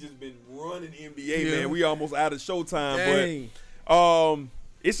know we just been running NBA, man. We almost out of showtime, but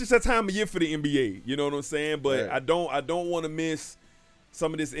it's just that time of year for the NBA. You know what I'm saying? But I don't want to miss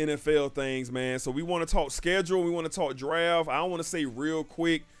some of this NFL things, man. So we want to talk schedule. We want to talk draft. I don't want to say real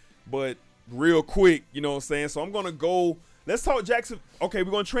quick, but real quick. You know what I'm saying? So I'm gonna go. Let's talk Jackson. Okay,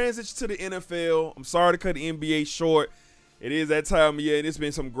 we're gonna transition to the NFL. I'm sorry to cut the NBA short. It is that time of year, and it's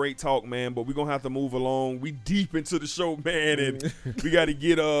been some great talk, man, but we're going to have to move along. We deep into the show, man, and we got to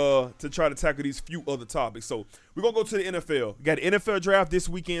get to try to tackle these few other topics. So we're going to go to the NFL. We got the NFL draft this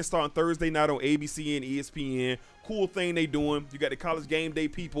weekend starting Thursday night on ABC and ESPN. Cool thing they doing. You got the College Game Day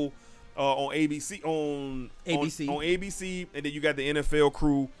people on ABC, on ABC, and then you got the NFL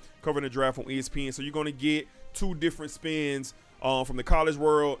crew covering the draft on ESPN. So you're going to get two different spins from the college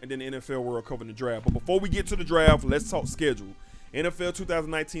world and then the NFL world covering the draft. But before we get to the draft, let's talk schedule. NFL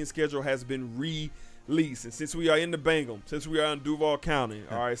 2019 schedule has been released. And since we are in the Bangham, since we are in Duval County,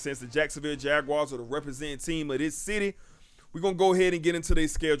 all right, since the Jacksonville Jaguars are the representing team of this city, we're going to go ahead and get into their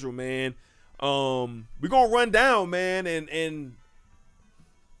schedule, man. We're going to run down, man, and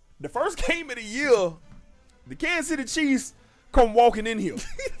the first game of the year, the Kansas City Chiefs come walking in here.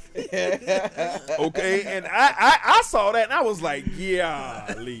 Okay, and I saw that and I was like,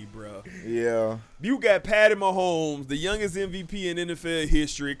 yeah, Lee, bro. Yeah. You got Patty Mahomes, the youngest MVP in NFL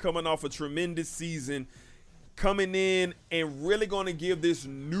history, coming off a tremendous season, coming in and really going to give this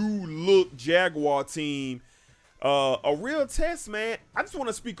new look Jaguar team a real test, man. I just want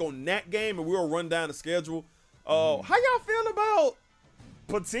to speak on that game and we'll run down the schedule. How y'all feel about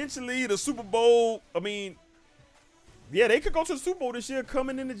potentially the Super Bowl? I mean, yeah, they could go to the Super Bowl this year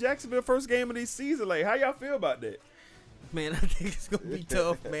coming into Jacksonville first game of this season. Like, how y'all feel about that? Man, I think it's going to be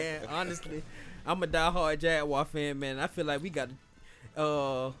tough, man. Honestly, I'm a diehard Jaguar fan, man. I feel like we got,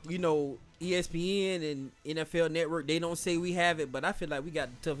 ESPN and NFL Network, they don't say we have it, but I feel like we got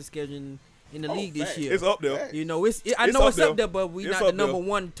the toughest schedule in the league this year. It's up there. I know it's up there, but we not the number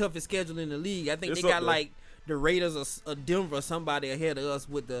one toughest schedule in the league. I think they got like the Raiders or Denver or somebody ahead of us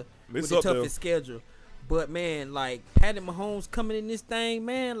with the toughest schedule. But, man, like, Patty Mahomes coming in this thing,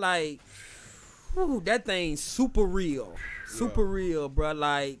 man, like, whew, that thing's super real. Super real, bro.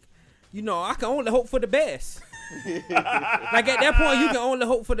 Like, I can only hope for the best. Like, at that point, you can only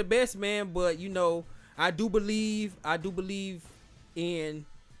hope for the best, man. But, I do believe in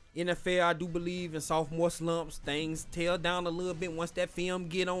NFL. I do believe in sophomore slumps. Things tail down a little bit once that film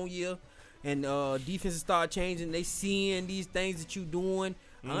get on you. And defenses start changing. They seeing these things that you doing.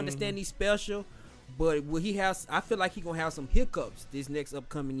 I understand he's special. But I feel like he's gonna have some hiccups this next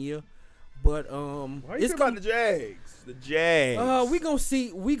upcoming year. But how you feel about the Jags? The Jags. We gonna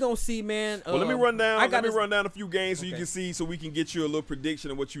see, man. Well, let me run down a few games so you can see, so we can get you a little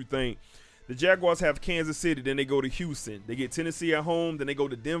prediction of what you think. The Jaguars have Kansas City, then they go to Houston. They get Tennessee at home, then they go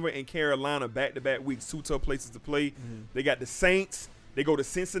to Denver and Carolina back-to-back weeks. Two tough places to play. They got the Saints. They go to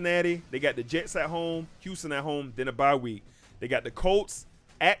Cincinnati. They got the Jets at home, Houston at home, then a bye week. They got the Colts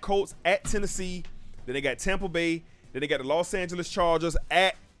at Tennessee. Then they got Tampa Bay. Then they got the Los Angeles Chargers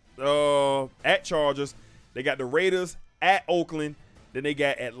at Chargers. They got the Raiders at Oakland. Then they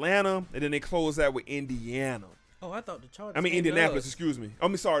got Atlanta, and then they close out with Indiana. Oh, I thought the Chargers. I mean Indianapolis. Excuse me.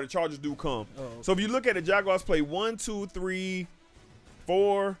 I'm sorry. The Chargers do come. Oh, okay. So if you look at the Jaguars, play 1, 2, 3,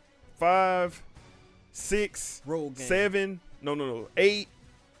 4, 5, 6, 7. No, 8.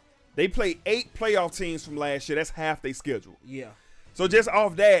 They play 8 playoff teams from last year. That's half their schedule. Yeah. So just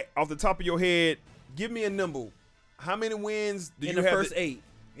off the top of your head, give me a number. How many wins do you have? In the first 8.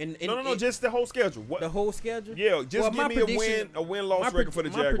 No, just the whole schedule. The whole schedule? Yeah, just give me a win-loss record for the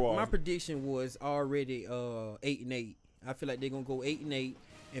Jaguars. My prediction was already 8-8. I feel like they're gonna go 8-8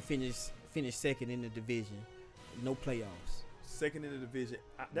 and finish second in the division. No playoffs. Second in the division.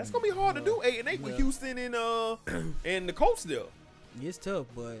 That's gonna be hard to do. 8-8 with Houston and the Colts still. It's tough,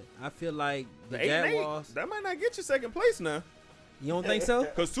 but I feel like the 8-8, Jaguars. that might not get you second place now. You don't think so?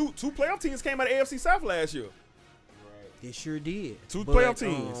 Because two playoff teams came out of AFC South last year. They sure did. Two playoff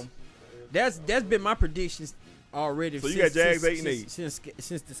teams. That's been my predictions already. So you got Jags 8-8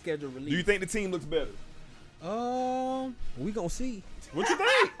 since the schedule released. Do you think the team looks better? We gonna see. What you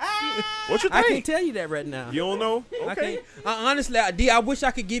think? I can't tell you that right now. You don't know? Okay. I can't. Honestly, I wish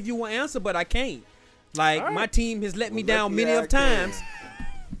I could give you an answer, but I can't. Like, my team has let me down many of times.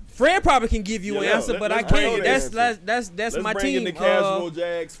 Fred probably can give you an answer, but I can't. That's my bring team. in the casual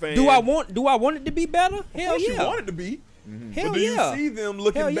Jags fan. Do I want it to be better? Hell yeah. You want it to be. Hell but do you see them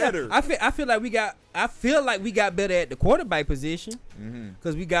looking better? I feel like we got better at the quarterback position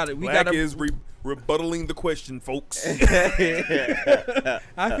because we got is rebuttaling the question, folks.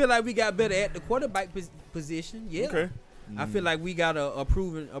 I feel like we got better at the quarterback position. Yeah. Okay. I feel like we got a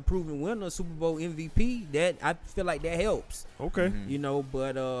proven winner, Super Bowl MVP. That I feel like that helps. Okay. You know,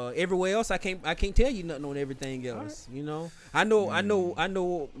 but everywhere else I can't tell you nothing on everything else. Right. You know. I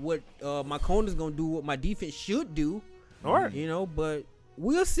know what my corner's gonna do, what my defense should do. All right. You know, but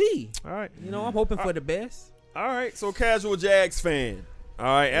we'll see. All right. You know, I'm hoping for the best. All right. So casual Jags fan. All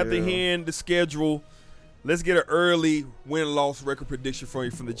right. After hearing the schedule, let's get an early win-loss record prediction from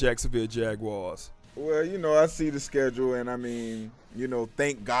you from the Jacksonville Jaguars. Well, you know, I see the schedule, and I mean, you know,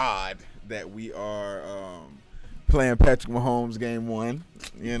 thank God that we are playing Patrick Mahomes game 1,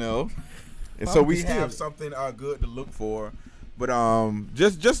 you know. And so we have something good to look for. But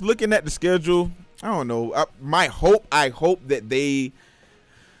just looking at the schedule, I don't know. I hope that they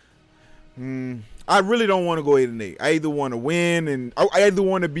I really don't want to go 8-8. I either want to win and I either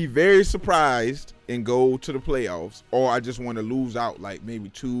want to be very surprised and go to the playoffs, or I just want to lose out like maybe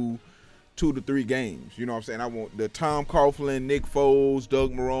 2 to 3 games. You know what I'm saying? I want the Tom Coughlin, Nick Foles,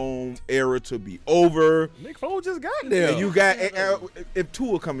 Doug Marrone era to be over. Nick Foles just got there. And you got if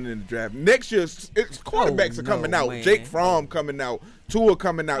Tua coming in the draft next year, quarterbacks are coming out. Man. Jake Fromm coming out. Tua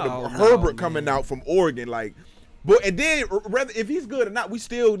coming out. Herbert coming out from Oregon. Like, but and then rather if he's good or not, he's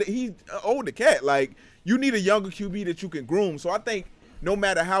an older cat. Like, you need a younger QB that you can groom. So I think no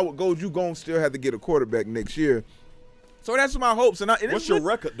matter how it goes, you gonna still have to get a quarterback next year. So that's my hopes. And what's your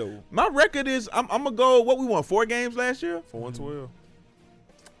record though? My record is I'm gonna go. What we won 4 games last year? 4-12.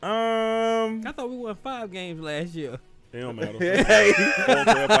 I thought we won 5 games last year. It don't matter.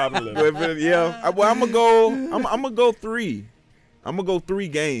 Yeah. Well, I'm gonna go. I'm gonna go 3. I'm gonna go 3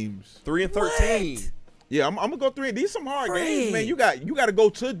 games. 3-13. What? Yeah, I'm gonna go 3. These some hard games, man. You got to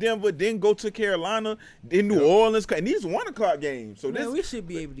go to Denver, then go to Carolina, then New Orleans, and these 1:00 games. So man, we should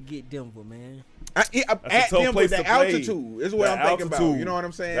be able to get Denver, man. At Denver, the altitude is what I'm thinking about. You know what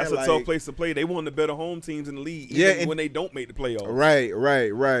I'm saying? That's a tough place to play. They one of the better home teams in the league, even when they don't make the playoffs.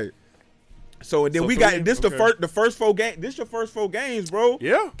 Right. So and then we got this the first 4 games. This your first 4 games, bro.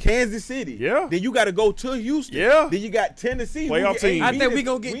 Yeah. Kansas City. Yeah. Then you got to go to Houston. Yeah. Then you got Tennessee. Playoff team. I think we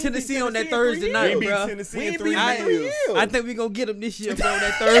gonna get Tennessee on that Thursday night, bro. Tennessee in 3 years. I think we gonna get them this year, bro.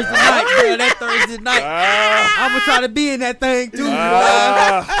 That Thursday night, bro. That Thursday night. I'm gonna try to be in that thing too, bro.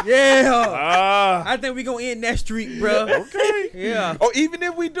 Yeah. I think we gonna end that streak, bro. Okay. Yeah. Oh, even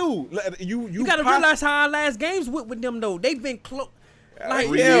if we do, you gotta realize how our last games went with them though. They've been close. Like,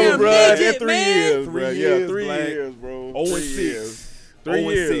 3 years, bro. Midget, 3 man. years, bro. 3 years, 3 Black. years, bro. 0-6. 3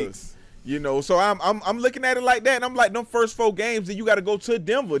 years. You know, so I'm looking at it like that, and I'm like, them first 4 games, then you got to go to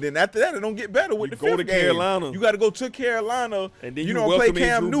Denver. Then after that, it don't get better with the 5th game. Carolina. You got to go to Carolina, and then you know, play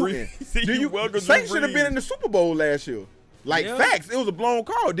Cam Newton. Saints should have been in the Super Bowl last year. Like, facts. It was a blown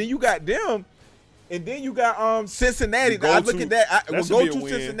call. Then you got them. And then you got Cincinnati. I look at that. Go to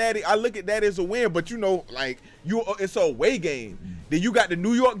Cincinnati. I look at that as a win. But you know, like it's a away game. Then you got the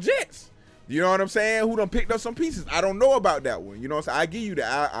New York Jets. You know what I'm saying? Who done picked up some pieces? I don't know about that one. You know what I'm saying? I give you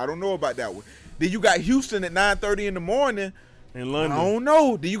that. I don't know about that one. Then you got Houston at 9:30 in the morning in London. I don't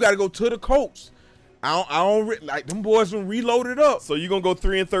know. Then you got to go to the Colts. I don't like them boys been reloaded up. So you gonna go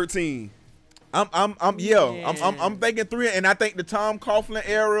 3-13? I'm thinking 3, and I think the Tom Coughlin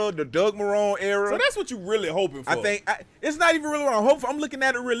era, the Doug Marrone era. So that's what you really hoping for. I think it's not even really what I'm hoping for. I'm looking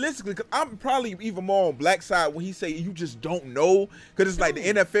at it realistically because I'm probably even more on Black side when he say you just don't know because it's like the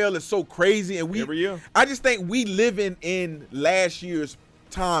NFL is so crazy and every year. I just think we living in last year's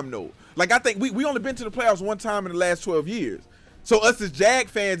time though. Like I think we only been to the playoffs 1 time in the last 12 years. So us as Jag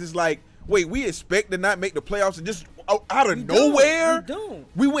fans is like, wait, we expect to not make the playoffs and just out of nowhere,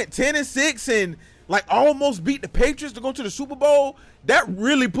 we went 10-6 and like almost beat the Patriots to go to the Super Bowl. That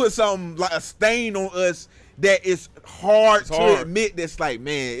really put something like a stain on us that is hard to admit. That's like,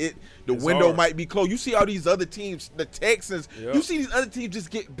 man, the window might be closed. You see all these other teams, the Texans. Yep. You see these other teams just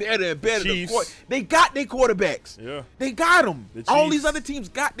get better and better. They got their quarterbacks. Yeah, they got them. All these other teams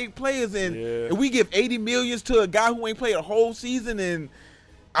got their players, and we give $80 million to a guy who ain't played a whole season and.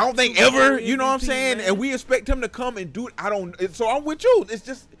 I don't think ever, you know what I'm saying? Man. And we expect him to come and do it. So I'm with you.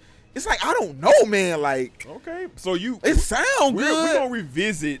 It's like, I don't know, man. Like, okay. So it sounds good. We're going to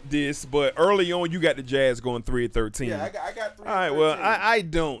revisit this, but early on, you got the Jazz going 3-13. Yeah, I got 3-13. All right, well, I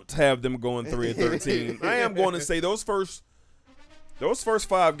don't have them going 3-13. I am going to say those first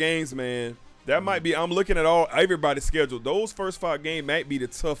 5 games, man, That might be. I'm looking at everybody's schedule. Those first 5 games might be the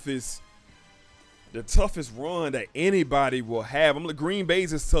toughest run that anybody will have. Green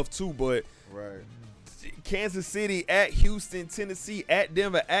Bay's is tough too, but Kansas City, at Houston, Tennessee, at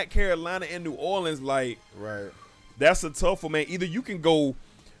Denver, at Carolina, and New Orleans, that's a tough one, man. Either you can go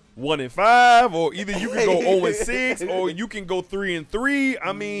 1-5, or either you can go 0-6, or you can go 3-3.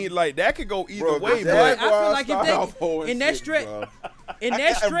 I mean, that could go either way. But I feel like if they in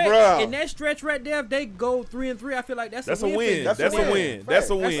that stretch right there, if they go 3-3, I feel like that's a win. That's a win. That's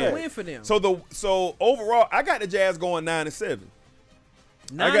a win for them. So overall, I got the Jazz going 9-7.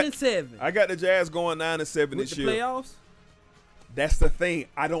 9-7. I got the Jazz going 9-7 this year. Playoffs. That's the thing.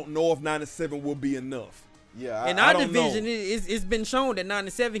 I don't know if 9-7 will be enough. Yeah, in our division, it's been shown that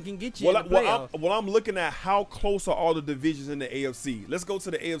 9-7 can get you in the playoffs. I'm looking at how close are all the divisions in the AFC. Let's go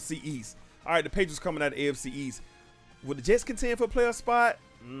to the AFC East. All right, the Patriots coming out of the AFC East. Will the Jets contend for a playoff spot?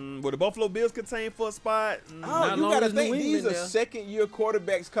 Will the Buffalo Bills contend for a spot? You got to think these are second-year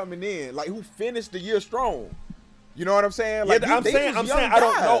quarterbacks coming in, who finished the year strong. You know what I'm saying? I'm saying I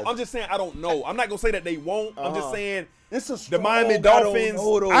don't know. I'm just saying I don't know. I'm not gonna say that they won't. I'm just saying the Miami Dolphins.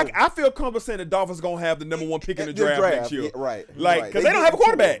 I feel comfortable saying the Dolphins gonna have the number 1 pick in the draft next year. Right. Because they don't have a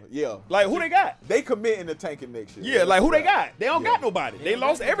quarterback. Yeah. Who they got? They committing to tanking next year. Yeah. Who they got? They don't got nobody. They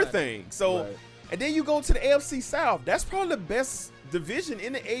lost everything. So, and then you go to the AFC South. That's probably the best division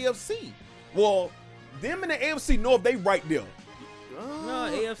in the AFC. Well, them in the AFC North, they right there. No,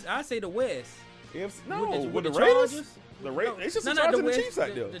 AFC. I say the West. With the Raiders? The Raiders. It's just the Chargers and the Chiefs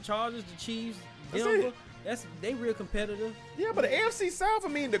out there. The Chargers, the Chiefs, Denver. They real competitive. Yeah, but the AFC South,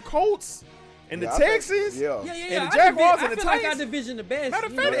 the Colts and the Texans, and the Jaguars and the Titans. I feel like our division the best. Matter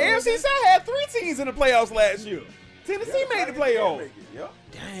of fact, the AFC South had 3 teams in the playoffs last year. Tennessee made the playoffs.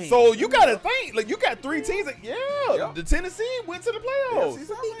 Dang. So you got to think, you got 3 teams. The Tennessee went to the playoffs.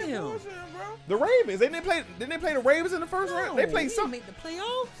 The Ravens. Didn't they play the Ravens in the first round? They played something. Make the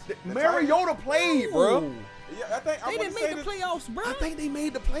playoffs. Mariota played, bro. Yeah, they didn't make the playoffs, bro. I think they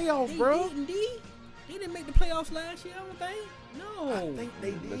made the playoffs, bro. They didn't make the playoffs last year, I don't think. No. I think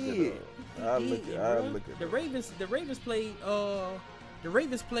they did. I'll look at the Ravens. The Ravens played.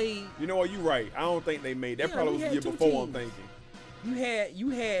 You know what? You're right. I don't think they made. That probably was the year before. Teams. I'm thinking. You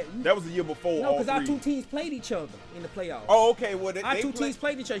had. That was the year before. No, because our 2 teams played each other in the playoffs. Oh, okay. Well, our 2 teams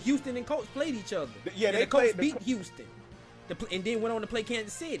played each other. Houston and Colts played each other. The Colts beat Houston, and then went on to play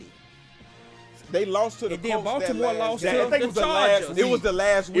Kansas City. They lost to the Colts. Then Baltimore lost to the Chargers. It was the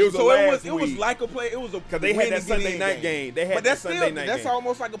last week. It was like a play. It was a because they had that Sunday night game. They had that Sunday night game. That's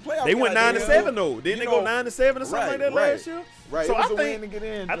almost like a playoff. They went 9-7 though. Didn't they go 9-7 or something like that last year? Right. So it was a win to get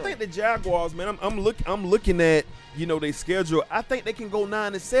in. I think the Jaguars, man. I'm looking at their schedule. I think they can go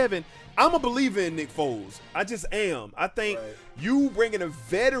 9-7. I'm a believer in Nick Foles. I just am. I think you bringing a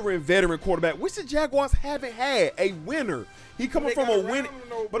veteran quarterback, which the Jaguars haven't had a winner. He coming from a win,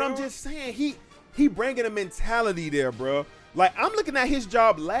 but I'm just saying he bringing a mentality there, bro. I'm looking at his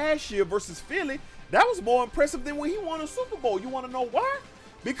job last year versus Philly. That was more impressive than when he won a Super Bowl. You want to know why?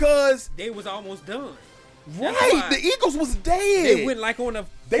 Because they was almost done. Right, the Eagles was dead. They went on a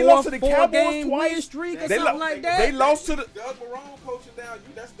lost to the Cowboys twice. Streak or something like that. They lost to the Doug Marrone coaching down.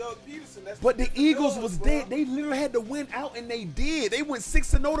 That's Doug Peterson. But the Eagles was dead. They literally had to win out, and they did. They went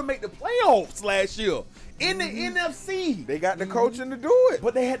 6-0 to make the playoffs last year in the NFC. They got the coaching to do it,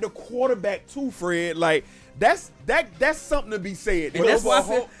 but they had the quarterback too, Fred. That's something to be said.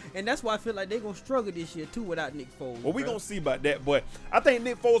 And that's why I feel like they're going to struggle this year, too, without Nick Foles. Well, we're going to see about that. But I think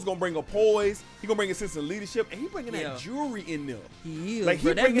Nick Foles going to bring a poise. He's going to bring a sense of leadership. And he's bringing that jewelry in there. He is.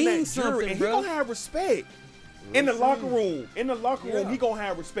 He's bringing that jewelry. And he's going to have respect. In the locker room, he's going to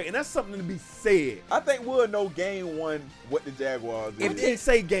have respect. And that's something to be said. I think we'll know game 1 what the Jaguars is. If they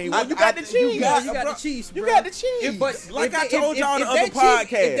say game 1, you got the Chiefs. You got the Chiefs, bro. You got the Chiefs. But like I told y'all on the other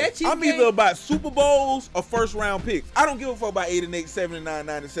podcast, I'm either about Super Bowls or first-round picks. I don't give a fuck about 8-8, 7-9,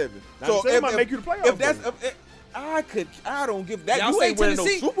 9-7. So it might make you the playoffs. If that's... I don't give that. Y'all you ain't winning no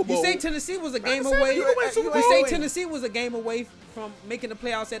Super Bowl. You say Tennessee was a game away. You say Tennessee was a game away from making the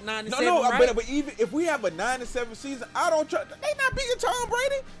playoffs at 9-7. No, right? but even if we have a 9-7 season, I don't trust. They not beating Tom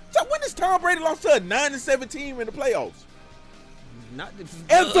Brady. So when has Tom Brady lost to a 9-7 team in the playoffs? Not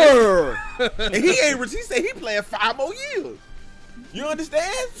ever. And he said he playing 5 more years. You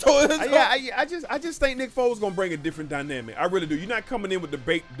understand? So I just think Nick Foles gonna bring a different dynamic. I really do. You're not coming in with the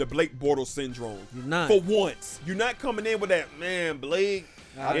Blake Bortles syndrome. You're not. For once. You're not coming in with that, man, Blake.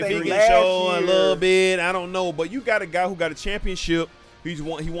 I if think he can show a little bit, I don't know. But you got a guy who got a championship He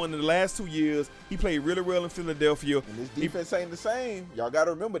won in the last 2 years. He played really well in Philadelphia. And this defense ain't the same. Y'all got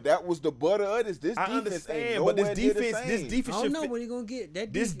to remember that was the butter of this. This I defense understand, ain't but this defense I don't know what he gonna get.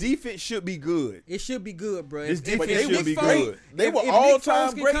 That this defense should be good. It should be good, bro. This defense if should Nick be Foles- good. They were if Nick all-time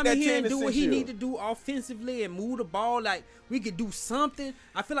Foles can great come that in here team and do what this he year. need to do offensively and move the ball, like we could do something.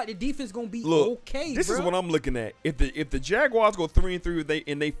 I feel like the defense gonna be Look, okay. this bro. is what I'm looking at. If the Jaguars go 3-3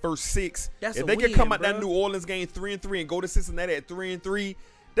 in their first 6, That's if a they can win, come out bro. that New Orleans game 3-3 and go to Cincinnati at 3-3,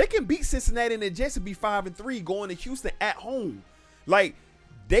 they can beat Cincinnati and the Jets and be 5-3 going to Houston at home. Like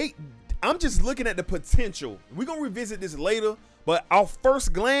I'm just looking at the potential. We're gonna revisit this later, but off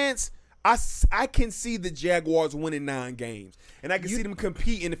first glance, I can see the Jaguars winning 9 games, and I can see them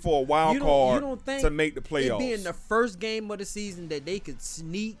competing for a wild card to make the playoffs. It being the first game of the season that they could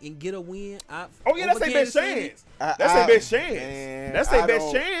sneak and get a win. Oh yeah, that's their best chance. That's their best chance. That's their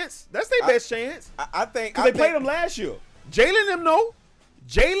best chance. That's their best chance. I think because they played them last year. Jalen them know.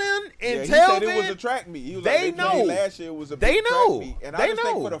 Jalen and he Telvin. said it was a track meet. He was they like, know. Last year was a they big know. track meet. And they I just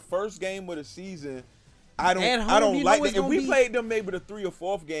know. think for the first game of the season, I At home, don't you like know that. it's If gonna we be- played them maybe the 3rd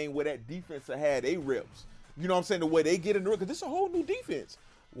or 4th game where that defense had a reps. You know what I'm saying? The way they get in the because this is a whole new defense.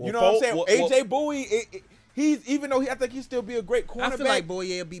 Well, you know what I'm saying? well, AJ Bowie, he's even though I think he still be a great cornerback. I feel like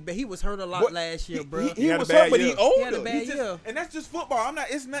Boye will be, but he was hurt a lot But last year, bro. He had a was bad hurt, but he year. older. He had a bad just, year. and that's just football.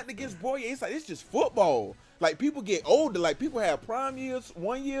 It's nothing against Boye. It's like it's just football. Like people get older. Like people have prime years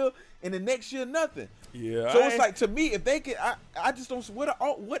 1 year, and the next year nothing. Yeah. So it's like to me, if they can, I just don't. What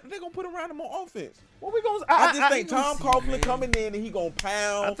they gonna put around him on offense? What we gonna? I just think Tom see, Coughlin man. coming in and he gonna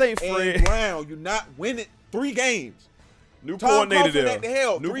pound. I think Fred- and Brown. You're not winning 3 games. New Tom coordinator Coughlin there. at the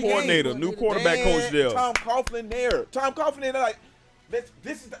helm, New 3 coordinator. games. New quarterback coach there. Tom Coughlin there. Tom Coughlin like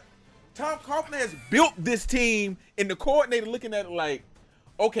this is the, Tom Coughlin has built this team, and the coordinator looking at it like,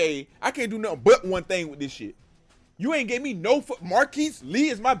 okay, I can't do nothing but one thing with this shit. You ain't gave me no foot. Marquise Lee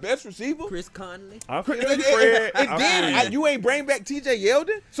is my best receiver. Chris Conley. I feel you, And Fred. then I feel you. you ain't bring back T.J.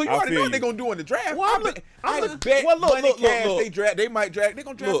 Yeldon, so you I already feel know what they're you. gonna do in the draft. Well, I look- bet well, look, money look, cash look. they might draft. They're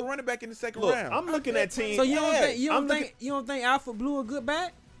gonna draft Look. a running back in the second Look, round. I'm looking at teams. So you don't think I'm looking- you don't think Alfred Blue a good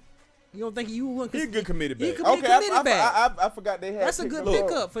back? You don't think you want? He a good committed He back. could be a committed back. I forgot they had. That's a picked good him up.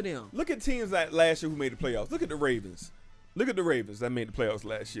 pickup for them. Look at teams like last year who made the playoffs. Look at the Ravens. Look at the Ravens that made the playoffs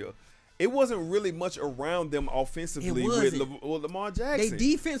last year. It wasn't really much around them offensively It with wasn't. Lamar Jackson. They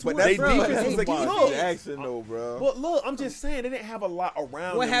defense But was, they bro. defense was They a key. defense. Look. Jackson though, bro. But look, I'm just saying they didn't have a lot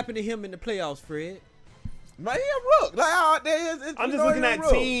around What them. happened to him in the playoffs, Fred? Man, he a rook. Like out there, I'm just looking at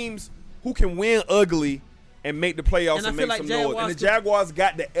teams who can win ugly and make the playoffs And I and feel make like some noise. Jaguars And the could- Jaguars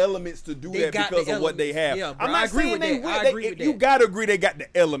got the elements to do They that got because the of what they have. elements. Yeah, bro, I'm not I agree saying with they that. win. I agree with You that. gotta agree they got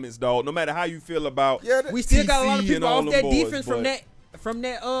the elements, dog. No matter how you feel about We still got a lot of TC and people all off them that boys, defense but- from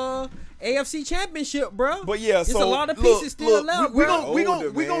that AFC Championship, bro. But yeah, It's so a lot of look, pieces still left, we bro. we Older,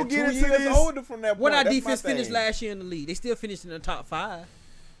 gonna man. get 2 into years this. older from that What point. our That's my defense finished thing. last year in the league? They still finished in the top 5.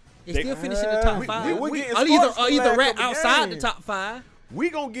 They They- still finished in the top we- 5. we're getting Or sparks the either last right couple outside the games. top 5. We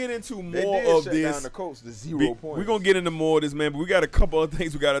gonna get into They more did of shut this. down the Colts to 0 points. We're gonna get into more of this, man, but we got a couple of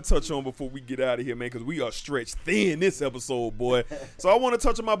things we gotta touch on before we get out of here, man, because we are stretched thin this episode, boy. So I want to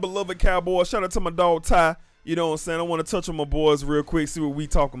touch on my beloved Cowboys. Shout out to my dog Ty. You know what I'm saying? I want to touch on my boys real quick, see what we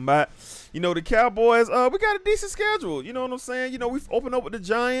talking about. You know, the Cowboys, we got a decent schedule. You know what I'm saying? You know, we've opened up with the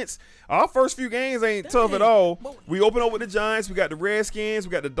Giants. Our first few games ain't tough at all. We open up with the Giants. We got the Redskins.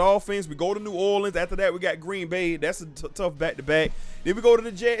 We got the Dolphins. We go to New Orleans. After that, we got Green Bay. That's a tough back-to-back. Then we go to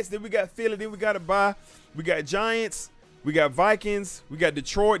the Jets. Then we got Philly. Then we got a bye. We got Giants. We got Vikings. We got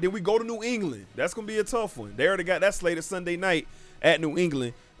Detroit. Then we go to New England. That's going to be a tough one. They already got that slated Sunday night at New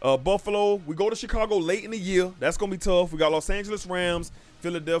England. Buffalo, we go to Chicago late in the year. That's gonna be tough. We got Los Angeles Rams,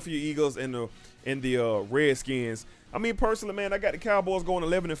 Philadelphia Eagles, and the Redskins. I mean, personally, man, I got the Cowboys going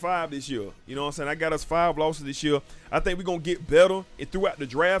 11-5 this year. You know what I'm saying? I got us 5 losses this year. I think we're gonna get better throughout the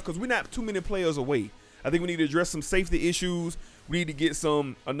draft because we're not too many players away. I think we need to address some safety issues. We need to get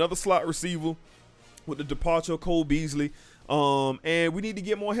another slot receiver with the departure of Cole Beasley. And we need to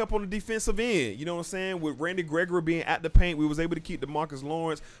get more help on the defensive end. You know what I'm saying? With Randy Gregory being at the paint, we was able to keep DeMarcus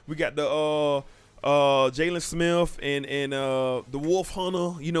Lawrence. We got the Jalen Smith and the Wolf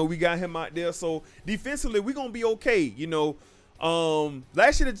Hunter. You know, we got him out there. So defensively, we're gonna be okay. You know,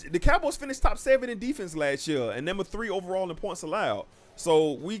 last year the Cowboys finished top 7 in defense last year and number 3 overall in points allowed.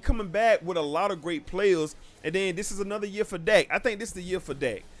 So we coming back with a lot of great players. And then this is another year for Dak. I think this is the year for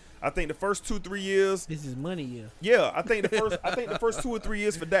Dak. I think the first 2-3 years. This is money year. Yeah, I think the first 2 or 3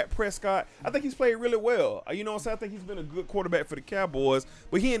 years for Dak Prescott, I think he's played really well. You know what I'm saying? I think he's been a good quarterback for the Cowboys,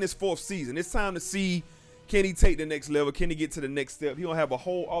 but he in his 4th season. It's time to see, Can he take the next level? Can he get to the next step? He gonna have a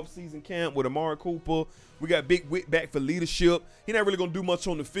whole offseason camp with Amari Cooper. We got Big Witt back for leadership. He not really gonna do much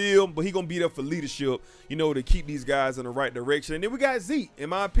on the field, but he gonna be there for leadership, you know, to keep these guys in the right direction. And then we got Zeke.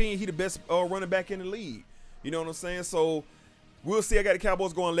 In my opinion, he the best running back in the league. You know what I'm saying? So we'll see. I got the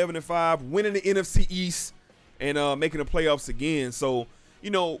Cowboys going 11-5, winning the NFC East, and making the playoffs again. So, you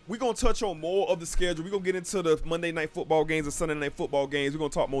know, we're going to touch on more of the schedule. We're going to get into the Monday night football games and Sunday night football games. We're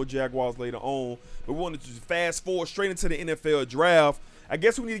going to talk more Jaguars later on. But we want to just fast forward straight into the NFL draft. I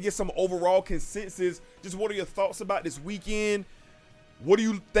guess we need to get some overall consensus. Just what are your thoughts about this weekend? What do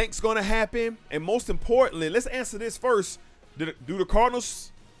you think's going to happen? And most importantly, let's answer this first. Do the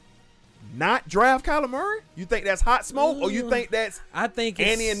Cardinals not draft Kyler Murray? You think that's hot smoke? Or you think that's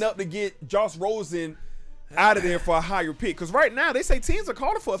anteing up to get Josh Rosen out of there for a higher pick? Because right now they say teams are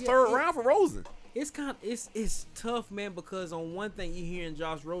calling for a third round for Rosen. It's tough, man, because on one thing you hearing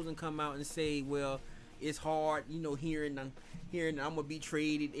Josh Rosen come out and say, well, it's hard, you know, hearing I'm gonna be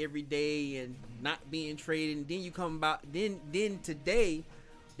traded every day and not being traded, and then you come about then today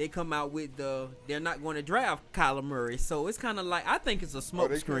they come out with they're not going to draft Kyler Murray. So it's kind of like, I think it's a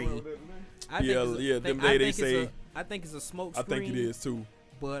smoke screen. I think it's a smoke screen. I think it is too.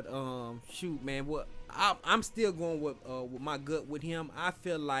 But shoot, man, I'm still going with my gut with him. I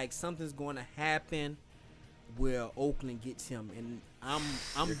feel like something's going to happen where Oakland gets him, and I'm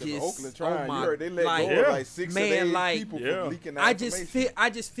just Oakland trying. You heard they let go of like 6 or 8 people from leaking out information. I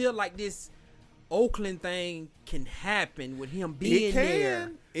just feel like this Oakland thing can happen with him being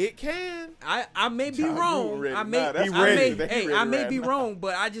there. It can. I may be wrong. I may be wrong,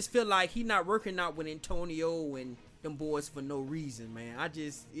 but I just feel like he not working out with Antonio and them boys for no reason, man. I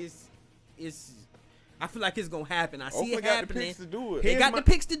feel like it's gonna happen. I see it happening. They got the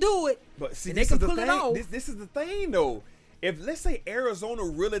picks to do it. But see, they can pull it off. This is the thing, though. If let's say Arizona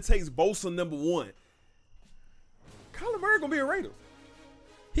really takes Bosa number 1, Kyler Murray gonna be a Raider.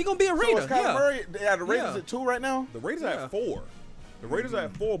 He gonna be a Raider. So Kyler Murray, the Raiders at 2 right now. The Raiders are at 4. The Raiders are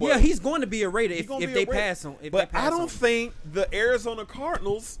at 4. But yeah, he's going to be a Raider if they pass on. But I don't think the Arizona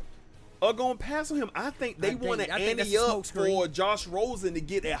Cardinals are going to pass on him. I think they want to ante up for Josh Rosen to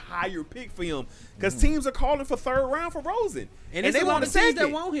get a higher pick for him, because teams are calling for third round for Rosen, and they want a second.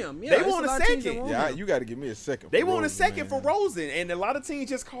 That want him. Yeah, they want a second. Yeah, you got to give me a second. They want a second for Rosen, and a lot of teams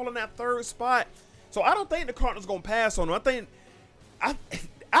just calling that third spot. So I don't think the Cardinals going to pass on him.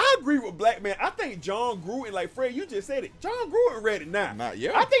 I agree with Black Man. I think John Gruden, like Fred, you just said it. John Gruden ready now. Not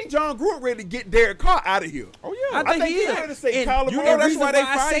yet. I think John Gruden ready to get Derek Carr out of here. Oh yeah, I think he's ready to say Kyler Murray. That's why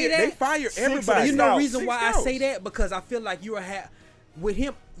they fire everybody. You know the reason why I say that? Because I feel like with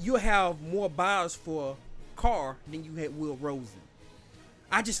him, you'll have more buyers for Carr than you had Will Rosen.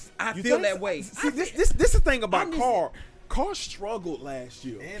 I feel that way. See, this is the thing about Carr. Carr struggled last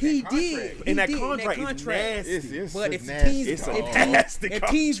year. He did. And that contract is nasty. But if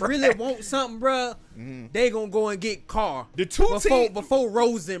teams really want something, bro, they gonna go and get Carr. The two teams before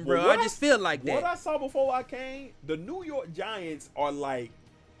Rosen, bro. I just feel like that. What I saw before I came, the New York Giants are like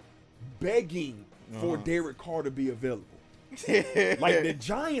begging for Derek Carr to be available. Like the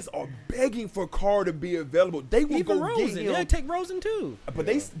Giants are begging for Carr to be available. They will go Rosen. get him. They'll take Rosen too. But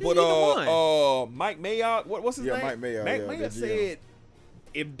Mike Mayock, what's his name? Mike Mayock. Mike Mayock said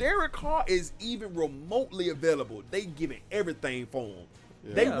if Derek Carr is even remotely available, they giving everything for him.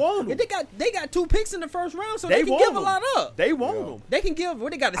 Yeah. They want him. They got 2 picks in the first round, so they can give a lot up. They want him. They can give.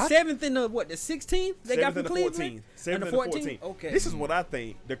 What they got? The 7th and the 16th. They got from Cleveland. 7th and the 14th. Okay. This is what I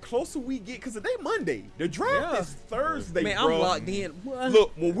think. The closer we get, because today Monday, the draft is Thursday. Man, bro. I'm locked in.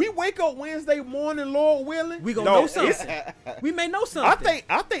 Look, when we wake up Wednesday morning, Lord willing, we gonna know something. We may know something.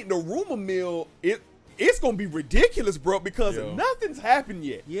 I think the rumor mill it's gonna be ridiculous, bro, because nothing's happened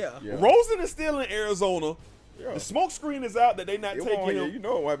yet. Yeah. Rosen is still in Arizona. The smoke screen is out that they not taking him. You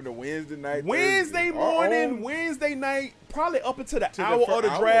know what happened to Wednesday night. Wednesday morning, Wednesday night, probably up until the hour of the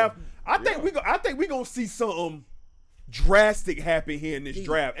draft. I think we gonna see something drastic happen here in this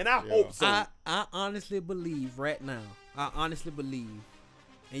draft, and I hope so. I honestly believe right now. And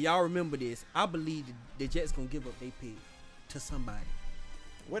y'all remember this. I believe the Jets gonna give up their pick to somebody.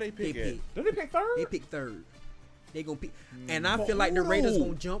 Where they pick at? Did they pick third? They pick third. They gonna pick, and I feel like the Raiders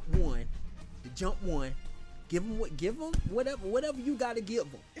gonna jump one. Give them whatever you got to give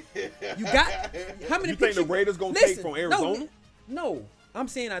them. You got how many? You think the Raiders gonna take from Arizona? No, I'm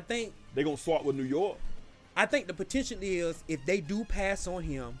saying I think they gonna swap with New York. I think the potential is if they do pass on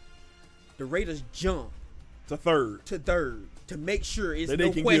him, the Raiders jump to third to make sure it's no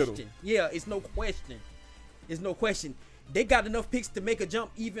question. Yeah, it's no question. They got enough picks to make a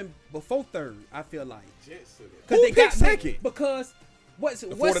jump even before third. I feel like because they got second. Because what's the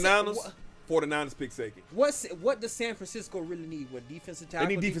 49ers? 49ers pick second. What does San Francisco really need? What defensive tackle?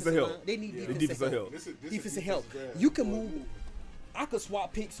 They need defensive help. Line? They need Yeah. defensive help. This is Defensive help. You can move. I could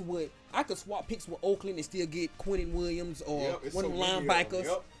swap picks with Oakland and still get Quentin Williams or one of the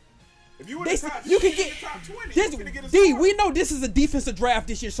linebackers. If you were the top, you can in get the top 20, this. you finna get a D, star. we know this is a defensive draft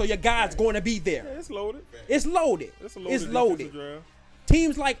this year, so your guy's going to be there. Yeah, it's loaded. It's loaded. It's It's defensive loaded. draft.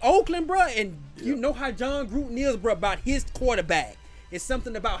 Teams like Oakland, bro, and you know how John Gruden is, bro, about his quarterback. It's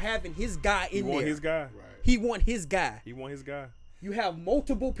something about having his guy in there. He want his guy. He want his guy. He want his guy. You have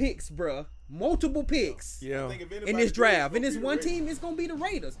multiple picks, bro. Multiple picks. Yeah. In this draft. And this one team is gonna be the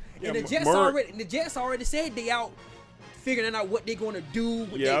Raiders. And the Jets already said they out figuring out what they're gonna do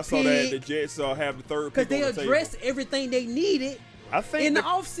with Yeah, I their saw that. pick. The Jets have the third Because pick they on the addressed table. everything they needed I think in the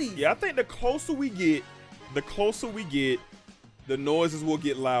offseason. Yeah, I think the closer we get, the noises will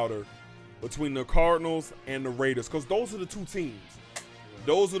get louder between the Cardinals and the Raiders. Because those are the two teams.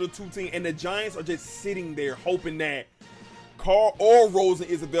 And the Giants are just sitting there hoping that Carr or Rosen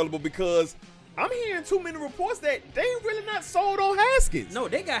is available, because I'm hearing too many reports that they really not sold on Haskins. No,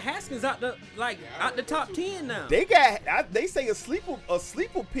 they got Haskins out the top 10 now. They say a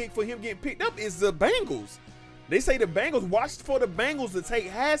sleeper pick for him getting picked up is the Bengals. They say the Bengals watched for the Bengals to take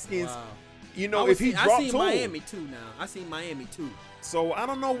Haskins. Wow. You know, if he dropped to I see him. Miami too now. I see Miami too. So I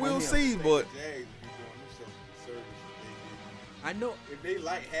don't know. We'll see, but I know if they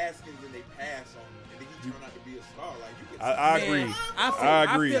like Haskins and they pass on him and then he turn out to be a star, like you can. I agree.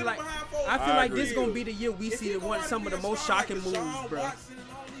 I agree. I feel like this is gonna be the year we see some of the most shocking moves, bro. Watson and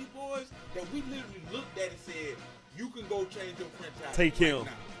all these boys that we literally looked at and said, you can go change your franchise. Take him. Right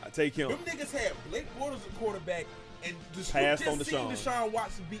now. I take him. Them niggas had Blake Bortles as quarterback and Passed on seen Deshaun. Deshaun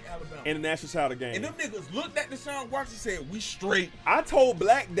Watson beat Alabama. In the national title game. And them niggas looked at Deshaun Watson and said, we straight. I told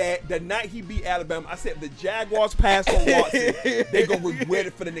Black that the night he beat Alabama, I said if the Jaguars pass on Watson, they gonna regret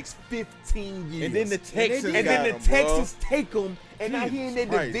it for the next 15 years. And then the Texans Texans take him, and now he in their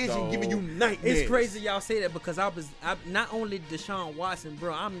division giving you nightmares. It's crazy y'all say that, because I not only Deshaun Watson,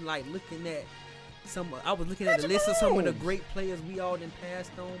 bro. I'm like looking at I was looking at the list of some of the great players we all done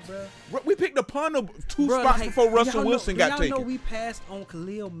passed on, bro. We picked a punter two spots before Russell Wilson got taken. Y'all know we passed on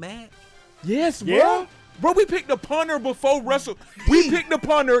Khalil Mack? Yes, bro. Bro, we picked a punter before Russell. We picked a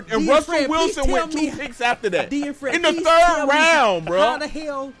punter, and Russell Wilson went 2 picks after that. In the third round, bro. How the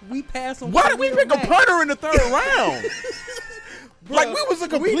hell we passed on Why did we pick a punter in the third round? Bro, like we was a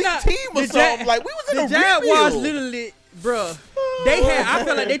complete team or something. Like we was in a Jaguars rebuild. literally, bro. They had. I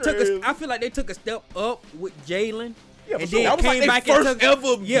feel like they took a step up with Jalen. Yeah, and sure. then That was came like back their and first took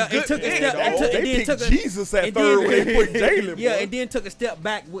ever and took a step. They picked Jesus at third when they put Jalen. Yeah, and then took a step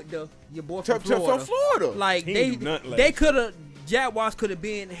back with your boy from Florida. From Florida. Like He ain't do nothing they last could have. Jaguars could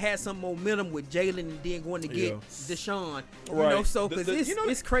have had some momentum with Jalen and then going to get Deshaun. You know, so because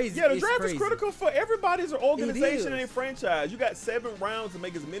it's crazy. Yeah, the it's draft crazy. is critical for everybody's organization It is. and franchise. You got 7 rounds to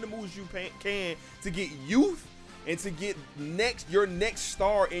make as many moves as you can to get youth and to get your next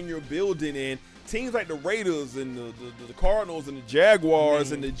star in your building. And teams like the Raiders and the Cardinals and the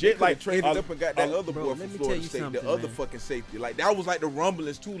Jaguars and the Jets like traded up and got that other boy let from me Florida tell you State, the something, other man. fucking safety. Like that was like the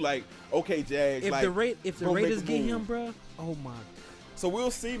rumblings too. Like, okay, Jags. If like, the go make Raiders a get move. him, bro, oh my. So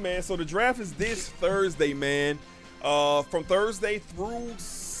we'll see, man. So the draft is this Thursday, man. From Thursday through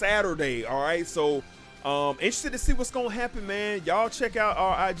Saturday. All right. So interested to see what's gonna happen, man. Y'all check out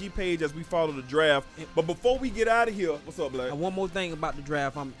our IG page as we follow the draft. But before we get out of here, what's up, Black? And one more thing about the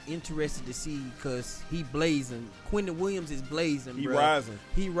draft, I'm interested to see because he blazing. Quentin Williams is blazing. He bro. rising.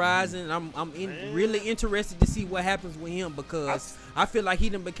 He rising. I'm really interested to see what happens with him because I feel like he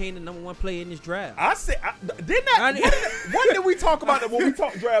done became the #1 player in this draft. I said, what did we talk about when we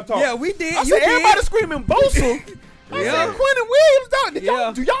talked draft talk? Yeah, we did. I said everybody screaming Bosa. I said Quentin Williams,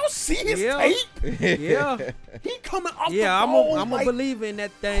 dog. Do y'all see his tape? Yeah. He coming off the Yeah, ball. I'm a believer in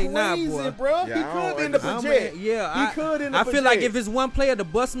that thing now, boy. Bro. Yeah, He could end up a Jet. He could end up I a feel like Jet. if it's one player to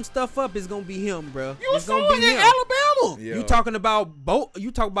bust some stuff up, it's gonna be him, bro. You it's saw gonna it be in him. Alabama. You talking about Bosa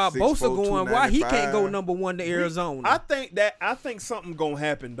 6'4", going? Why he can't go 295. #1 to Arizona? I think something gonna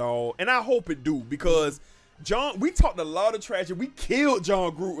happen, dog, and I hope it do because we talked a lot of trash and we killed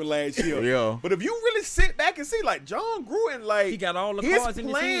John Gruden last year. Yeah. But if you really sit back and see, like John Gruden, like He got all the his cards in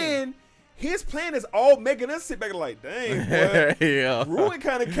his plan. hand. His plan is all making us sit back and like, dang, boy. Yeah. Gruden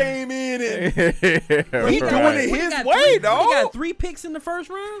kind of came in and We he got- doing it we his got way, three- dog. We got 3 picks in the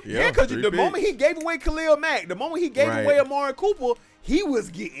first round. Yeah, because three the picks. moment he gave away Khalil Mack, the moment he gave Right. away Amari Cooper, he was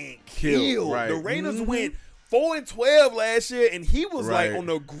getting killed. Right. The Raiders Mm-hmm. went 4-12 last year, and he was Right. like on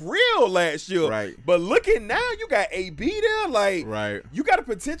the grill last year. Right. But looking now, you got AB there. Like, Right. you got the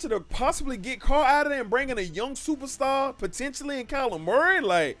potential to possibly get Carr out of there and bring in a young superstar, potentially in Kyler Murray.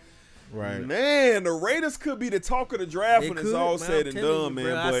 Like, Right. Man, the Raiders could be the talk of the draft when it's all said and done, man.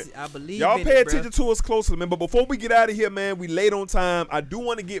 Bro, but I believe y'all in pay it, attention to us closely, man. But before we get out of here, man, we late on time. I do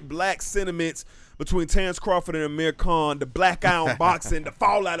want to get Black sentiments between Terrence Crawford and Amir Khan, the black eye on boxing, the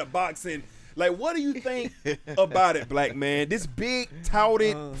fallout of boxing. Like, what do you think about it, Black man? This big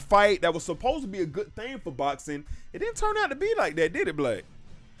touted fight that was supposed to be a good thing for boxing, it didn't turn out to be like that, did it, Black?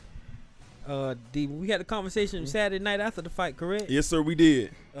 We had a conversation Saturday night after the fight, correct? Yes, sir, we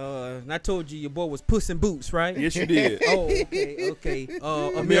did. And I told you your boy was Puss in Boots, right? Yes, you did. Oh, okay.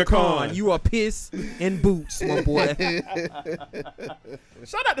 Amir Khan, you are Piss in Boots, my boy.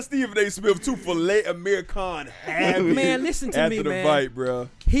 Shout out to Stephen A. Smith, too, for let Amir Khan have it. Man, listen to after me, the man. fight, bro.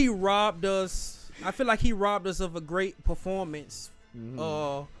 He robbed us. I feel like he robbed us of a great performance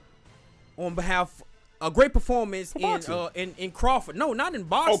on behalf a great performance in Crawford. No, not in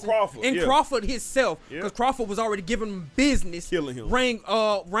boxing. Oh, Crawford. In Crawford himself. Yeah. Because Crawford was already giving him business. Killing him.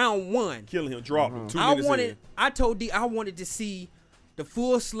 Round one. Killing him, dropping him 2 minutes in. I told D I wanted to see the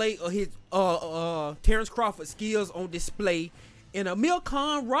full slate of his Terrence Crawford skills on display. And Amir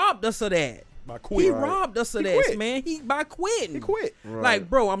Khan robbed us of that. By quitting. He robbed us of that, man. By quitting. He quit. Right. Like,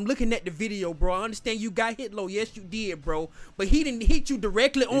 bro, I'm looking at the video, bro. I understand you got hit low. Yes, you did, bro. But he didn't hit you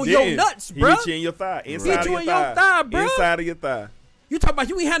directly on your nuts, bro. He hit you in your thigh. Inside Hit you of in your your thigh, bro. Inside of your thigh. You talk about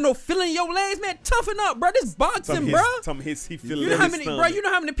you ain't had no feeling in your legs, man. Toughen up, bro. This boxing, bro. He feeling You know how many, bro? You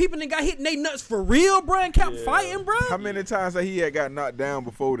know how many people that got hit in their nuts for real, bro, and kept fighting, bro. How many times that he had got knocked down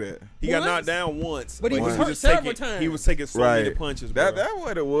before that? He got knocked down once, But he was hurt just several times. He was taking so many punches, bro. That's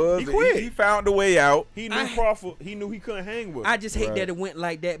what it was. He quit. He found a way out. He knew Crawford. He knew he couldn't hang with him. I just hate that it went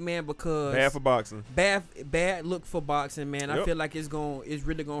like that, man, because Bad for boxing. Bad look for boxing, man. I Yep. feel like it's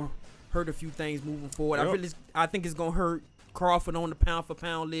really gonna hurt a few things moving forward. Yep. I think it's gonna hurt Crawford on the pound for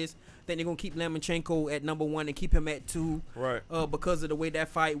pound list. I think they're gonna keep Lomachenko at number 1 and keep him at 2. Right. Because of the way that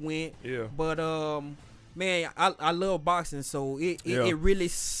fight went. Yeah. But man, I love boxing, so it Yeah. really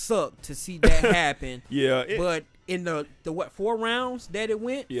sucked to see that happen. Yeah. But in the 4 rounds that it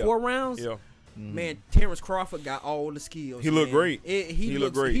went, Yeah. 4 rounds. Yeah. Man, Terrence Crawford got all the skills. He looked man. great. He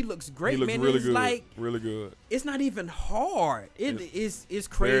looked looks great. He looks great, He looks man. really It's good. like really good. it's not even hard. It's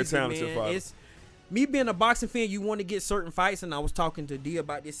crazy, Very talented man. fighter. It's me being a boxing fan. You want to get certain fights, and I was talking to D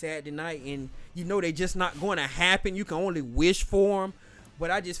about this Saturday night, and you know they just not going to happen. You can only wish for them, but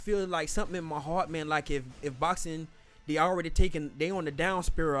I just feel like something in my heart, man. Like if boxing, they already on the down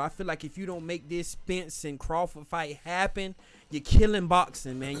spiral. I feel like if you don't make this Spence and Crawford fight happen, you're killing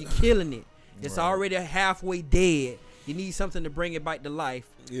boxing, man. You're killing it. It's already halfway dead. You need something to bring it back to life.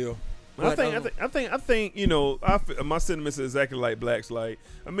 Yeah. But, I think you know, my sentiments are exactly like Black's. Like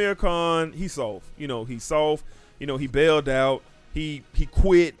Amir Khan, he's soft. You know, he's soft. You know, he bailed out. He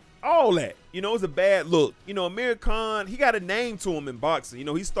quit. All that. You know, it's a bad look. You know, Amir Khan, he got a name to him in boxing. You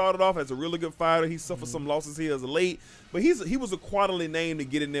know, he started off as a really good fighter. He suffered some losses here as a late, but he was a quality name to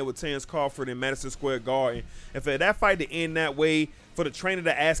get in there with Terrence Crawford in Madison Square Garden. And for that fight to end that way, for the trainer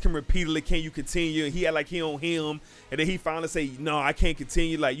to ask him repeatedly, can you continue? And he had like he on him, and then he finally say, no, I can't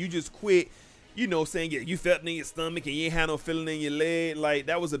continue. Like, you just quit. You know, saying you felt it in your stomach and you ain't had no feeling in your leg. Like,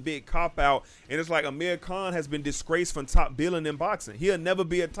 that was a big cop-out. And it's like Amir Khan has been disgraced from top billing in boxing. He'll never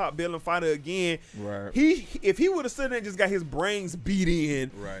be a top billing fighter again. Right. If he would have stood there and just got his brains beat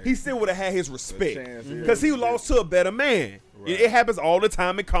in, right, he still would have had his respect. chance, Because he lost to a better man. Right. It happens all the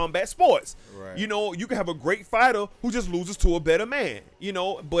time in combat sports. Right. You know, you can have a great fighter who just loses to a better man. You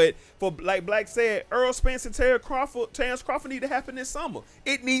know, but for like Black said, Earl Spence and Terrence Crawford need to happen this summer.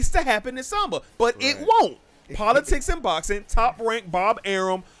 It needs to happen this summer, but it won't. Politics and boxing, top rank Bob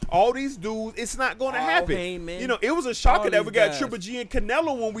Arum, all these dudes, it's not going to happen. Heyman. You know, it was a shocker All that we these got guys. Triple G and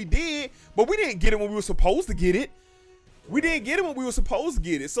Canelo when we did, but we didn't get it when we were supposed to get it. We didn't get it when we were supposed to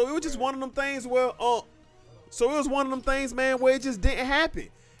get it. So it was just one of them things where, so it was one of them things, man, where it just didn't happen.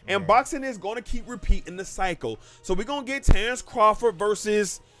 And boxing is going to keep repeating the cycle. So we're going to get Terrence Crawford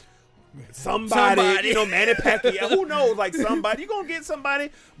versus somebody, you know, Manny Pacquiao. Who knows? Like somebody. You're going to get somebody.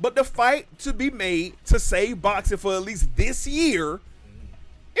 But the fight to be made to save boxing for at least this year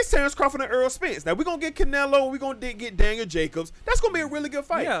is Terrence Crawford and Earl Spence. Now, we're going to get Canelo and we're going to get Daniel Jacobs. That's going to be a really good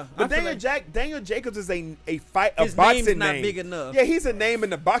fight. Yeah, but I feel Daniel Jacobs is a His boxing name's not name. big enough. Yeah, he's a name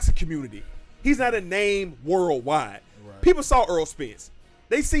in the boxing community. He's not a name worldwide. People saw Earl Spence.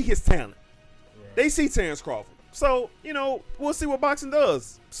 They see his talent. They see Terrence Crawford. So, you know, we'll see what boxing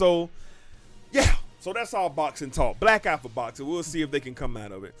does. So, yeah. So that's all boxing talk. Black eye for boxing. We'll see if they can come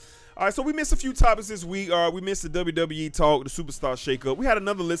out of it. All right, so we missed a few topics this week. We missed the WWE talk, the Superstar Shakeup. We had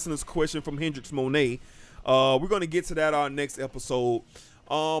another listener's question from Hendrix Monet. We're going to get to that our next episode.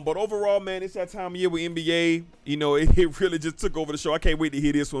 But overall, man, it's that time of year with NBA. You know, it really just took over the show. I can't wait to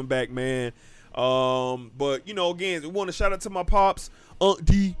hear this one back, man. But, you know, again, we want to shout out to my pops, Unc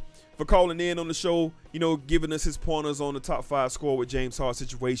D, for calling in on the show, you know, giving us his pointers on the top 5 score with James Harden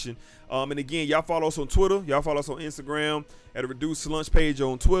situation. And again, y'all follow us on Twitter. Y'all follow us on Instagram at a Reduced Lunch page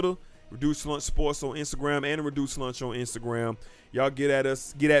on Twitter, Reduced Lunch Sports on Instagram, and a Reduced Lunch on Instagram. Y'all get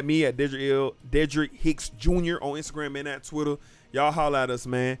at me at Dedrick Hicks Jr. on Instagram and at Twitter. Y'all holler at us,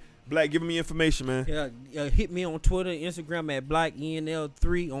 man. Black, give me information, man. Yeah, hit me on Twitter, Instagram at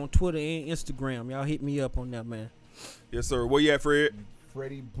BlackENL3 on Twitter and Instagram. Y'all hit me up on that, man. Yes, sir. Where you at, Fred?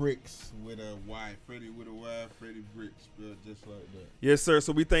 Freddie Bricks with a Y. Freddie with a Y. Freddie Bricks, spelled just like that. Yes, sir.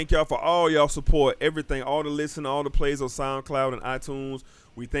 So we thank y'all for all y'all support, everything, all the listen, all the plays on SoundCloud and iTunes.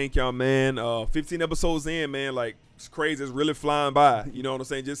 We thank y'all, man. 15 episodes in, man. Like, it's crazy. It's really flying by. You know what I'm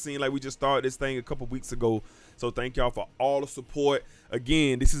saying? Just seemed like we just started this thing a couple weeks ago. So thank y'all for all the support.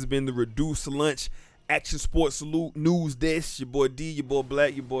 Again, this has been the Reduced Lunch Action Sports Salute News Desk. Your boy D, your boy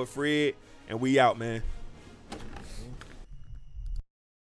Black, your boy Fred, and we out, man.